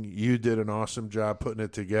thing. You did an awesome job putting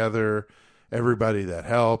it together. Everybody that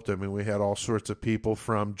helped. I mean, we had all sorts of people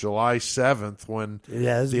from July 7th when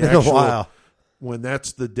it's been a while. When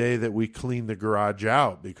that's the day that we cleaned the garage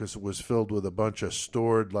out because it was filled with a bunch of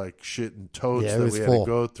stored like shit and totes that we had to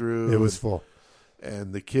go through. It was full.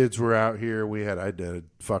 And the kids were out here. I did a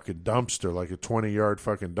fucking dumpster, like a 20-yard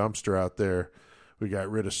fucking dumpster out there. We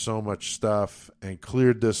got rid of so much stuff and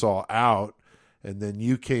cleared this all out. And then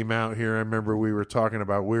you came out here. I remember we were talking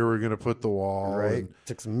about where we were going to put the wall. Right.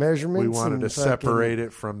 Took some measurements. We wanted to separate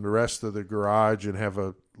it from the rest of the garage and have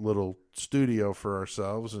a little studio for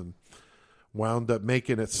ourselves, and wound up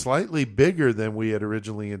making it slightly bigger than we had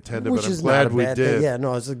originally intended. Which but I'm is glad not a we bad did. Thing. Yeah,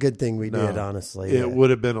 no, it's a good thing we did, honestly. It would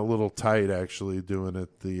have been a little tight, actually, doing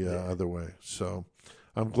it the other way. So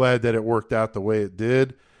I'm glad that it worked out the way it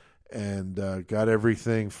did. And got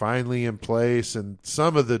everything finally in place, and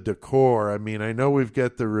some of the decor. I mean, I know we've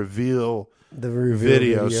got the reveal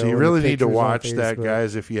video, so you really need to watch that,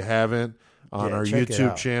 guys. If you haven't, on our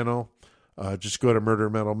YouTube channel, just go to Murder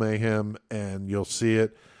Metal Mayhem, and you'll see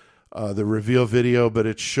it. The reveal video, but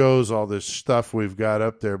it shows all this stuff we've got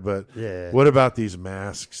up there. But what about these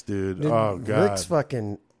masks, dude? Oh God, Rick's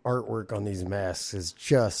fucking artwork on these masks is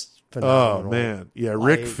just phenomenal. Oh man, yeah,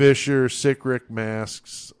 Rick Fisher, Sick Rick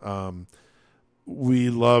masks. We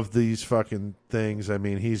love these fucking things. I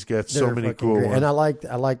mean, he's got so many cool ones. And I like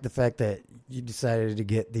the fact that you decided to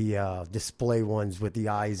get the display ones with the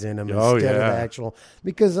eyes in them instead of the actual,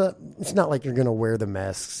 because it's not like you're gonna wear the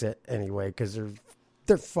masks anyway, because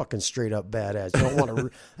they're fucking straight up badass. You don't want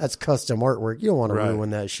to. That's custom artwork. You don't want to ruin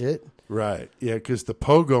that shit. Right. Yeah, because the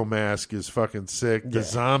Pogo mask is fucking sick. The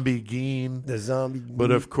zombie Geen.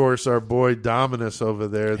 But, of course, our boy Dominus over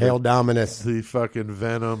there. Hail Dominus. The fucking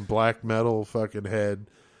Venom black metal fucking head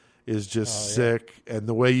is just sick. And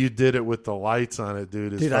the way you did it with the lights on it,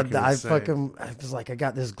 dude, is fucking insane. I was like, I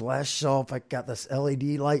got this glass shelf. I got this LED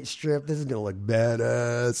light strip. This is going to look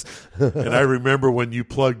badass. And I remember when you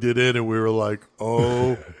plugged it in and we were like,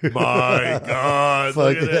 oh, my God.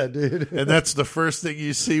 Fuck yeah, dude. And that's the first thing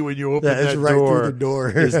you see when you open that right door. Through the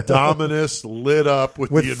door. Is Dominus lit up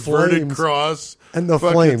with the inverted cross. And the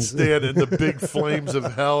flames. Standing, the big flames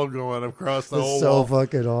of hell going across the whole so wall. So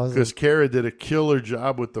fucking awesome. Because Kara did a killer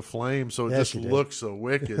job with the flames, so it just looks so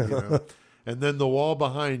wicked, you know. And then the wall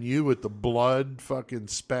behind you with the blood fucking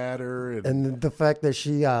spatter. And the fact that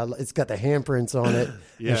she, it's got the handprints on it.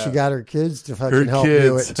 And she got her kids to fucking help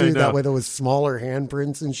do it, too. That way there was smaller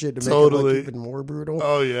handprints and shit to make it look even more brutal.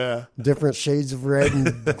 Oh, yeah. Different shades of red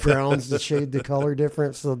and browns to shade the color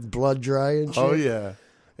different so the blood dry and shit. Oh, yeah.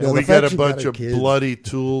 And we got a bunch of bloody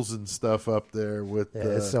tools and stuff up there with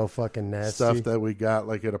it's so fucking nasty stuff that we got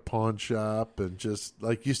like at a pawn shop, and just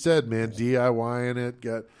like you said, man, DIYing it.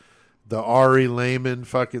 Got the Ari Lehman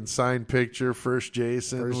fucking signed picture, First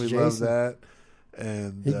Jason. Love that.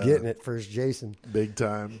 And he getting it, First Jason, big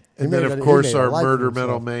time. And then of course our Murder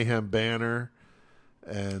Metal Mayhem banner.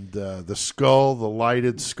 And the skull, the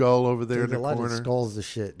lighted skull over there in the corner. The lighted skull's the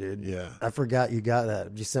shit, dude. Yeah. I forgot you got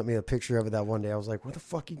that. You sent me a picture of it that one day. I was like, where the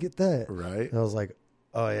fuck you get that? Right. And I was like,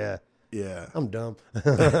 oh, yeah. Yeah. I'm dumb.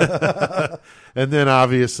 And then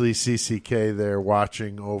obviously CCK there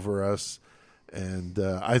watching over us. And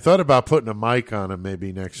I thought about putting a mic on him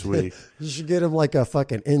maybe next week. You should get him like a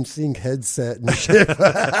fucking NSYNC headset and shit.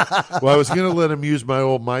 Well, I was going to let him use my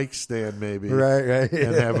old mic stand maybe. Right.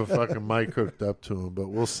 And have a fucking mic hooked up to him, but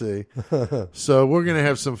we'll see. So we're going to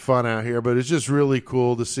have some fun out here, but it's just really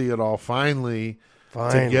cool to see it all finally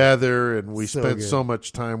together. And we spent so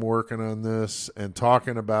much time working on this and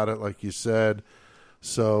talking about it, like you said.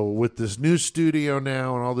 So with this new studio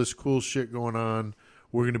now and all this cool shit going on,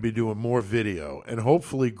 we're going to be doing more video and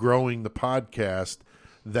hopefully growing the podcast.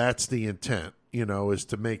 That's the intent, is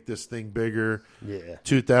to make this thing bigger. Yeah.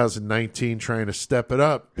 2019, trying to step it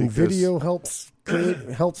up. And video helps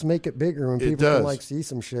make it bigger. When people can see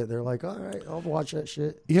some shit, they're like, all right, I'll watch that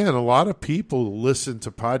shit. Yeah, and a lot of people listen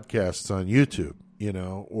to podcasts on YouTube,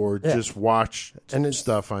 or just watch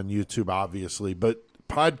stuff on YouTube, obviously. But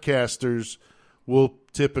podcasters will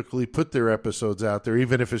typically put their episodes out there,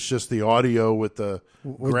 even if it's just the audio with the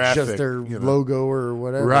graphic, just their logo or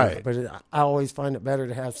whatever. Right. But I always find it better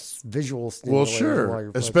to have visual stimulation. Well,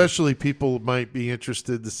 sure. Especially people might be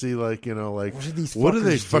interested to see, what do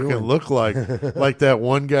they fucking look like? Like that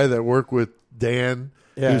one guy that worked with Dan.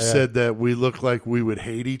 Who said that we look like we would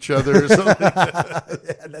hate each other or something?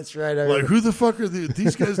 Yeah, that's right. Like, who the fuck are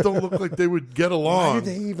these guys? Don't look like they would get along. Why did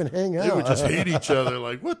they even hang out? They would just hate each other.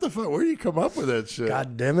 Like, what the fuck? Where do you come up with that shit?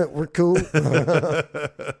 God damn it, we're cool.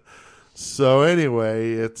 So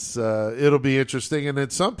anyway, it'll be interesting, and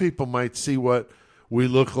then some people might see what we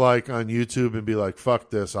look like on YouTube and be like,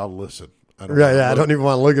 "Fuck this, I'll listen." I don't even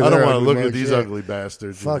want to look at. I don't want to look at these ugly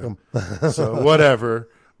bastards. Fuck them. So whatever.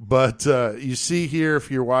 But you see here, if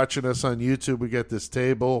you're watching us on YouTube, we got this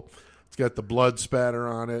table. It's got the blood spatter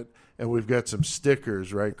on it, and we've got some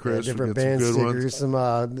stickers, right, Chris? Yeah, different band some good stickers.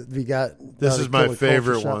 Ones. We got. This is my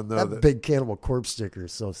favorite one, though. That big Cannibal Corpse sticker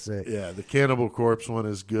is so sick. Yeah, the Cannibal Corpse one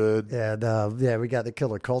is good. And we got the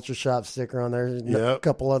Killer Culture Shop sticker on there. Yep. A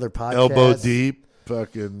couple other podcasts. Elbow Deep,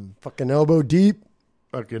 fucking Elbow Deep.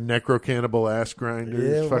 Fucking Necro Cannibal Ass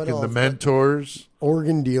Grinders. Fucking The Mentors.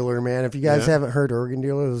 Organ Dealer, man. If you guys haven't heard Organ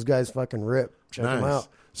Dealer, those guys fucking rip. Check them out.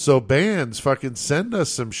 So bands, fucking send us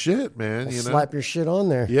some shit, man. Slap your shit on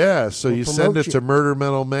there. Yeah, so you send it to Murder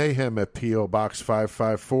Metal Mayhem at P.O. Box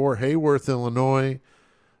 554, Hayworth, Illinois,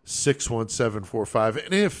 61745.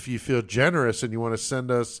 And if you feel generous and you want to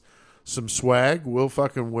send us some swag, we'll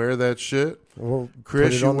fucking wear that shit.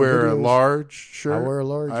 Chris, you wear a large shirt. I wear a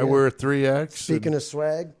large. I wear a 3X. Speaking of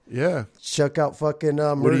swag, check out fucking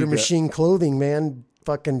Murder Machine Clothing, man.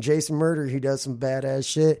 Fucking Jason Murder, he does some badass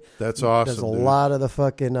shit. That's awesome. Does a lot of the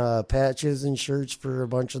fucking patches and shirts for a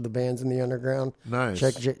bunch of the bands in the underground. Nice.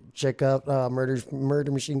 Check out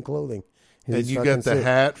Murder Machine Clothing. And you got the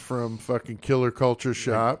hat from fucking Killer Culture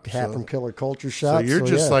Shop. Hat from Killer Culture Shop. So you're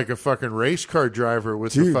just like a fucking race car driver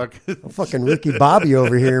with the fucking Ricky Bobby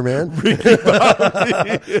over here, man. Ricky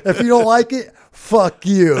Bobby. If you don't like it, fuck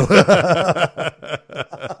you.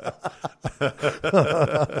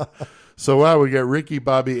 So wow, we got Ricky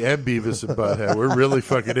Bobby and Beavis and Butthead. We're really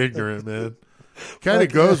fucking ignorant, man. Kind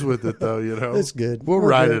of goes with it though, It's good. We'll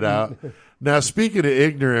ride it out. Now, speaking of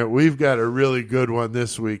ignorant, we've got a really good one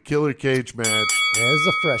this week. Killer Cage match. Yeah, it's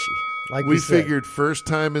a freshie. Like we figured first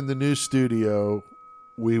time in the new studio,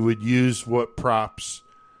 we would use what props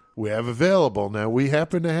we have available. Now, we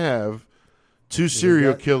happen to have two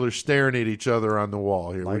serial killers staring at each other on the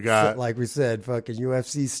wall here. Like we said, fucking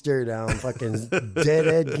UFC stare down, fucking Dead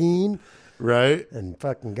Ed Gein. Right. And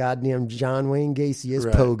fucking goddamn John Wayne Gacy is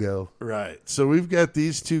Pogo. Right. So we've got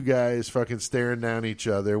these two guys fucking staring down each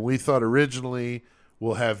other. We thought originally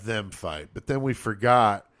we'll have them fight. But then we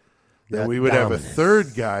forgot that we would have a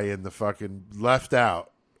third guy in the fucking left out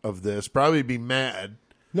of this. Probably be mad.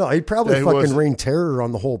 No, he'd probably fucking rain terror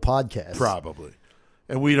on the whole podcast. Probably.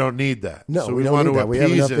 And we don't need that. No, so we don't need that. We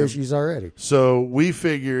have enough issues already. So we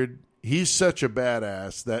figured he's such a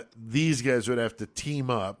badass that these guys would have to team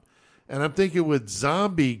up. And I'm thinking with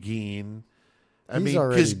Zombie Gein,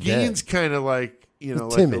 because Gein's kind of like,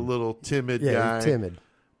 like a little timid guy. He's timid.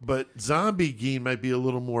 But Zombie Gein might be a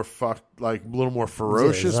little more a little more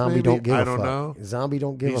ferocious. Zombie maybe. Don't give I a don't fuck. know. Zombie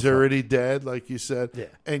don't give a fuck. He's already dead, like you said. Yeah.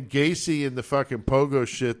 And Gacy in the fucking Pogo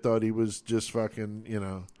shit thought he was just fucking,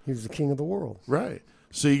 He was the king of the world. Right.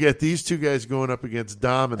 So you got these two guys going up against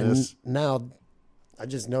Dominus. And now, I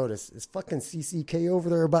just noticed, is fucking CCK over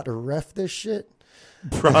there about to ref this shit?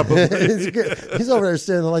 Probably. He's over there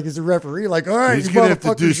standing like he's a referee, like, all right, he's going to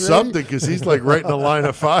have to do something because he's like right in the line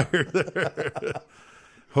of fire there.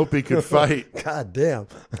 Hope he could fight. God damn.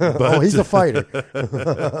 But, he's a fighter.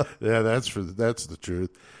 Yeah, that's the truth.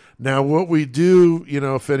 Now, what we do,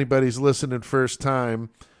 if anybody's listening first time,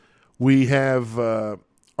 we have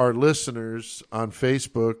our listeners on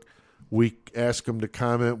Facebook. We ask them to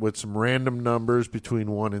comment with some random numbers between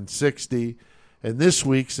 1 and 60. And this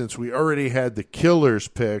week, since we already had the killers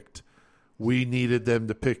picked, we needed them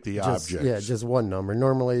to pick the objects. Yeah, just one number.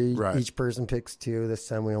 Normally, each person picks two. This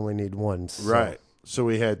time, we only need one. So. Right. So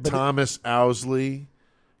we had Thomas Owsley,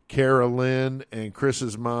 Carolyn, and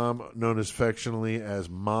Chris's mom, known as affectionately as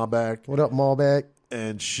Mawback. What up, Mawback?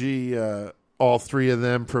 And she, all three of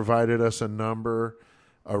them provided us a number,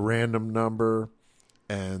 a random number.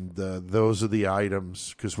 And those are the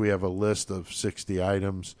items, because we have a list of 60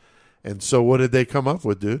 items. And so what did they come up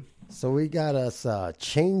with, dude? So we got us a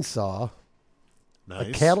chainsaw, Nice.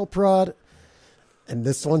 a cattle prod, and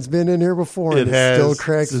this one's been in here before, and it still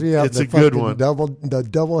cracks me up. It's a good one. The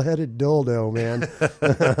double-headed dildo, man.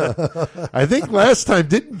 I think last time,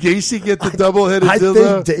 didn't Gacy get the double-headed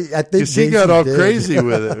dildo? I think he got all crazy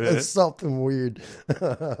with it, man. It's something weird.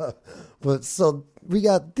 But so we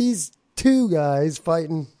got these two guys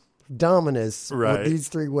fighting Dominus with these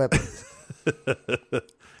three weapons.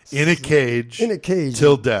 In a cage.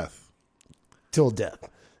 Till death.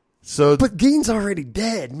 So, but Gein's already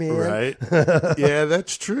dead, man. Right? Yeah,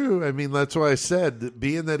 that's true. I mean, that's why I said that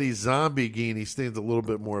being that he's zombie Gein, he stands a little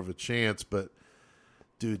bit more of a chance. But,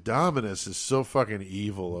 dude, Dominus is so fucking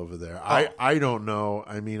evil over there. I don't know.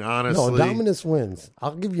 I mean, honestly. No, Dominus wins.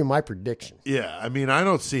 I'll give you my prediction. Yeah, I mean, I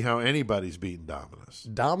don't see how anybody's beating Dominus.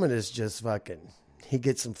 Dominus just fucking... He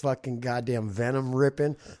gets some fucking goddamn venom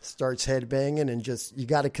ripping, starts headbanging, and just, you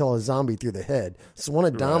got to kill a zombie through the head. So one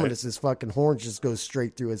of Dominus's fucking horns just goes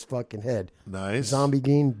straight through his fucking head. Nice. Zombie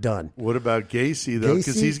Gein, done. What about Gacy, though?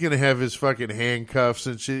 Because he's going to have his fucking handcuffs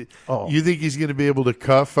and shit. Oh. You think he's going to be able to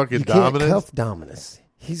cuff fucking Dominus? You can't cuff Dominus.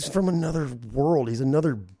 He's from another world. He's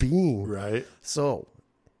another being. Right. So,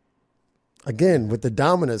 again, with the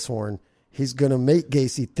Dominus horn, he's going to make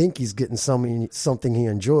Gacy think he's getting something he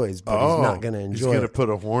enjoys, but he's not going to enjoy it. He's going to put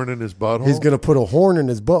a horn in his butthole? He's going to put a horn in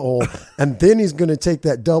his butthole, and then he's going to take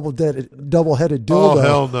that double-headed dildo,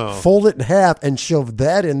 hell no. fold it in half, and shove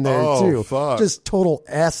that in there, too. Fuck. Just total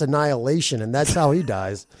ass annihilation, and that's how he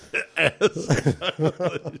dies.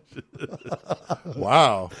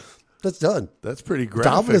 Wow. That's done. That's pretty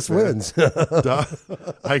graphic. Dominus wins.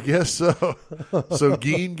 I guess so. So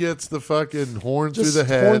Gein gets the fucking horn through the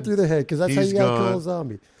head. Horn through the head, because that's how you got to kill a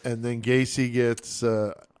zombie. And then Gacy gets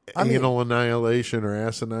anal annihilation or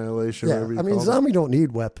ass annihilation. Yeah, whatever you call zombie it. don't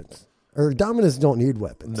need weapons. Or Dominus don't need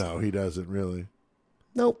weapons. No, he doesn't really.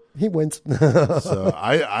 Nope, he wins. So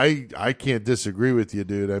I can't disagree with you,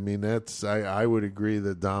 dude. I mean, I would agree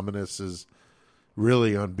that Dominus is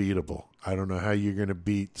really unbeatable. I don't know how you're going to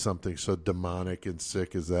beat something so demonic and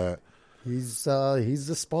sick as that. He's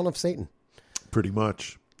the spawn of Satan. Pretty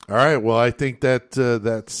much. All right. Well, I think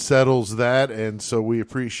that settles that, and so we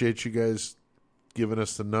appreciate you guys giving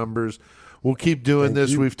us the numbers. We'll keep doing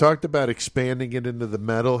this. We've talked about expanding it into the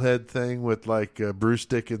metalhead thing with like Bruce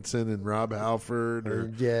Dickinson and Rob Halford or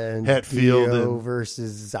and Hetfield Dio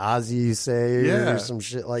versus Ozzy, you say, or some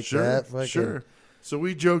shit like that. Sure. So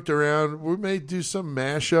we joked around. We may do some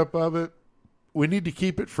mashup of it. We need to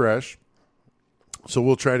keep it fresh. So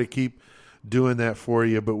we'll try to keep doing that for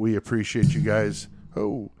you, but we appreciate you guys.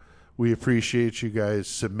 We appreciate you guys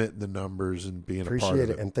submitting the numbers and being a part of it.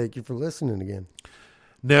 Appreciate it, and thank you for listening again.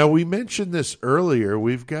 Now, we mentioned this earlier.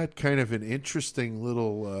 We've got kind of an interesting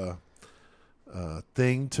little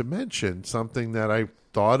thing to mention, something that I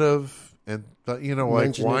thought of, and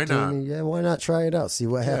like, why not? Yeah, why not try it out? See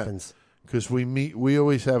what happens. Because we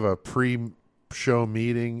always have a pre-show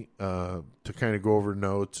meeting to kind of go over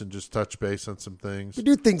notes and just touch base on some things. We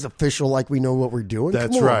do things official, like we know what we're doing.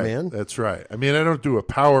 That's Come on, right, man. That's right. I mean, I don't do a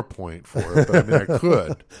PowerPoint for it, but I mean, I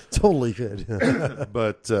could. Totally could.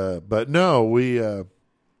 but no,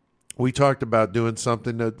 we talked about doing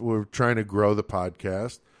something that we're trying to grow the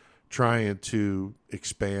podcast, trying to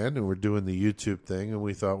expand, and we're doing the YouTube thing, and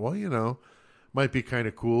we thought, well, might be kind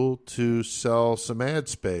of cool to sell some ad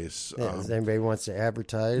space. Yeah, if anybody wants to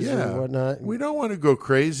advertise or whatnot. We don't want to go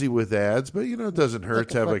crazy with ads, but, it doesn't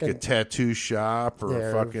hurt to have like a tattoo shop or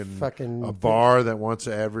a bar that wants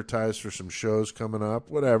to advertise for some shows coming up,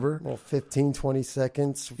 whatever. Well, 15, 20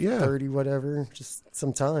 seconds, 30, whatever, just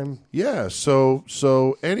some time. Yeah, so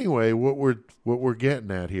anyway, what we're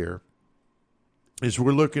getting at here is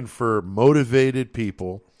we're looking for motivated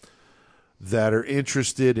people that are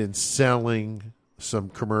interested in selling some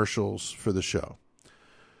commercials for the show.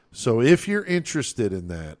 So if you're interested in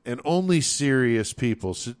that, and only serious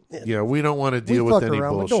people, we don't want to deal with any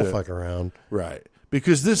bullshit. We don't fuck around. Right.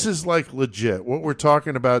 Because this is like legit. What we're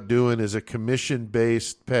talking about doing is a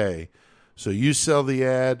commission-based pay. So you sell the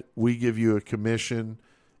ad, we give you a commission,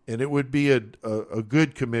 and it would be a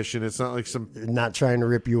good commission. It's not like not trying to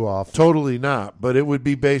rip you off. Totally not. But it would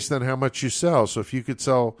be based on how much you sell. So if you could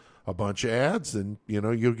sell a bunch of ads, then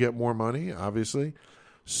you'll get more money, obviously.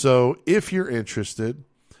 So if you're interested,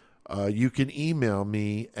 you can email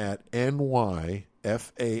me at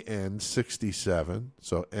nyfan67,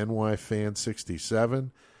 so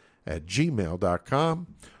nyfan67 at gmail.com,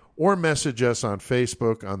 or message us on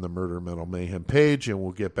Facebook on the Murder Metal Mayhem page, and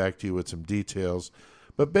we'll get back to you with some details.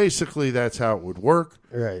 But basically, that's how it would work.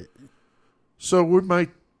 Right. So we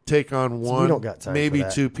might take on one, don't got time maybe for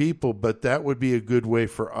that. 2 people, but that would be a good way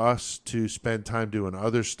for us to spend time doing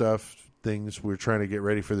other stuff, things we're trying to get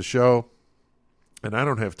ready for the show. And I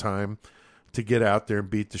don't have time to get out there and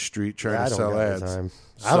beat the street trying to sell ads.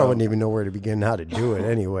 I don't even know where to begin how to do it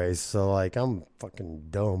anyways. So, like, I'm fucking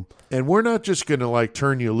dumb. And we're not just going to, like,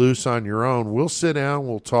 turn you loose on your own. We'll sit down,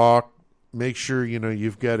 we'll talk, make sure,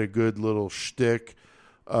 you've got a good little shtick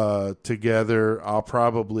together. I'll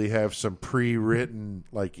probably have some pre-written,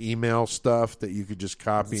 like, email stuff that you could just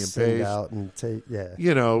copy and paste. Out and take, yeah.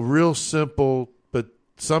 Real simple, but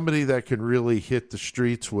somebody that can really hit the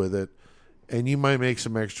streets with it. And you might make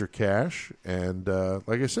some extra cash. And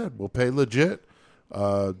like I said, we'll pay legit.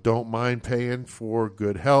 Don't mind paying for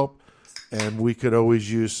good help. And we could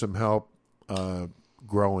always use some help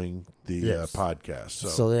growing the podcast.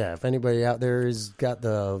 So, yeah, if anybody out there has got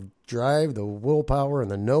the drive, the willpower,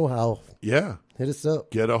 and the know-how, hit us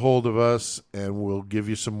up. Get a hold of us, and we'll give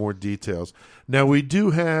you some more details. Now, we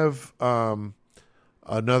do have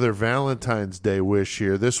another Valentine's Day wish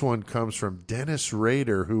here. This one comes from Dennis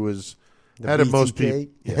Rader, who is... most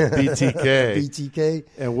people, BTK. BTK.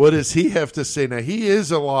 And what does he have to say? Now, he is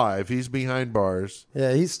alive. He's behind bars.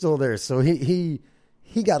 Yeah, he's still there. So he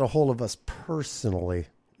got a hold of us personally.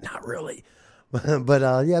 Not really. But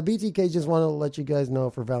BTK just wanted to let you guys know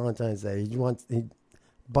for Valentine's Day. He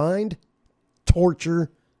bind, torture,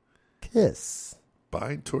 kiss.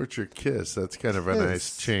 Bind, torture, kiss. That's kind of a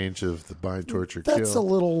nice change of the bind, torture, kill. That's a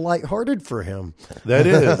little lighthearted for him. That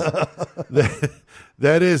is.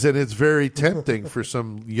 That is, and it's very tempting for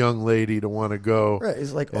some young lady to want to go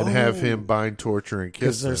It's like, and have him bind, torture, and kiss.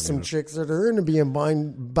 Because there's some chicks that are into being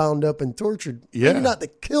bound up and tortured. Yeah. Maybe not the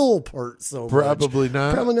kill part so Probably much.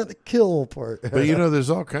 not. Probably not the kill part. But, there's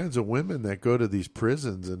all kinds of women that go to these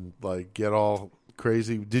prisons and, like, get all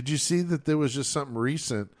crazy. Did you see that there was just something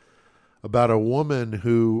recent about a woman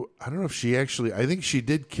who, I don't know if she actually, I think she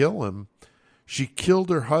did kill him. She killed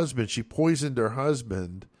her husband. She poisoned her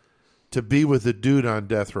husband to be with a dude on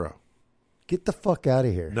death row. Get the fuck out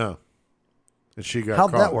of here. No. And she got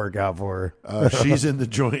How'd caught. that work out for her? She's in the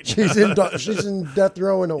joint. she's in death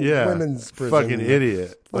row in a women's prison. Fucking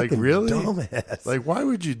idiot. Fucking really? Dumbass. Like, why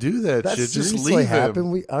would you do that That shit? Just seriously leave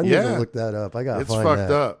happened? him. I need to look that up. I got to find fucked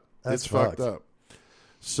that. up. That's It's fucked up.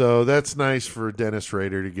 So that's nice for Dennis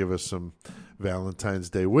Rader to give us some Valentine's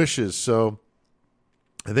Day wishes. So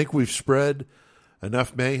I think we've spread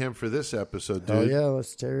enough mayhem for this episode, dude. Oh, yeah.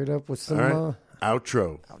 Let's tear it up with some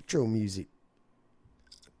outro music.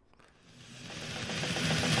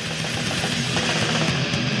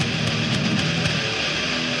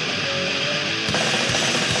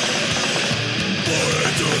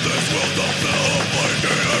 Into this world of film,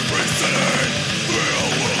 finding every city. Real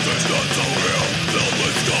world is not so real, filled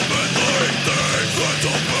with scum and lying things. That's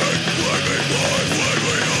a fake, blaming lies when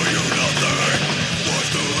we owe you nothing. What's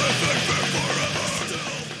to live and fear forever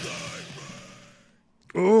till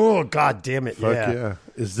Oh, God damn it. Fuck yeah.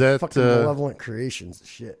 Is that... Fucking Malevolent Creations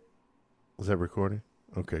shit. Is that recording?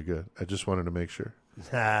 Okay, good. I just wanted to make sure.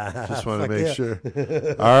 Just wanted to make sure.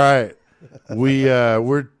 All right.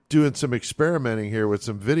 We're doing some experimenting here with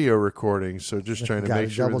some video recording, so just trying to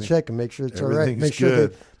make sure double check and make sure it's all right. Make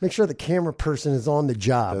sure the camera person is on the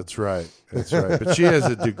job. That's right. But she has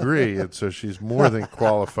a degree, and so she's more than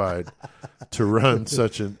qualified to run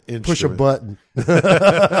such an instrument. Push a button.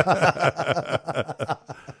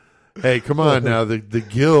 Hey, come on now. The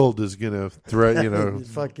guild is going to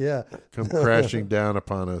fuck yeah, come crashing down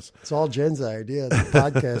upon us. It's all Jen's idea. The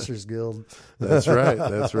Podcasters Guild. That's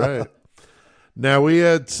right. Now, we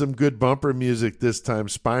had some good bumper music this time.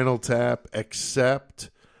 Spinal Tap, Accept,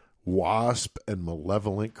 Wasp, and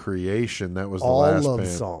Malevolent Creation. That was the last all love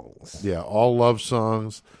band. songs. Yeah, all love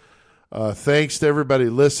songs. Thanks to everybody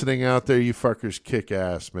listening out there. You fuckers kick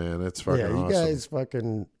ass, man. That's fucking awesome. Yeah, you guys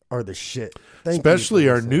fucking are the shit. Especially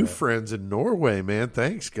our new friends in Norway, man.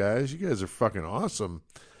 Thanks, guys. You guys are fucking awesome.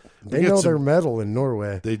 They know their metal in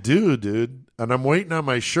Norway. They do, dude. And I'm waiting on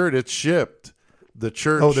my shirt. It's shipped. The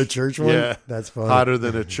church. Oh, the church one? Yeah. That's funny. Hotter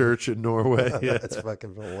than a church in Norway. Yeah. That's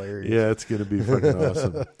fucking hilarious. Yeah, it's going to be fucking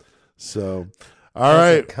awesome. So, all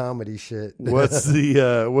right. Comedy shit. What's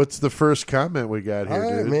the first comment we got here,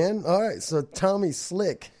 all right, dude? man. All right. So, Tommy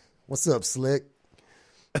Slick. What's up, Slick?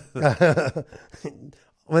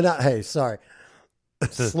 Sorry.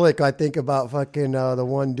 Slick, I think about fucking the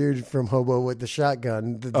one dude from Hobo with the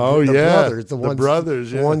Shotgun. The brothers. The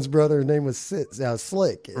brothers, yeah. One's brother's name was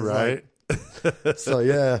Slick. It's right. So,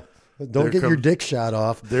 yeah. Don't get your dick shot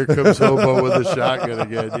off. There comes Hobo with a shotgun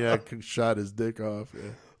again. Yeah, shot his dick off.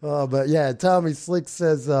 Yeah. But yeah, Tommy Slick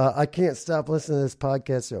says, I can't stop listening to this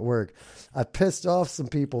podcast at work. I pissed off some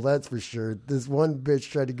people, that's for sure. This one bitch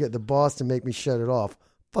tried to get the boss to make me shut it off.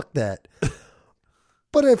 Fuck that.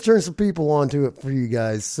 But I've turned some people onto it for you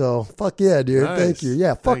guys. So fuck yeah, dude. Nice. Thank you.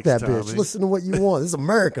 Yeah, fuck Thanks, that Tommy. bitch. Listen to what you want. This is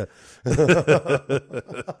America.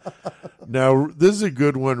 Now, this is a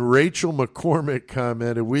good one. Rachel McCormick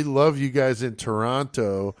commented, we love you guys in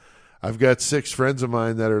Toronto. I've got 6 friends of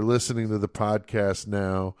mine that are listening to the podcast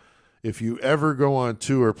now. If you ever go on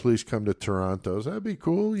tour, please come to Toronto. So that'd be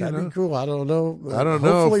cool. That'd be cool. I don't know. I don't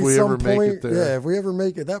know if we ever make it there. Yeah, if we ever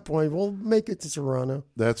make it that point, we'll make it to Toronto.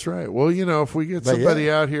 That's right. Well, if we get somebody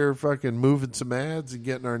out here fucking moving some ads and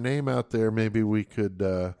getting our name out there, maybe we could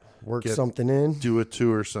work something in. Do a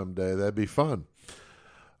tour someday. That'd be fun.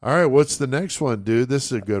 All right, what's the next one, dude? This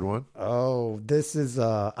is a good one. Oh, this is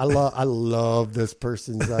I love this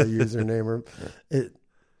person's username.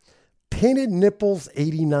 Painted Nipples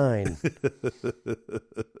 89.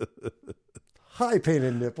 Hi,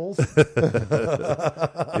 Painted Nipples.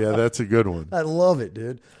 Yeah, that's a good one. I love it,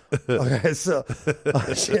 dude. Okay, so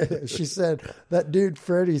she said that dude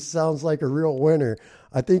Freddie sounds like a real winner.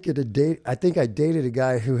 I think I dated a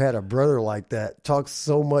guy who had a brother like that. Talks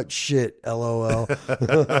so much shit. LOL.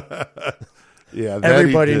 Yeah,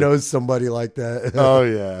 everybody knows somebody like that. Oh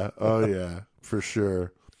yeah, for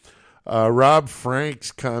sure. Rob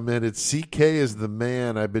Franks commented, CK is the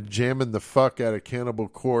man. I've been jamming the fuck out of Cannibal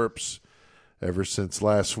Corpse ever since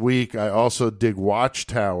last week. I also dig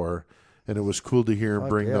Watchtower, and it was cool to hear him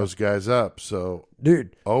bring those guys up. So,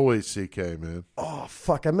 dude, always CK, man. Oh,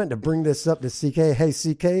 fuck. I meant to bring this up to CK. Hey,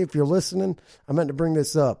 CK, if you're listening, I meant to bring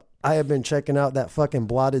this up. I have been checking out that fucking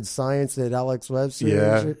Blotted Science that Alex Webster.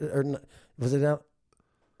 Yeah. Was it out?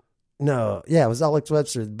 No, yeah, it was Alex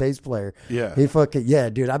Webster, the bass player. Yeah.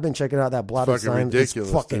 Dude, I've been checking out that Blotted Science. Ridiculous,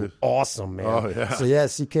 it's fucking dude. awesome, man. Oh, yeah. So, yeah,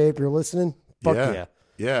 CK, if you're listening, fuck yeah.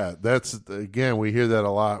 Yeah, that's, again, we hear that a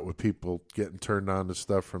lot with people getting turned on to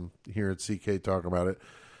stuff from hearing CK talking about it.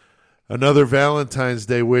 Another Valentine's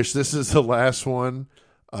Day wish. This is the last one.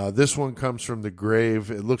 This one comes from the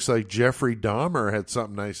grave. It looks like Jeffrey Dahmer had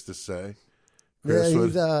something nice to say. Chris,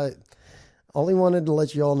 yeah, all he wanted to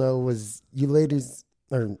let you all know was you ladies,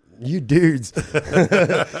 or you dudes.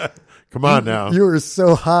 Come on now. You were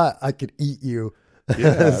so hot, I could eat you.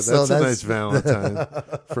 Yeah, that's a nice Valentine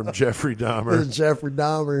from Jeffrey Dahmer. Jeffrey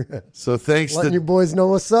Dahmer. So thanks letting you boys know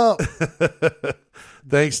what's up.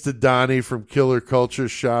 Thanks to Donnie from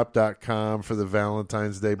KillerCultureShop.com for the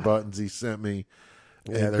Valentine's Day buttons he sent me.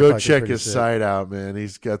 Yeah, and go check his site out, man.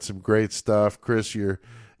 He's got some great stuff. Chris, your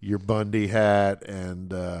Bundy hat,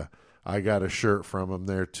 and I got a shirt from him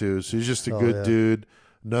there too. So he's just a good dude.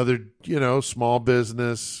 Another, small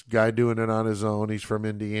business guy doing it on his own. He's from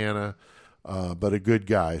Indiana. But a good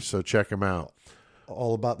guy, so check him out.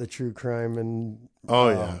 All about the true crime and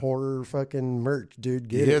horror fucking merch, dude.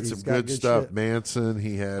 He had some good stuff. Shit. Manson,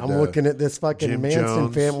 he had. I'm looking at this fucking Jim Manson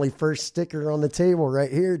Jones. Family first sticker on the table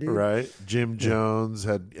right here, dude. Right, Jim Jones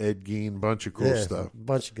had Ed Gein, bunch of cool stuff,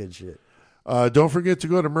 bunch of good shit. Don't forget to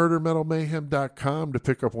go to murdermetalmayhem.com to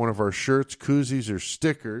pick up one of our shirts, koozies, or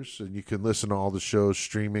stickers, and you can listen to all the shows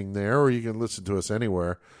streaming there, or you can listen to us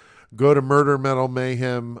anywhere. Go to Murder Metal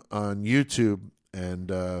Mayhem on YouTube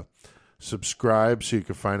and subscribe so you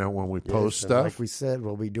can find out when we post stuff. Like we said,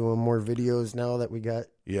 we'll be doing more videos now that we got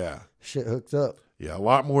shit hooked up. Yeah, a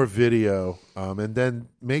lot more video. And then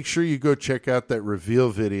make sure you go check out that reveal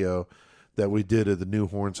video that we did at the new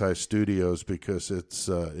Horns High Studios because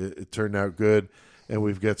it turned out good, and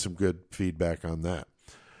we've got some good feedback on that.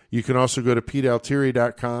 You can also go to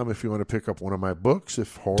PeteAltieri.com if you want to pick up one of my books.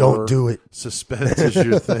 If horror, don't do it. Suspense is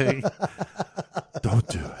your thing, don't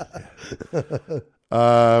do it.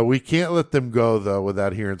 We can't let them go, though,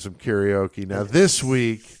 without hearing some karaoke. Now, this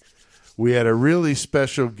week, we had a really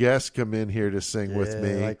special guest come in here to sing with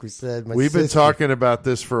me. Like we said, we've been talking about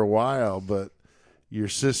this for a while, but your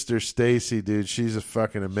sister Stacy, dude, she's a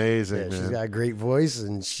fucking amazing, man. She's got a great voice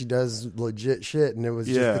and she does legit shit, and it was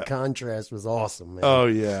just the contrast was awesome, man. Oh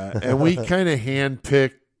yeah. And we kind of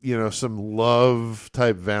handpicked, some love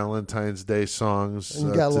type Valentine's Day songs. And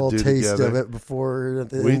you got a little taste together. of it before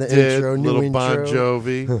we in the did, intro, little intro. Bon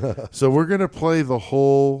Jovi. So we're gonna play the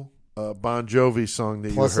whole Bon Jovi song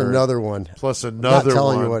that plus you heard. another one. Plus another I'm not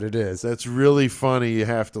telling one. you what it is. That's really funny. You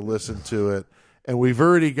have to listen to it. And we've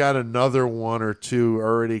already got another one or two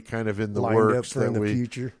already kind of in the lined works up for the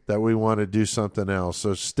future. That we want to do something else.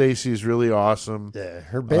 So Stacy's really awesome. Yeah,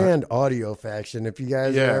 her band Audio Faction. If you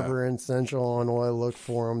guys are ever in Central Illinois, look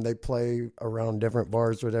for them. They play around different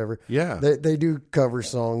bars, whatever. Yeah, they do cover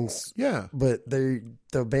songs. Yeah, but the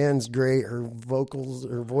band's great. Her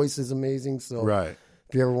voice is amazing. So right.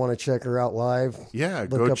 If you ever want to check her out live, yeah, look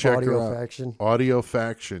go up check Audio her out. Faction. Audio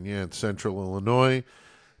Faction, yeah, in Central Illinois.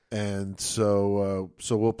 And so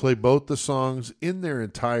we'll play both the songs in their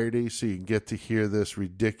entirety so you can get to hear this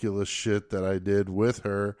ridiculous shit that I did with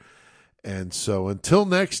her. And so until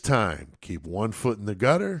next time, keep one foot in the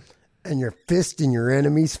gutter. And your fist in your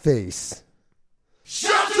enemy's face.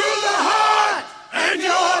 Shot through the heart, and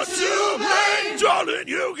you're to blame. Darling,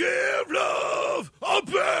 you give love a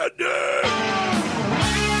bad name.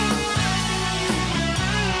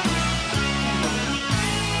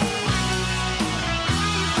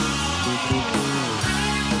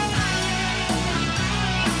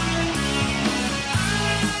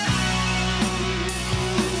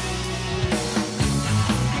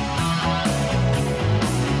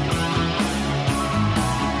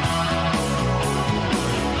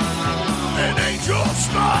 Your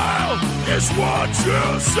smile is what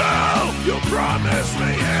you sell. You promised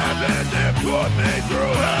me heaven, then put me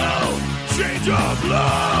through hell. Change of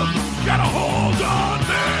love, got a hold on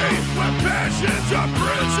me. When passion's a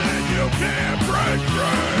prison, you can't break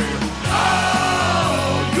free.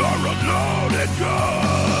 Oh, you're a loaded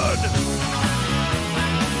gun.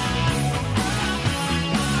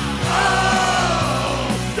 Oh,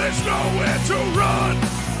 there's nowhere to run.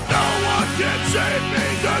 No one can save me,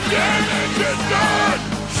 the damage is done.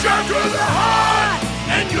 Shot through the heart,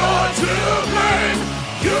 and you're to blame.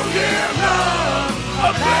 You give love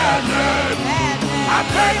a bad name. I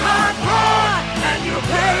play my part, and you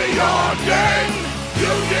play your game.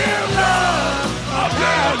 You give love a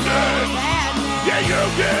bad name. Yeah, you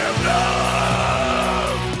give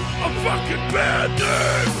love a fucking bad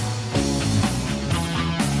name.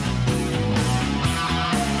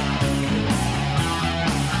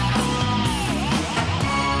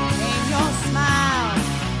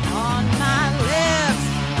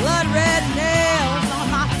 Red nails on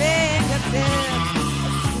my fingertips.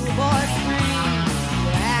 A schoolboy scream.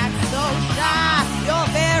 You act so shy. Your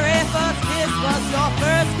very first kiss was your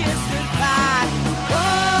first kiss goodbye.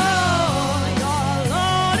 Oh, you're a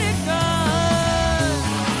loaded gun.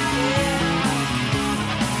 Yeah.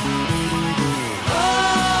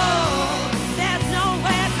 Oh, there's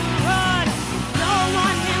nowhere to run. No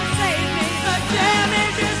one can save me. The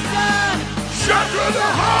damage is done. Shot through the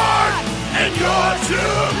heart, and you're to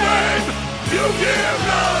blame. You give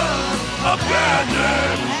love a bad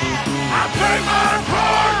name. I play my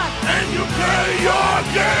part, and you play your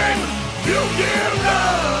game. You give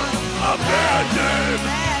love a bad name.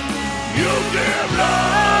 You give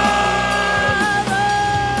love.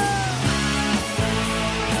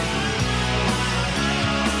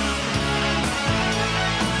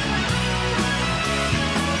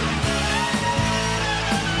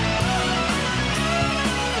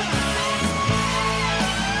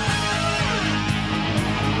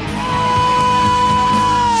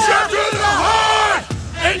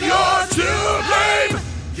 And you're to blame.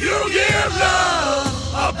 You give love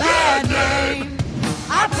a bad name.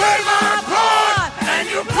 I play my part, and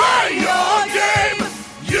you play your game.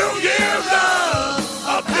 You give love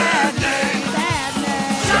a bad name.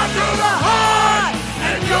 Shot through the heart,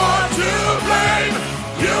 and you're to blame.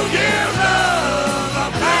 You give love a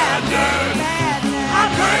bad name. I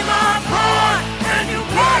play my part, and you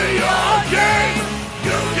play your game.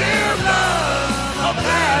 You give love a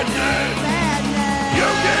bad name. You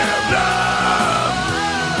give love.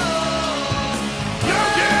 You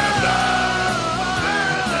give love.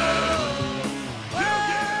 You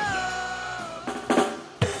give love.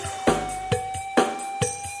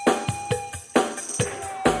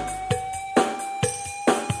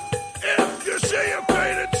 If you see a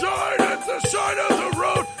painted sign at the side of the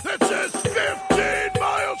road that says 15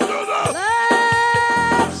 miles to the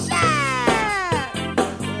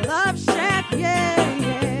Love Shack, yeah.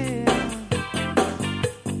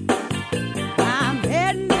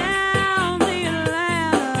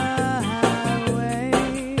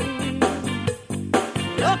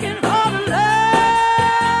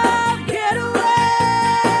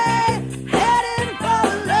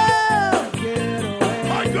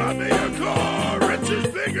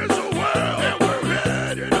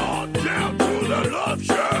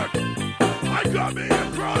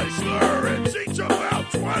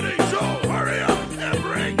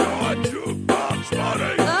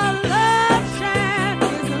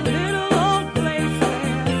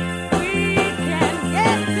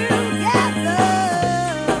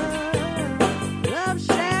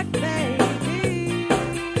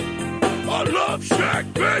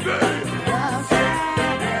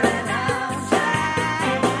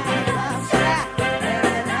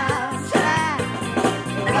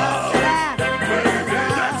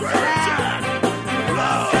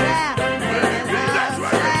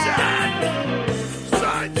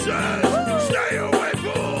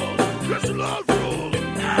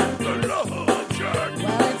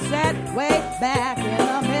 back in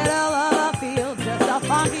the middle of the field, just a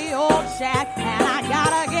funky old shack, and I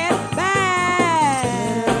gotta get back.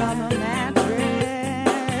 Glitter on the mattress,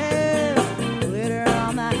 glitter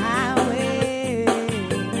on the highway,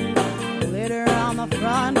 glitter on the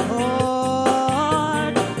front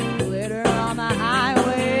porch, glitter on the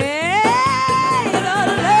highway. The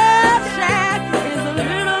love shack is a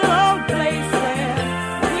little old place where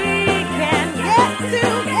we can get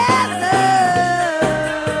together.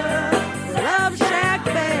 Love shack,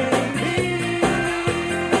 baby.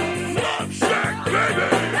 Love Shack, baby.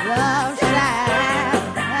 Love shack,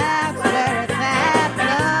 that's where it's at.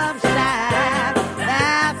 Love shack,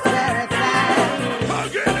 that's where it's at.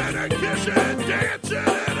 Hugging and a kissing,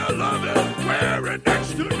 dancing and a loving, wearing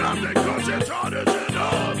next to nothing 'cause it's hot as an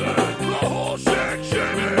oven. The whole shack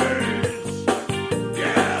shimmies.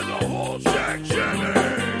 Yeah, the whole shack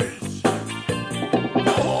shimmies.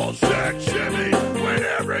 The whole shack shimmies when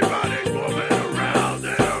everybody's moving around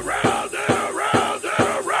and around and around and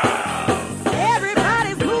around.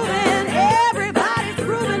 Everybody's moving, everybody's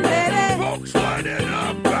grooving, baby. Folks lining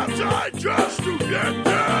up outside just to get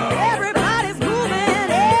down. Everybody's moving,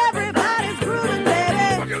 everybody's grooving, baby.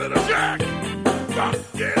 Funky little shack.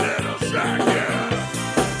 Funky little shack, yeah.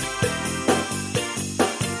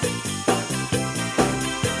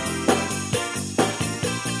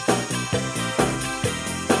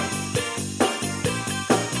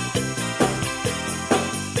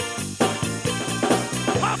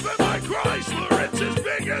 Hopping my Chrysler, it's as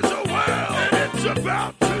big as a well, and it's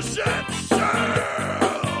about to set sail.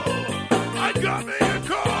 I got me a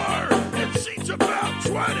car, it seats about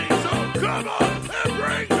 20, so come on and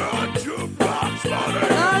bring your jukebox money.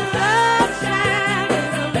 The love shack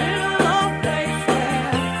is a little old place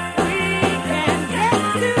where we can get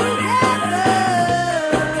together.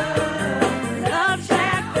 Love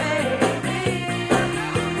shack, baby.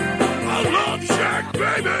 A love shack,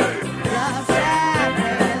 baby. Love shack,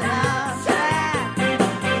 baby. Love shack.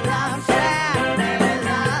 Love shack, baby.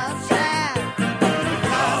 Love shack.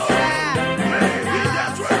 Love shack, Baby,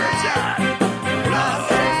 that's where it's at. love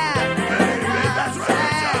shack, Baby, that's where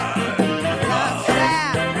it's at. love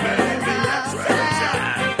shack, Baby, that's where it's at.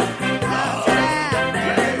 love shack,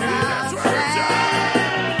 Baby, that's where it's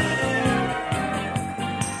at.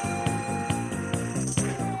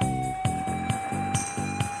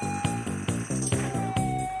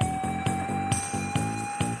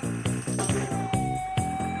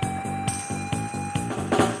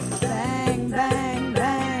 Bang, bang,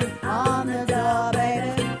 bang on the door,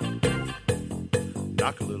 baby.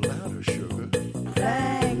 Knock a little louder, sugar.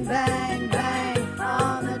 Bang, bang, bang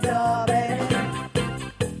on the door, baby.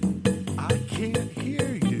 I can't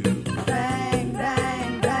hear you. Bang,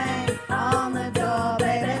 bang, bang on the door,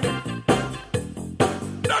 baby.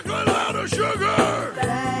 Knock a little louder, sugar.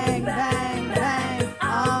 Bang, bang, bang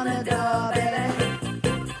on the door, baby.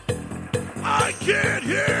 I can't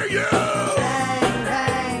hear you. Bang,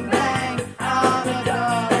 bang, bang on the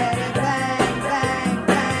door, baby. Bang, bang,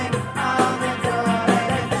 bang on the door,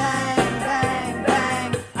 baby. Bang, bang,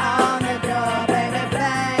 bang on the door, baby.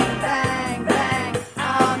 Bang, bang, bang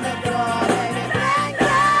on the door, baby. Bang,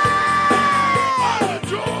 bang. On the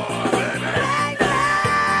door, baby. Bang, bang.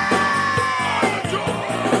 On the door.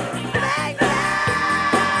 Bang, bang.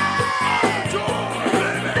 On the door,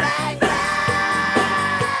 baby. Bang, bang.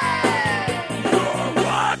 You're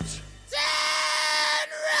what? Tin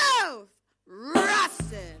roof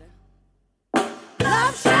rusted.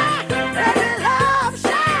 Love shack, baby, love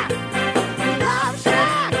shack. Love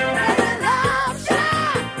shack, baby, love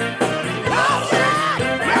shack. Love shack,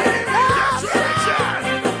 baby, love That's where it's shack.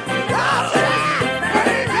 at. Love shack,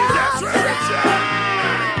 baby, That's love where it's shack.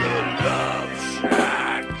 at. The Love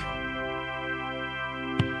Shack.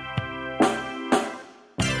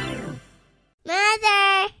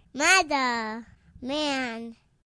 Mother, man.